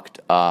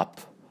fucked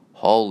up.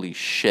 Holy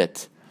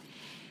shit.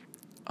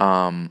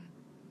 Yeah,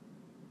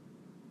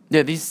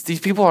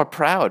 these people are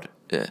proud.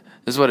 This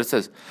is what it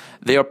says.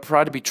 They are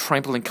proud to be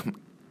trampling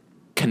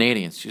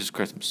Canadians. Jesus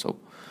Christ, I'm so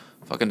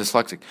fucking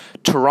dyslexic.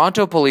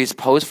 Toronto police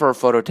pose for a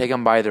photo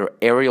taken by their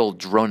aerial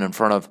drone in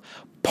front of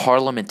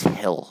Parliament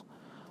Hill.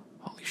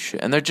 Holy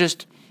shit. And they're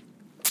just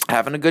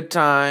having a good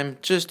time.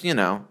 Just,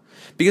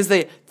 because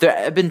they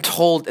have been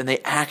told and they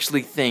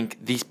actually think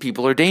these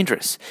people are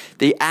dangerous.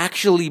 They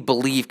actually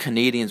believe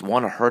Canadians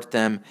want to hurt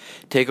them,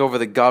 take over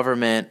the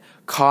government,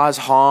 cause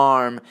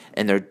harm,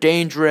 and they're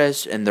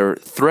dangerous, and they're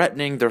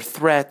threatening their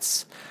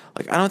threats.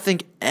 Like, I don't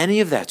think any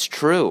of that's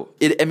true.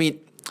 It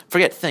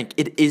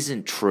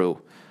isn't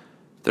true.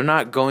 They're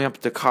not going up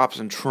to cops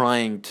and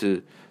trying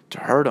to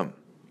hurt them,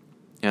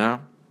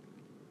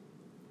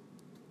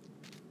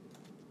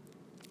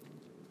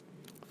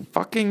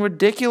 Fucking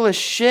ridiculous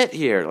shit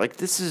here. Like,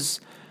 this is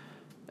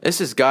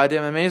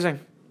goddamn amazing.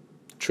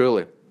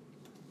 Truly.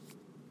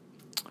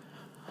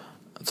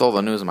 That's all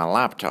the news on my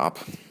laptop.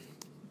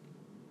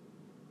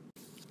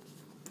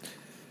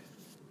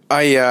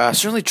 I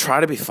certainly try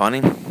to be funny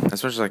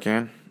as much as I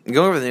can.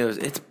 Go over the news.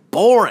 It's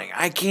boring.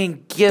 I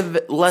can't give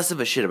less of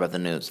a shit about the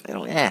news. I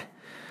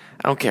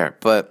don't care.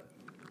 But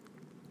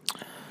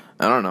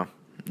I don't know.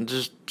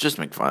 Just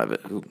make fun of it.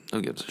 Who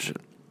gives a shit?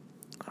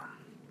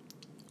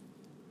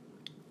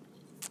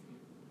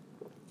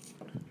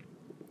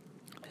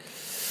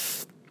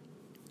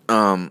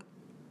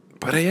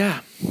 But yeah,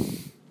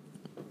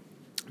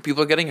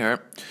 people are getting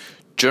hurt.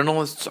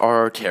 Journalists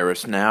are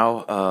terrorists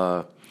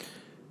now.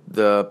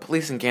 The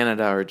police in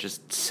Canada are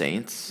just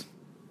saints.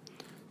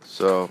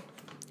 So,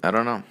 I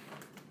don't know.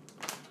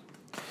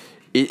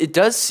 It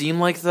does seem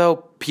like, though,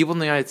 people in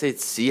the United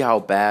States see how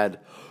bad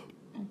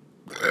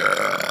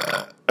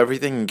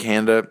everything in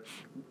Canada,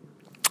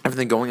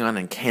 everything going on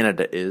in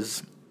Canada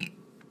is.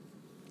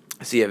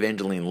 I see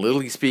Evangeline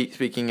Lilly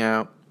speaking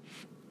out.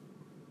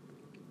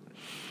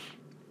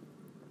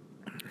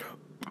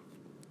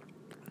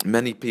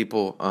 Many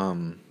people,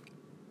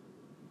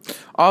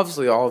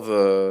 obviously all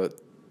the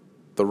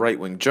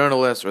right-wing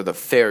journalists or the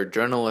fair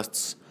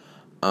journalists,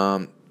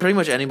 pretty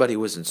much anybody who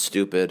wasn't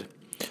stupid.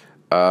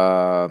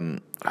 I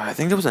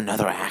think there was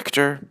another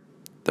actor.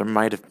 There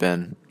might have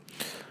been.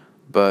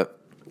 But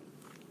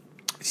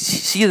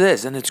see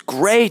this, and it's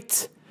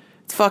great.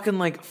 It's fucking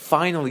like,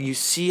 finally, you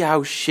see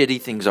how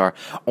shitty things are.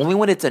 Only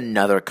when it's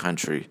another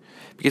country.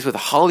 Because with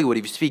Hollywood,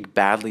 if you speak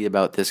badly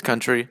about this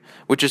country,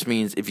 which just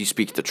means if you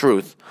speak the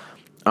truth,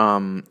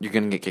 you're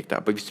going to get kicked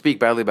out. But if you speak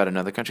badly about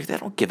another country, they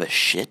don't give a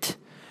shit.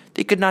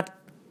 They could not...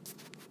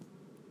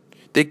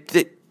 They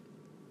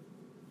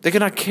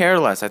could not care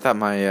less. I thought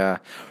my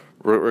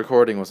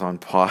recording was on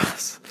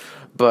pause.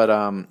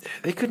 But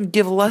they couldn't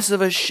give less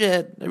of a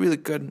shit. They really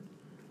couldn't.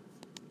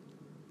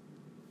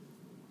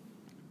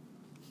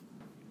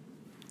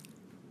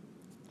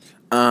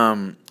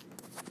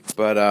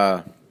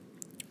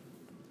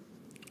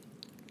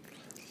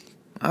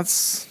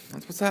 That's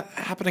what's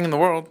happening in the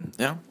world.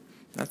 Yeah,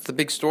 that's the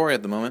big story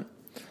at the moment.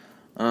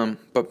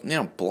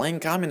 But blame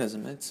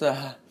communism. It's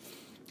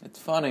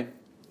funny.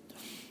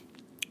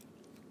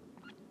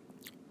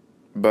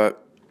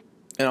 But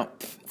it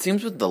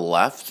seems with the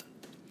left,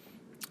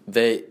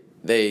 they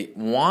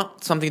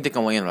want something to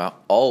complain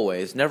about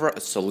always, never a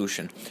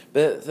solution.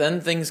 But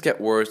then things get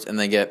worse, and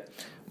they get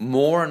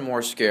more and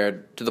more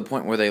scared to the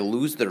point where they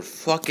lose their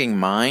fucking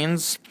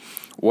minds,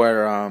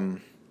 where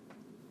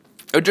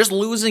they're just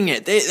losing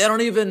it. They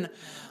don't even,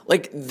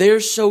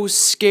 they're so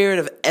scared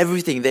of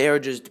everything. They are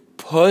just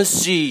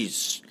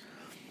pussies.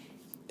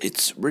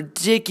 It's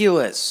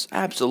ridiculous.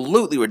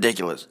 Absolutely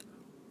ridiculous.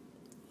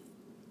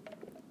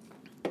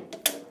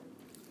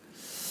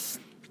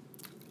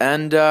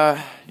 And,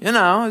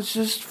 it's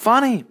just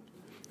funny.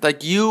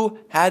 Like, you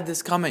had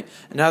this coming,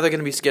 and now they're going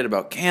to be scared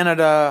about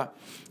Canada.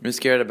 You're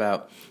scared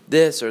about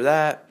this or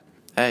that.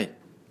 Hey,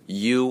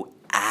 you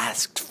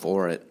asked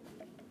for it.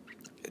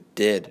 You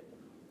did.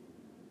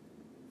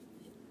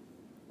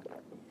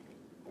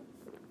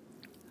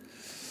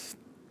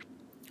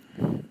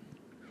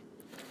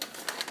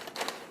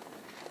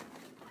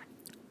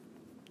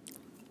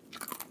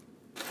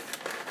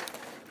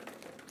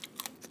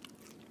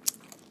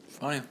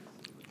 Funny.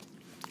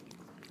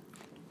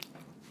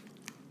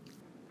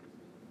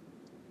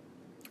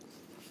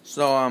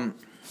 So,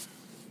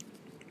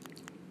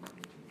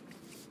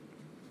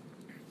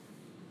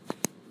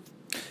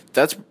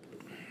 that's,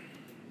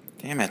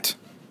 damn it,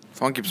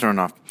 phone keeps turning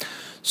off.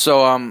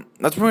 So,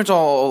 that's pretty much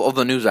all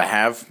the news I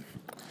have.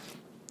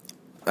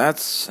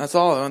 That's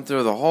all. I went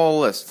through the whole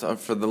list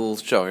for the little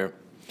show here.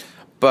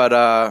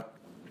 But,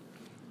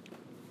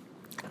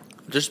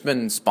 just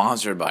been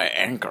sponsored by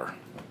Anchor.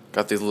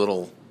 Got these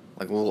little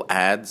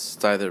ads.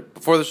 It's either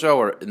before the show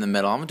or in the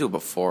middle. I'm gonna do it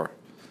before,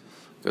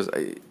 because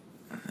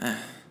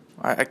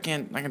I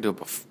can do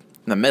it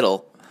in the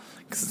middle,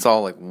 because it's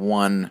all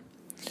one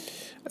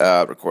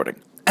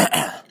recording.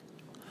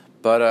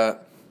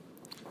 But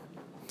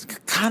it's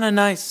kind of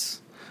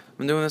nice. I've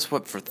been doing this for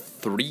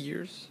 3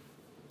 years,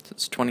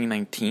 since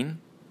 2019,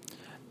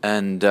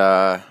 and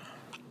I'm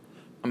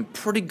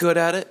pretty good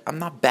at it. I'm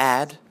not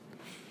bad.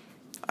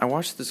 I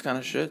watch this kind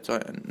of shit, so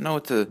I know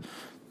what to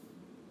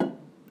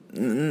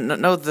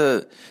know.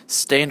 The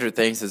standard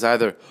things is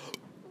either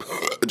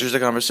just a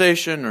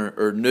conversation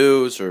or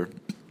news or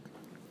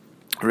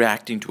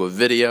reacting to a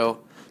video,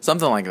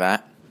 something like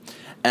that.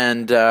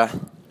 And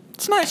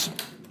it's nice.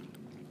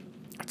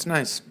 It's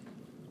nice.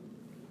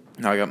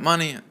 Now I got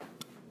money.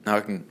 Now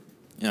I can,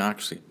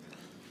 actually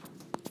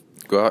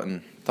go out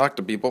and talk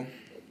to people.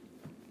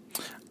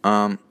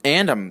 And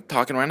I'm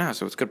talking right now,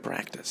 so it's good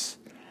practice.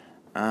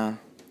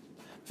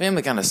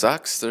 Family kind of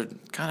sucks. They're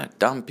kind of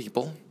dumb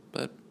people,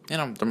 but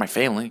they're my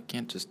family.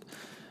 Can't just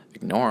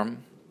ignore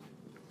them.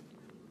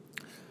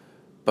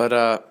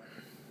 But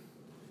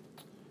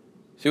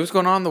see what's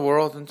going on in the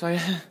world, and tell you,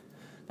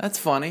 that's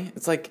funny.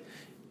 It's like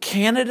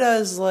Canada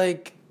is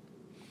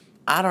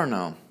I don't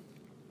know,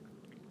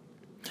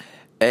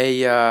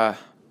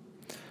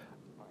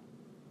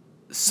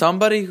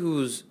 somebody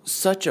who's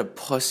such a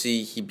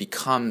pussy, he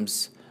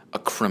becomes a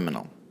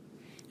criminal.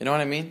 You know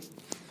what I mean?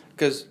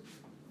 Because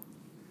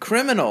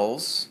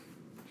criminals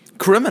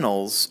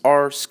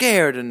are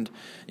scared, and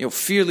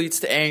fear leads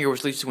to anger,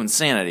 which leads to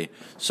insanity.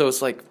 So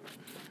it's like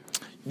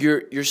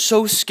you're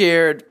so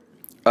scared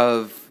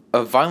of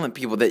violent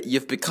people that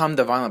you've become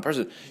the violent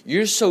person.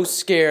 You're so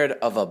scared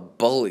of a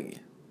bully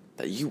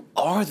that you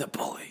are the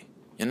bully.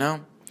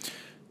 It's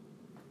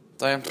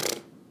like,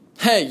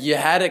 hey, you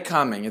had it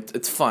coming.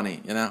 It's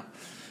funny,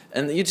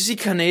 And you just see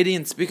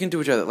Canadians speaking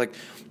to each other. Like,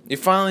 you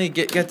finally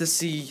get to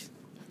see.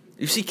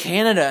 You see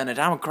Canada in a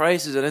time of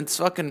crisis, and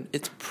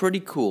it's pretty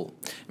cool.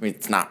 I mean,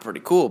 it's not pretty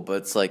cool, but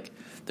it's like,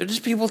 they're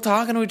just people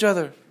talking to each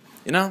other,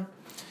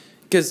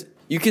 Because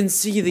you can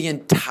see the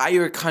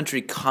entire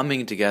country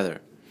coming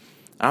together.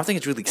 I don't think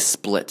it's really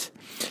split.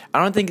 I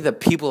don't think the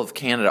people of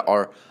Canada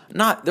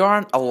there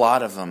aren't a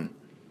lot of them.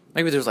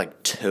 Maybe there's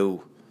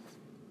 2,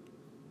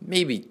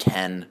 maybe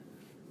 10,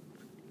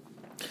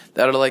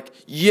 that are like,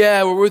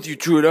 yeah, we're with you,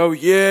 Trudeau,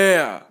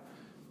 yeah.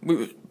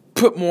 We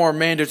put more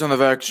mandates on the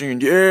vaccine,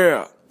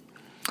 yeah.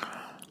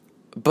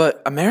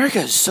 But America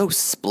is so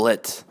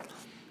split.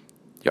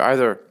 You're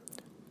either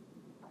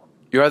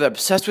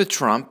obsessed with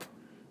Trump,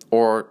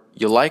 or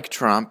you like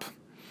Trump,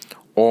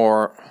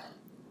 or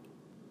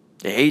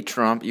you hate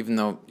Trump, even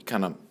though you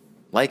kind of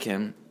like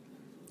him.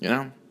 You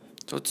know?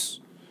 So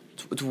it's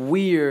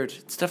weird.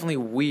 It's definitely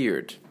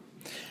weird.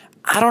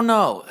 I don't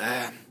know.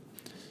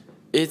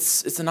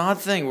 It's an odd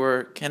thing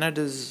where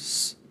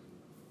Canada's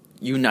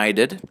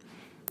united,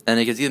 and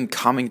you can see them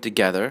coming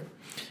together,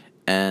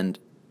 and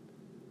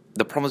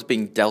the problem is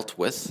being dealt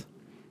with.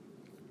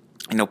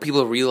 You know,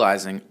 people are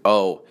realizing,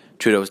 oh,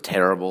 Trudeau's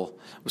terrible.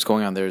 What's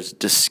going on there is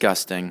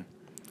disgusting.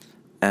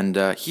 And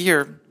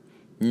here,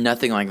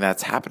 nothing like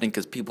that's happening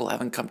because people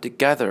haven't come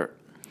together.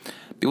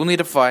 People need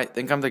to fight,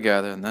 then come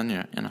together, and then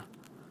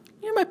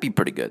you might be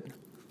pretty good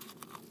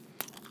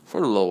for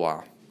a little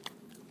while.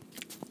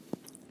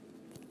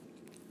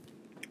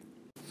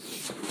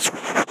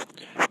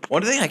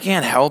 One thing I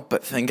can't help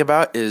but think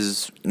about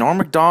is Norm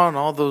Macdonald and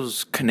all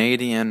those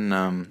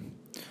Canadian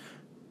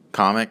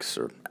comics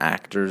or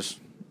actors.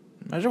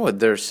 Imagine what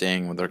they're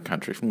seeing with their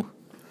country.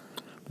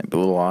 Might be a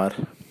little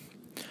odd.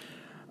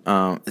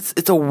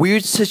 It's a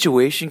weird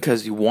situation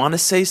because you want to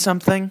say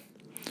something,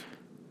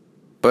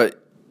 but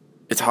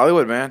it's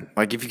Hollywood, man.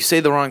 Like, if you say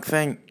the wrong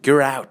thing,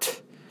 you're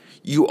out.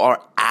 You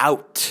are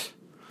out.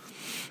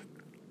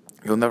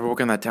 You'll never work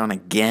in that town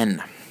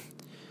again.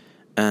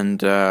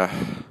 And, I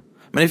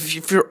mean,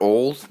 if you're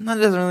old, that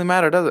doesn't really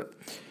matter, does it?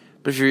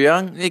 But if you're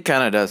young, it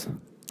kind of does.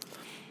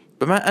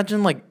 But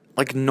imagine,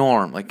 like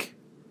Norm, like,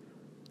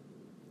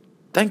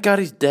 thank God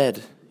he's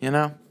dead, you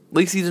know? At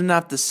least he didn't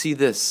have to see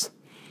this.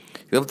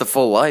 He lived a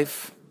full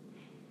life.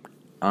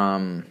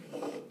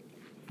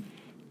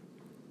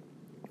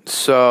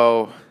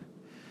 So,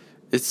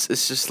 it's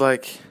just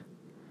like,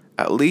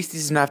 at least he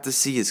doesn't have to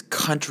see his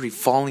country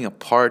falling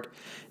apart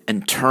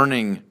and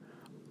turning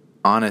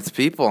on its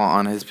people,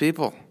 on his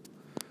people.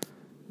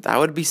 That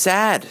would be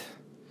sad.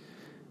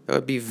 That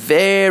would be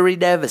very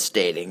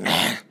devastating.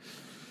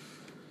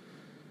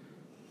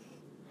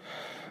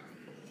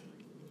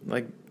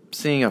 Like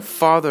seeing a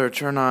father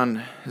turn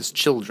on his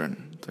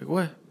children. It's like,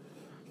 what?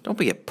 Don't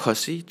be a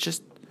pussy.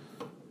 Just,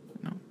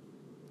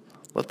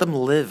 let them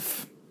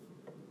live.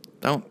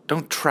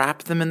 Don't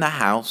trap them in the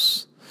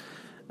house.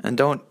 And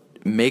don't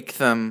make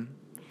them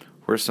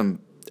wear some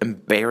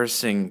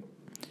embarrassing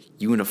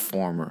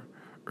uniform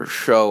or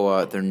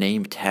show their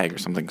name tag or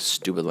something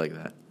stupid like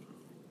that.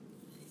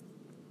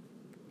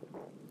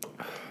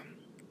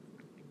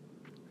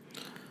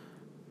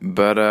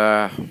 But,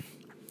 I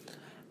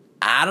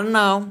don't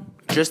know.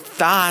 Just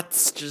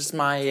thoughts. Just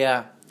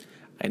my,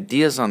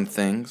 ideas on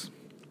things.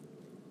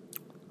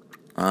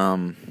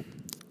 I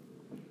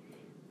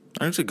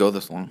usually go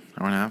this long.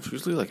 Hour and a half.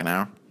 Usually like an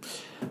hour.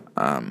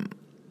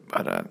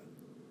 But,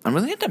 I'm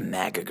really into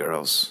MAGA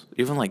girls.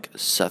 Even, like,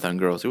 Southern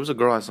girls. There was a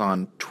girl I saw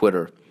on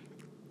Twitter.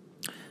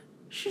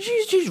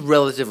 She's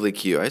relatively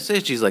cute. I say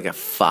she's like a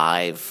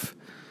 5.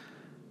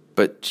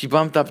 But she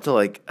bumped up to,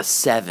 like, a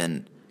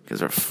 7.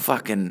 Because her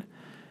fucking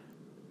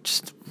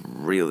just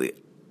really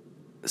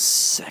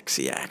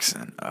sexy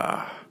accent.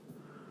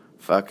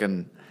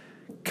 Fucking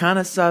kind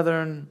of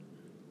Southern.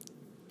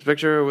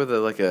 Picture her with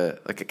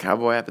a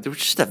cowboy hat, but there was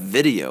just a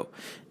video,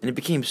 and it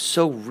became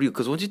so real.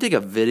 Because once you take a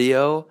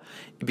video,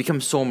 it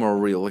becomes so more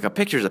real. Like, a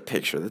picture is a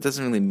picture. That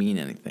doesn't really mean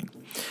anything.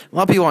 A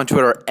lot of people on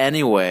Twitter,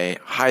 anyway,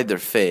 hide their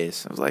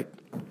face. I was like,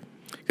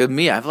 because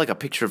me, I have like a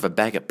picture of a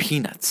bag of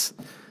peanuts,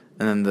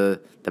 and then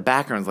the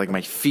background's like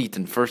my feet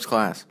in first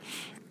class.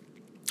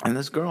 And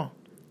this girl,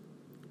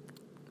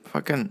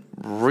 fucking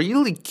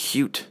really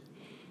cute.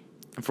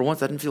 And for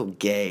once, I didn't feel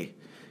gay.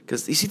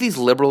 Because you see these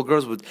liberal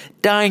girls with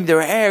dyeing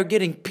their hair,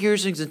 getting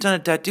piercings, and a ton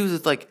of tattoos.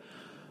 It's like,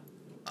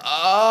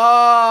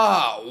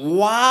 oh,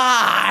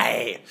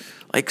 why?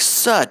 Like,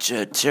 such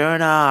a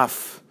turn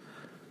off.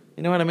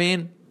 You know what I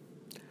mean?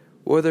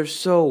 Or they're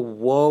so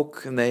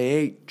woke and they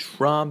hate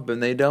Trump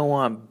and they don't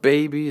want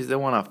babies. They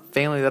want a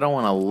family. They don't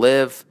want to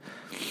live.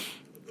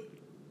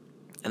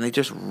 And they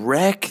just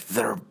wreck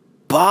their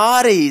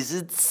bodies.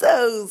 It's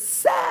so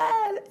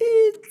sad.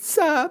 It's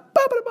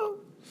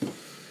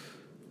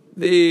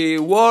the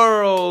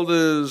world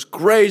is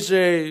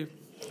crazy.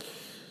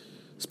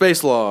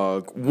 Space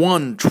log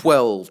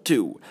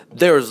 112-2.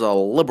 There's a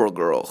liberal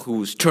girl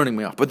who's turning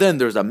me off, but then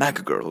there's a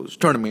MAGA girl who's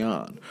turning me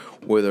on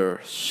with her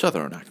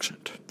southern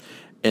accent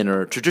and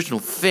her traditional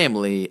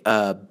family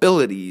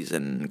abilities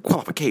and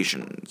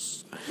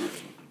qualifications. You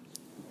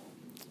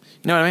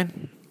know what I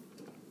mean?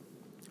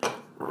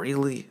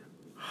 Really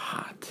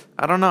hot.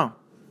 I don't know.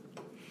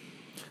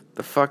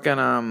 The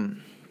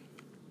fucking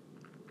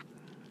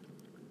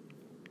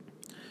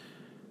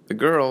The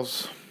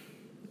girls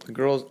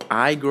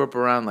I grew up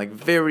around, like,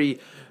 very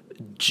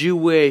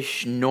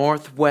Jewish,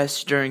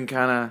 Northwestern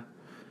kind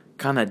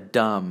of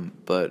dumb,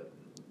 but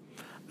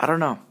I don't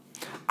know.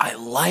 I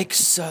like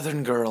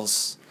Southern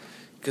girls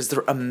because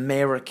they're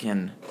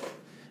American,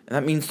 and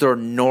that means they're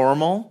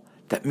normal.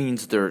 That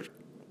means they're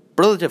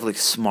relatively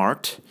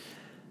smart.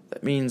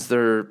 That means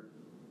they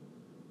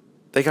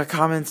got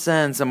common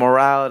sense and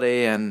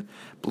morality and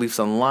beliefs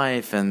on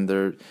life, and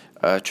they're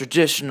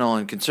traditional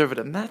and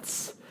conservative, and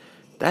that's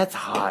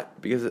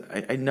hot, because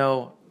I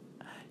know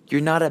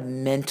you're not a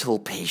mental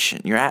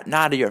patient. You're not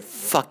out of your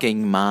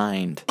fucking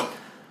mind.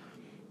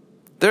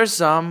 There's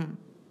some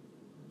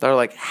that are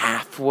like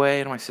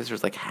halfway, and my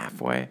sister's like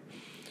halfway.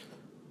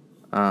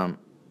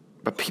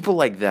 But people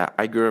like that,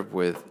 I grew up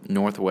with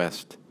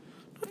Northwest.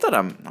 Not that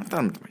I'm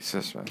my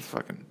sister.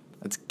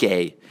 That's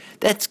gay.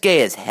 That's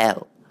gay as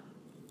hell.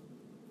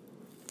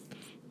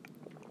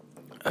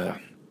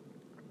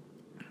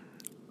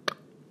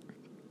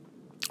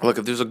 Look,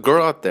 if there's a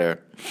girl out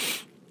there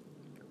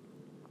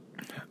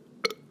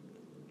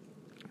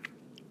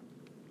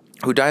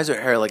who dyes her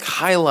hair like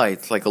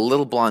highlights, like a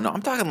little blonde. No,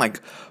 I'm talking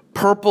like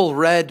purple,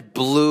 red,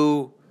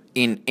 blue,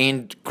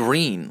 and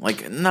green.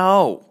 Like,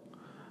 no.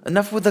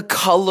 Enough with the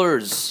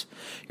colors.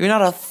 You're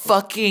not a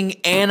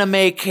fucking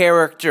anime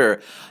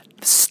character.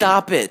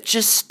 Stop it.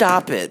 Just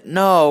stop it.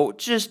 No.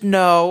 Just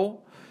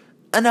no.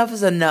 Enough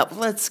is enough.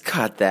 Let's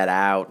cut that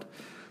out.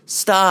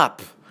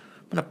 Stop.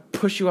 I'm going to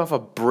push you off a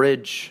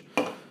bridge.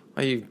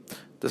 Why you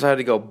decided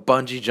to go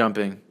bungee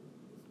jumping.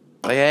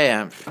 Like,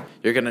 hey,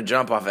 you're going to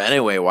jump off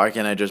anyway. Why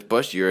can't I just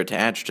push you? You're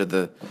attached to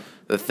the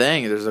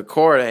thing. There's a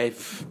cord. Hey,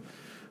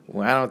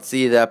 well, I don't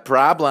see the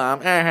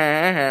problem.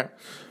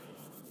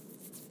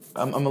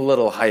 I'm a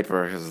little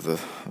hyper because of the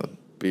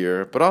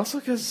beer, but also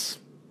because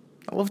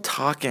I love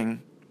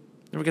talking.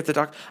 Never get to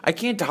talk. I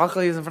can't talk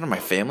like this in front of my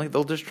family.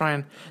 They'll just try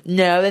and,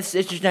 no, it's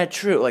just not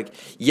true. Like,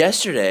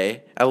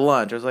 yesterday at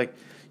lunch, I was like,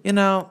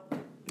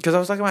 because I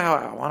was talking about how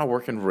I want to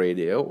work in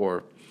radio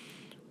or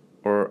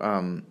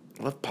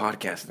love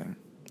podcasting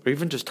or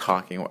even just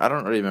talking. I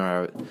don't really remember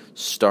how it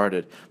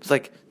started. It's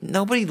like,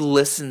 nobody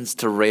listens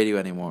to radio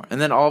anymore. And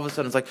then all of a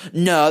sudden it's like,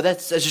 no,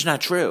 that's just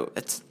not true.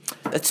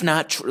 That's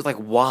not true. Like,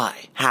 why?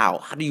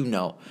 How do you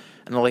know?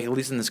 And they're like, at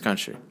least in this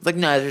country. It's like,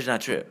 no, that's just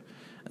not true.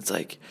 It's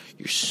like,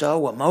 you're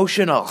so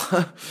emotional.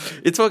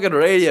 It's fucking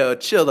radio.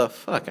 Chill the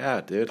fuck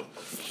out, dude.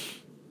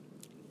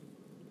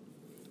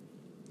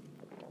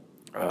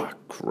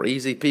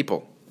 Crazy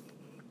people.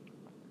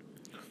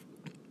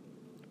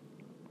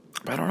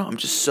 I don't know. I'm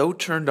just so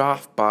turned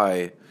off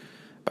by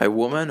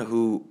women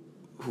who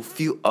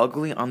feel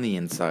ugly on the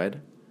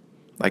inside,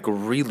 like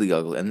really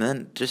ugly, and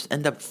then just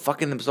end up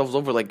fucking themselves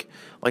over, like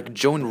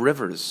Joan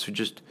Rivers, who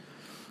just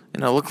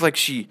looked like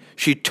she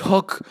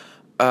took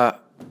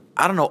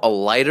I don't know, a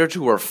lighter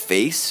to her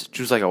face.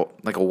 She was like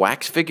a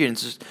wax figure, and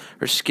just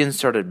her skin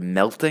started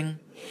melting.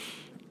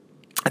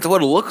 That's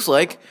what it looks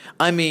like.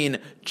 I mean,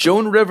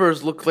 Joan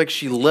Rivers looked like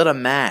she lit a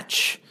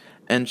match,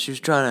 and she was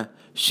trying to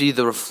see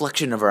the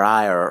reflection of her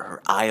eye or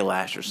her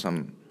eyelash or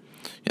something.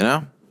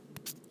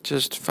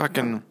 Just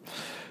fucking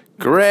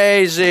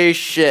crazy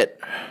shit.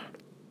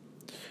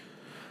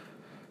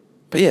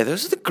 But yeah,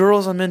 those are the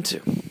girls I'm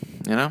into,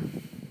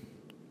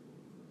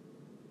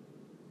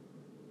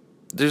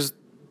 There's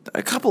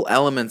a couple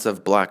elements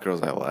of black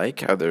girls I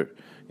like. How they're,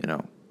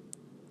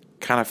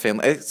 kind of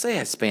family. I'd say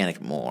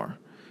Hispanic more,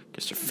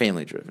 because they're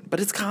family driven. But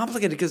it's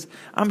complicated because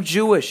I'm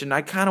Jewish and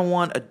I kind of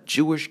want a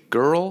Jewish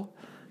girl.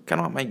 Kind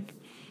of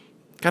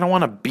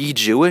want to be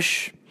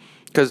Jewish.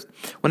 Because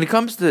when it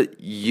comes to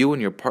you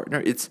and your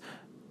partner, it's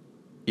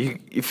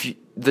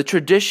the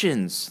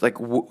traditions. Like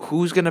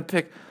who's gonna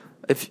pick?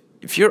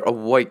 If you're a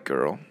white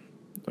girl,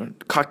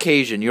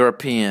 Caucasian,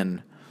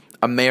 European,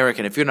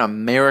 American. If you're an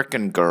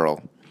American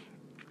girl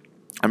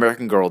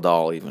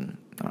doll, even,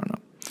 I don't know.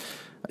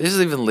 Is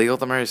it even legal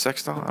to marry a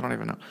sex doll? I don't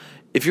even know.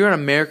 If you're an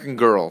American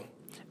girl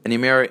and you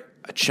marry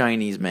a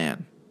Chinese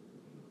man,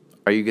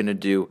 are you gonna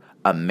do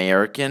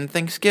American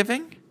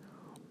Thanksgiving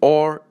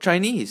or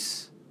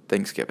Chinese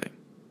Thanksgiving?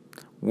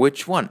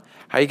 Which one?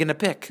 How are you gonna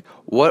pick?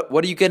 What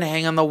are you gonna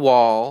hang on the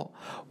wall?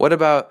 What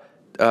about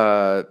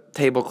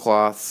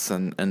tablecloths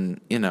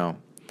and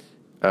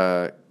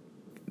the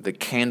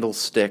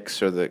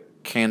candlesticks or the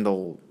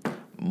candle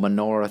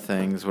menorah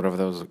things, whatever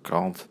those are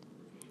called.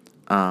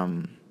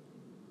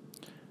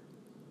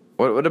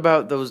 What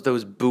about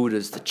those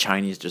Buddhas the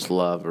Chinese just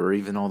love, or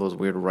even all those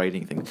weird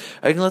writing things?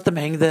 Are you gonna let them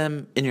hang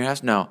them in your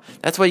house? No.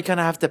 That's why you kind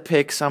of have to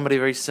pick somebody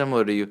very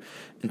similar to you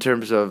in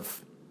terms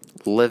of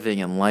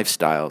living and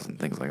lifestyles and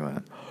things like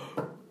that.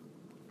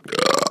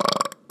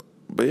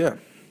 But yeah.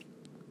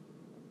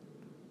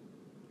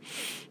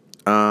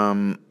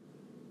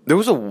 There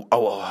was oh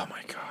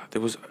my god,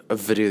 there was a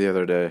video the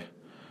other day.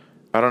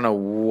 I don't know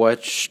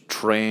which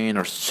train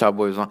or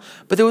subway was on,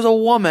 but there was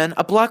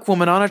a black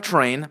woman on a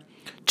train,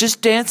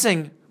 just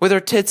dancing with her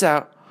tits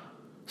out.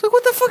 It's like,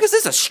 what the fuck is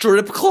this? A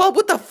strip club?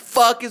 What the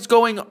fuck is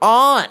going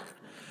on?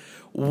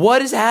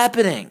 What is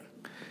happening?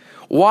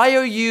 Why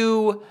are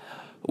you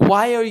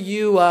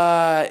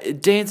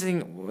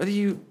dancing? What are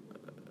you,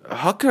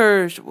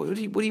 hookers? What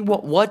do you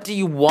want? What do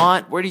you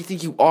want? Where do you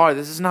think you are?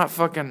 This is not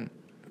fucking,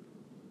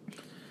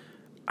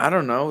 I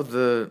don't know,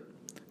 the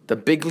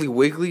Biggly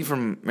Wiggly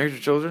from Married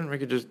with Children. We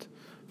could just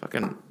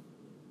fucking,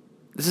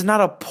 this is not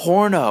a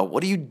porno.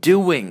 What are you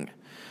doing?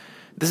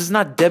 This is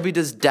not Debbie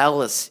Does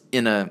Dallas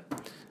in a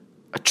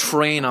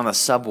train on the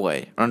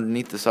subway,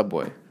 underneath the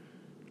subway,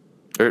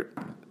 or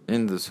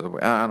in the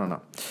subway. I don't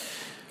know.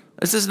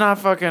 This is not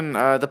fucking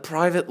The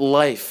Private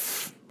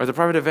Life or The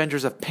Private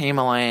Adventures of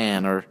Pamela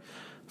Ann or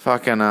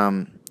fucking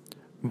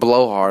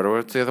Blowhard, or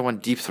what's the other one?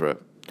 Deep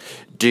Throat.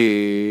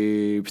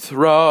 Deep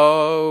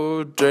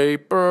throat,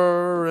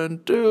 deeper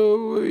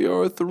into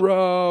your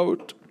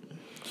throat.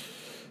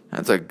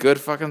 That's a good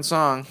fucking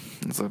song.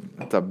 It's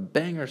a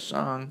banger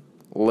song,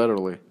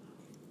 literally.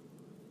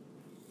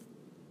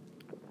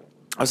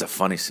 That was a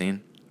funny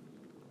scene.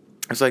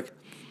 It's like,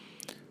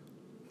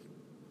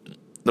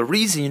 the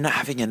reason you're not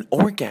having an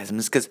orgasm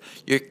is because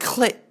your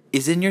clit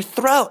is in your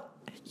throat.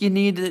 You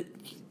need it.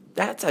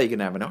 That's how you can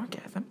have an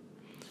orgasm.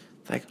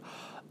 It's like,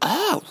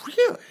 oh,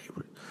 really?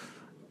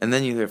 And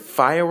then you hear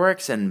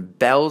fireworks and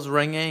bells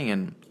ringing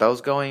and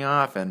bells going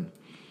off and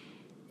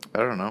I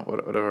don't know,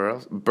 whatever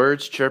else.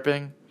 Birds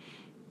chirping.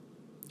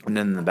 And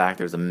then in the back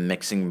there's a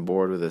mixing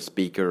board with a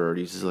speaker, or it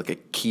uses like a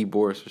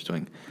keyboard, so it's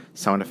doing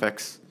sound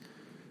effects.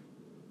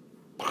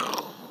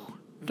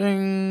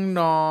 Ding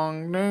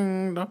dong,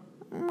 ding dong.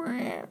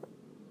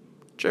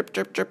 Chirp,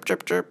 chirp, chirp,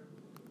 chirp, chirp.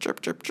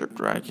 Chirp, chirp, chirp.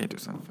 Right, I can't do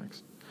sound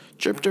effects.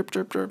 Chirp, chirp,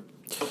 chirp, chirp.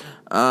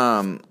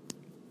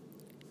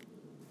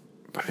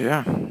 But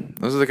yeah,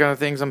 those are the kind of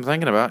things I'm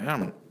thinking about.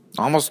 Yeah,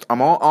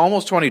 I'm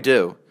almost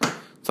 22.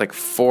 It's like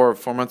four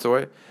months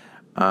away.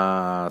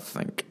 I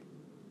think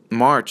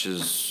March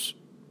is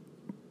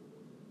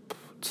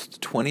it's the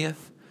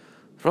 20th.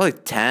 Probably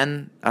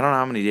 10. I don't know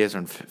how many days are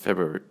in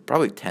February.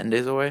 Probably 10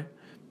 days away.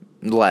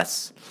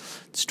 Less.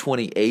 It's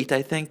 28,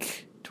 I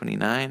think.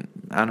 29.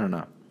 I don't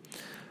know.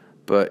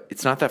 But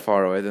it's not that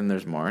far away. Then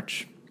there's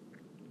March.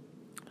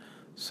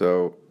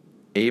 So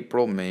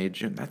April, May,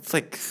 June. That's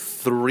like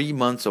 3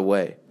 months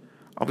away.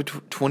 I'll be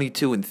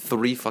 22 in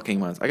 3 fucking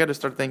months. I got to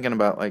start thinking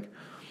about like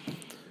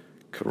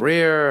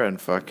career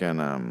and fucking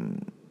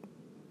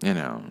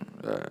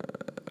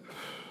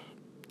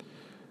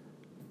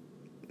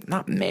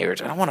not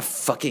marriage. I don't want to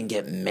fucking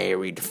get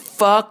married.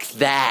 Fuck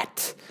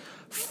that.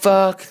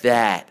 Fuck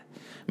that.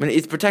 I mean,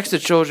 it protects the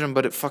children,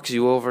 but it fucks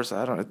you over. So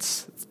I don't.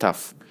 It's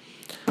tough.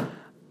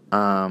 Who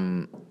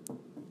am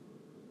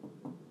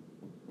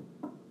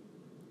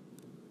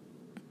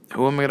I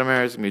gonna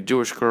marry? It's gonna be a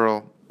Jewish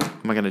girl. Who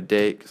am I gonna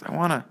date? Because I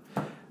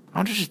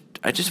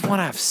just want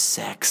to have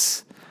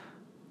sex.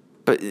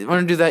 But in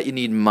order to do that, you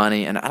need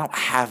money, and I don't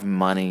have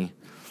money.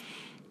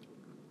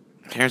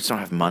 Parents don't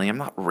have money. I'm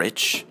not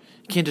rich.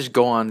 You can't just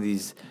go on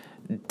these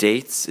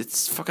dates.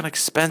 It's fucking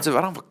expensive.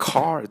 I don't have a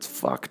car. It's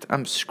fucked.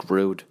 I'm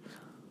screwed.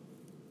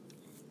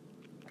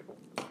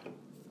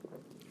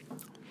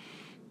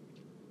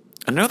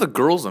 I know the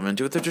girls I'm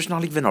into, they're just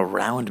not even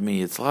around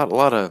me. It's a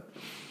lot of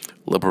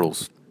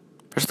liberals,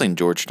 especially in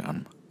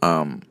Georgetown.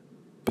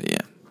 But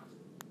yeah.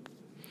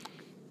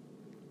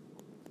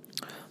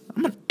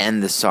 I'm going to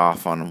end this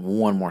off on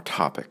one more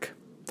topic.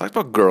 Talk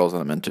about girls that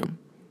I'm into.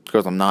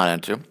 Girls I'm not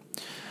into.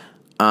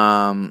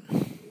 I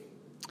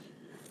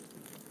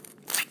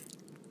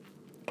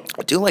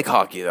do like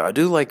hockey, though. I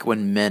do like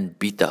when men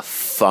beat the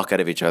fuck out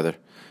of each other.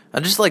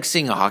 I just like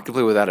seeing a hockey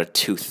player without a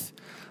tooth.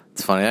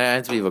 It's funny. I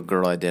had to leave a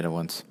girl I dated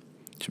once.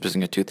 She was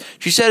missing a tooth.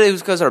 She said it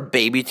was because her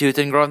baby tooth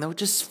didn't grow, and that was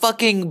just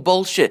fucking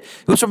bullshit.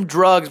 It was from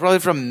drugs, probably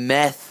from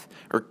meth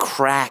or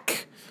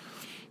crack.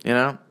 You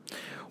know?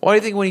 Why do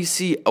you think when you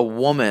see a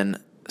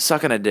woman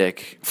sucking a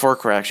dick for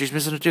crack, she's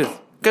missing a tooth?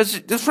 Because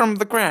it's from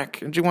the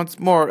crack, and she wants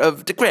more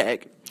of the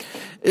crack.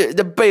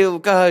 The Bill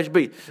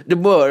Cosby, the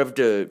more of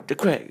the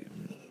crack.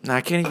 Nah,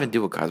 I can't even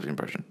do a Cosby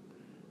impression.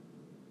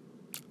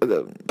 I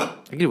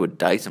can do a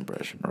Dice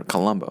impression or a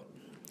Columbo,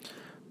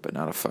 but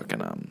not a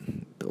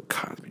fucking Bill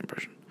Cosby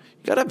impression.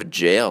 You got out of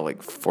jail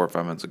like 4 or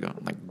 5 months ago,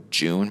 like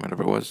June,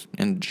 whatever it was,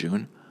 in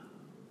June.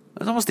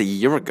 That was almost a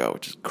year ago,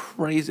 which is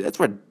crazy. That's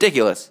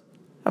ridiculous.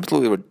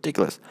 Absolutely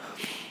ridiculous.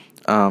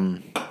 I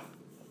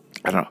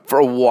don't know. For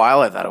a while,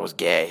 I thought I was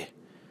gay.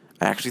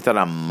 I actually thought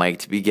I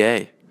might be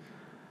gay.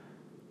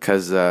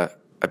 Because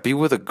I'd be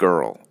with a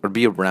girl, or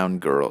be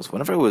around girls.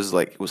 Whenever it was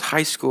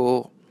high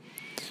school,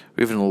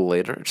 or even a little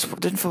later, I just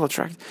didn't feel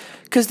attracted.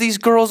 Because these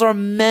girls are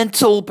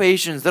mental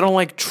patients. They don't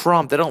like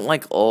Trump. They don't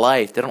like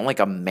life. They don't like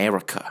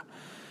America.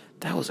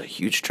 That was a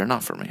huge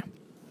turnoff for me.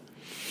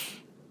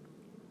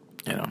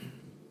 You know.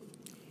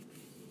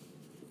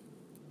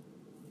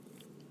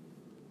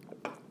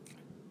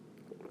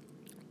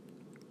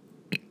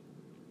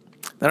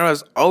 Then I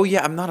was, oh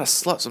yeah, I'm not a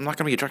slut, so I'm not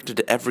going to be attracted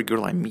to every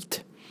girl I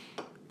meet.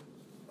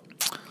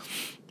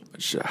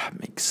 Which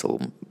makes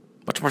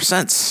much more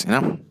sense, you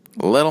know?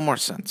 A little more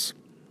sense.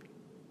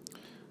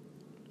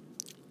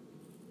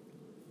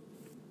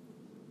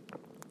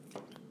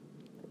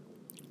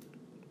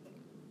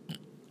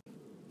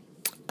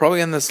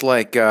 Probably in this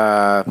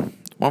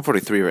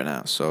 1:43 right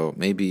now, so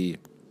maybe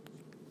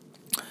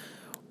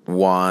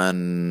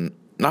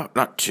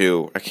not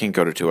 2. I can't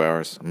go to 2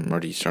 hours. I'm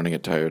already starting to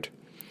get tired.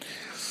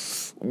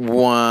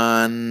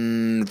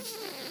 1,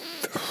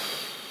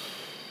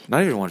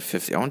 not even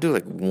 150. I want to do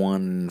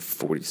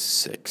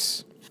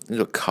 146.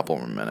 Do a couple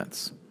more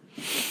minutes.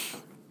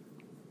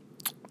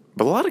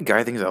 But a lot of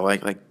guy things I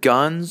like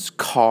guns,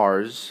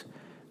 cars,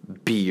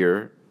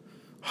 beer,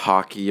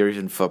 hockey, or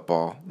even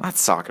football. Not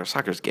soccer.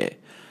 Soccer's gay.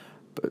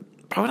 But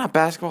probably not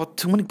basketball.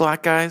 Too many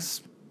black guys.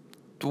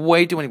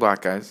 Way too many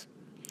black guys.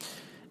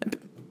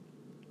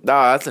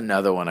 That's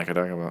another one I could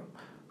talk about.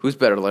 Who's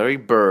better, Larry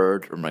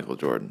Bird or Michael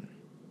Jordan?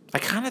 I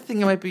kind of think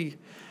it might be...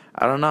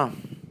 I don't know.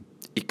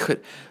 He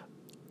could.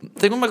 The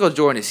thing with Michael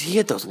Jordan is he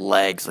had those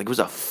legs. Like, it was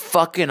a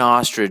fucking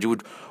ostrich.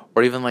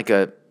 Or even like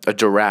a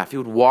giraffe. He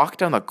would walk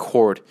down the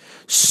court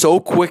so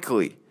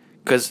quickly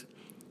because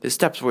his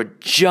steps were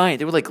giant.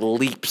 They were like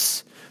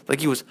leaps. Like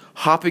he was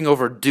hopping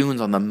over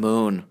dunes on the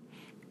moon.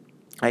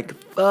 Like,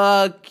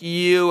 fuck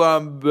you,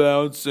 I'm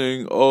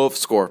bouncing off.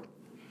 Score.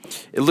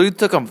 It literally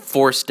took him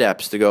 4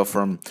 steps to go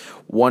from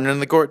one end of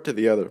the court to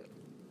the other.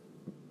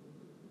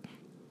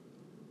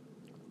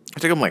 It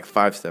took him like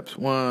 5 steps.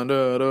 1,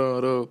 2,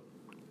 2,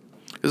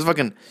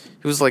 2.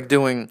 He was like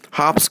doing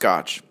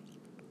hopscotch.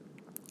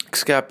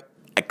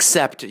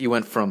 Except you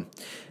went from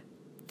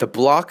the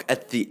block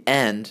at the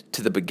end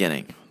to the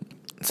beginning.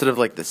 Instead of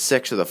like the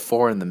 6 or the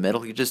 4 in the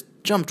middle, he just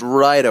jumped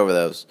right over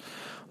those.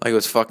 Like it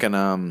was fucking,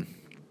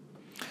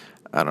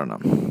 I don't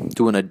know,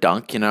 doing a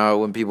dunk. You know,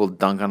 when people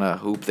dunk on a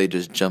hoop, they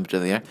just jump to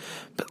the air.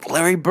 But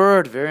Larry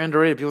Bird, very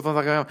underrated. People don't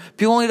talk about him.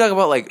 People only talk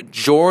about like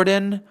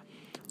Jordan,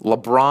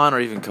 LeBron, or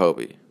even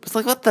Kobe. It's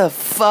like, what the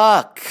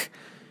fuck?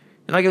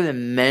 You're not going to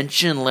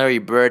mention Larry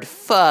Bird?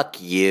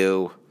 Fuck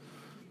you.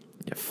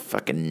 You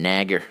fucking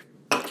nagger.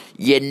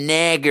 You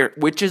nagger,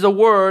 which is a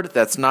word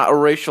that's not a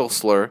racial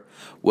slur.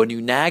 When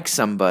you nag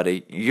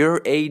somebody,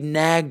 you're a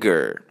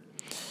nagger.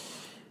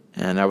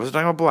 And I wasn't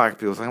talking about black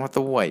people, I was talking about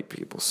the white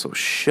people. So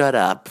shut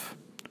up.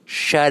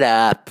 Shut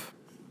up.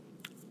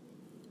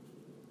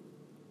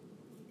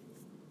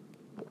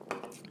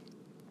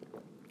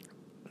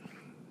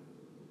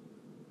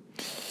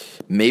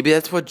 Maybe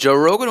that's what Joe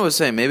Rogan was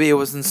saying. Maybe he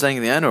wasn't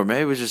saying the N word. Maybe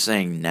he was just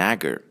saying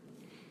nagger.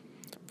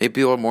 Maybe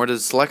people are more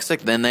dyslexic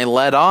than they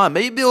let on.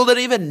 Maybe people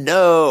didn't even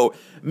know.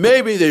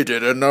 Maybe they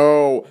didn't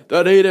know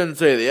that he didn't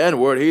say the N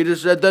word. He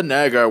just said the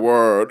nagger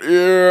word.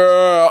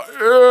 Yeah,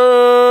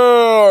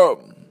 yeah.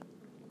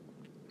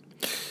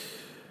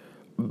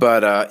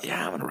 But,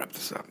 yeah, I'm going to wrap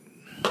this up.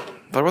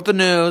 Talk about the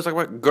news. Talk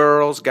about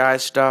girls,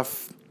 guys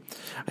stuff.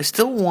 I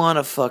still want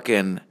to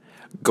fucking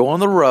go on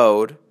the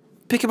road,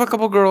 pick up a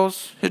couple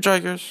girls,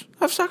 hitchhikers,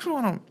 have sex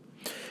with them.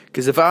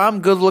 Because if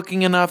I'm good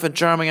looking enough and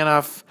charming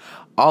enough,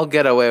 I'll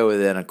get away with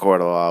it in a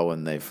court of law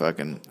when they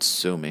fucking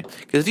sue me.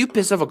 Because if you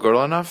piss off a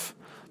girl enough,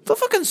 they'll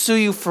fucking sue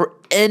you for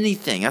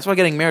anything. That's why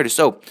getting married is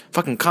so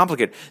fucking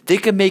complicated. They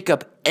can make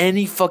up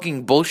any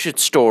fucking bullshit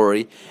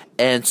story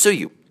and sue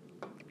you.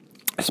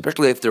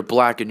 Especially if they're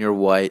black and you're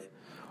white,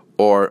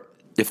 or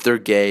if they're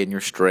gay and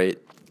you're straight.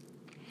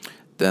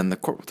 Then the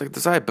court will take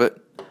the side. But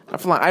not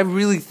for long. I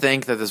really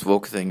think that this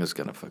woke thing is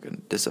gonna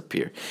fucking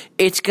disappear.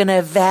 It's gonna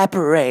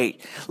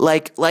evaporate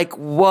like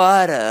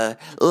water,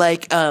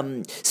 like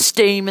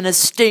steam in a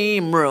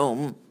steam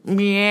room.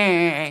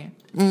 Yeah,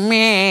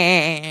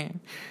 yeah.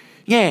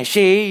 Yeah,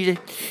 see, you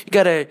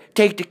gotta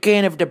take the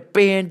can of the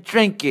beer and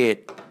drink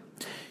it.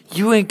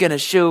 You ain't gonna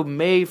sue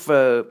me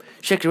for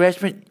sexual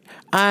harassment.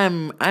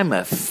 I'm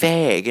a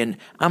fag, and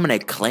I'm gonna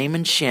claim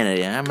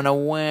insanity. I'm gonna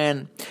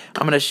win.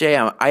 I'm gonna say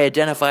I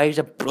identify as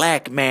a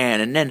black man,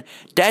 and then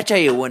that's how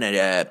you win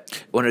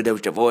one of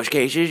those divorce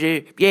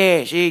cases.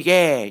 Yeah, see,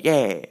 yeah.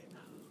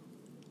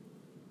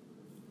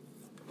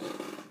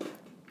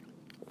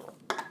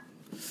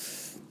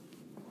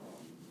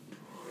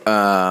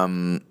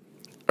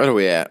 What are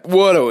we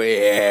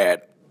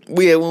at?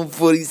 We at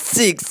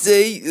 146,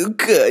 eh?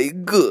 Okay,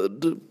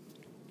 good.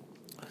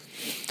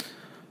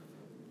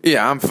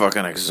 Yeah, I'm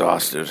fucking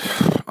exhausted.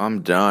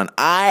 I'm done.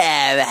 I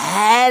have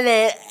had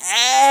it.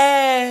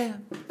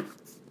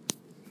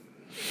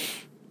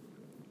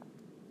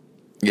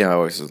 Yeah, my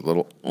voice is a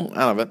little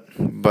out of it.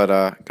 But,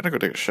 gotta go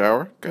take a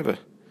shower. Gotta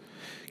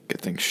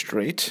get things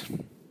straight.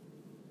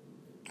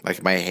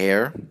 Like my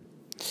hair.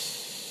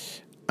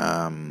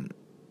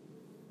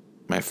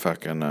 My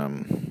fucking,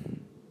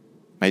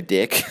 my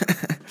dick.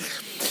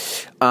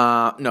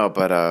 No,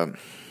 but,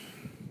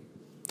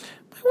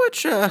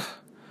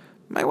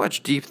 might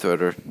watch Deep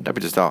Throat or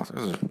Debbie Doll.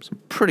 Those are some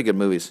pretty good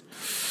movies.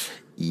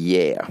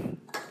 Yeah.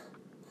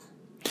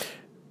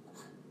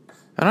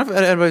 I don't know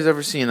if anybody's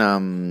ever seen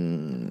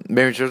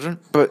Married Children,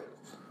 but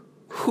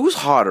who's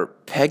hotter,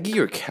 Peggy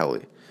or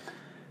Kelly?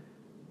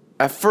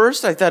 At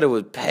first, I thought it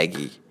was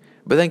Peggy,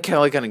 but then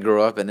Kelly kind of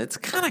grew up, and it's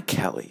kind of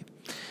Kelly.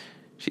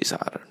 She's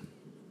hotter.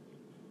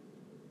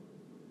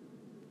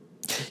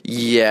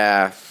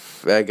 Yeah,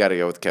 I gotta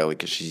go with Kelly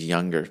because she's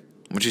younger.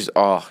 When she's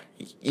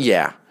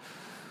yeah.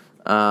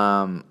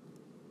 Let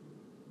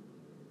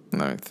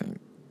me think.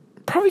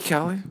 Probably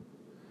Kelly.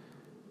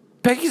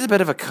 Peggy's a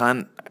bit of a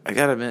cunt. I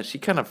gotta admit, she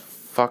kind of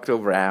fucked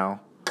over Al.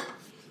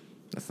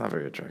 That's not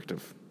very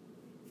attractive.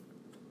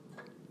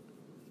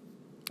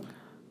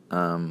 But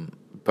I'm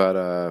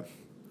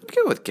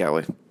good with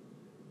Kelly.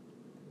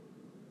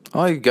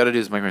 All you gotta do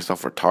is make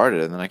myself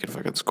retarded, and then I can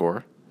fucking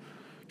score.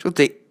 She'll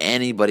date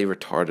anybody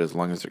retarded as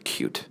long as they're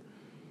cute.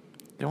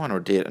 You don't want to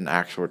date an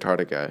actual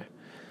retarded guy,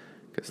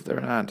 because they're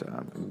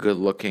not good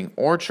looking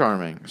or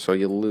charming, so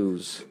you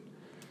lose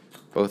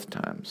both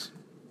times.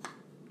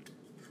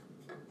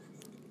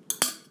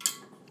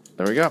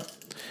 There we go.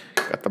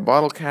 Got the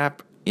bottle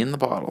cap in the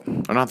bottle.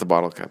 Or not the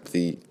bottle cap,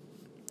 the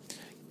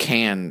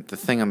can, the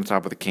thing on the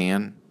top of the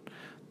can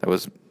that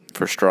was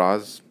for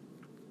straws.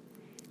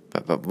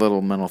 That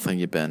little metal thing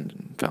you bend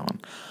and fell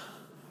on.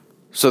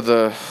 So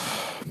the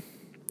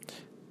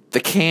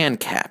can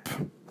cap.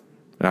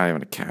 Not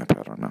even a cap,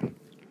 I don't know.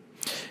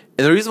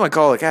 And the reason why I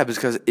call it a cap is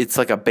because it's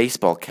like a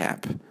baseball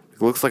cap.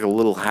 It looks like a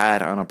little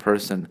hat on a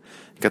person.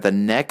 You got the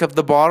neck of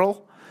the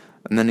bottle,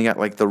 and then you got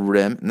like the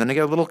rim, and then you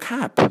got a little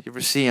cap. You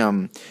ever see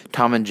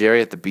Tom and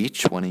Jerry at the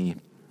beach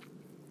when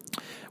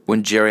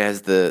Jerry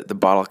has the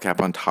bottle cap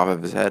on top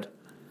of his head?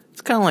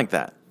 It's kind of like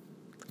that.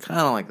 Kind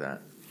of like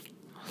that.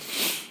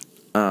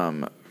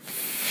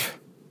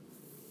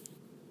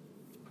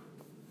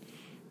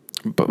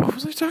 But what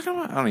was I talking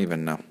about? I don't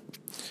even know.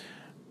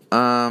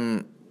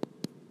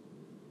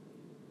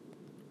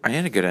 I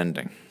had a good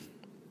ending.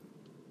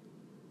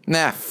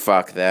 Nah,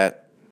 fuck that.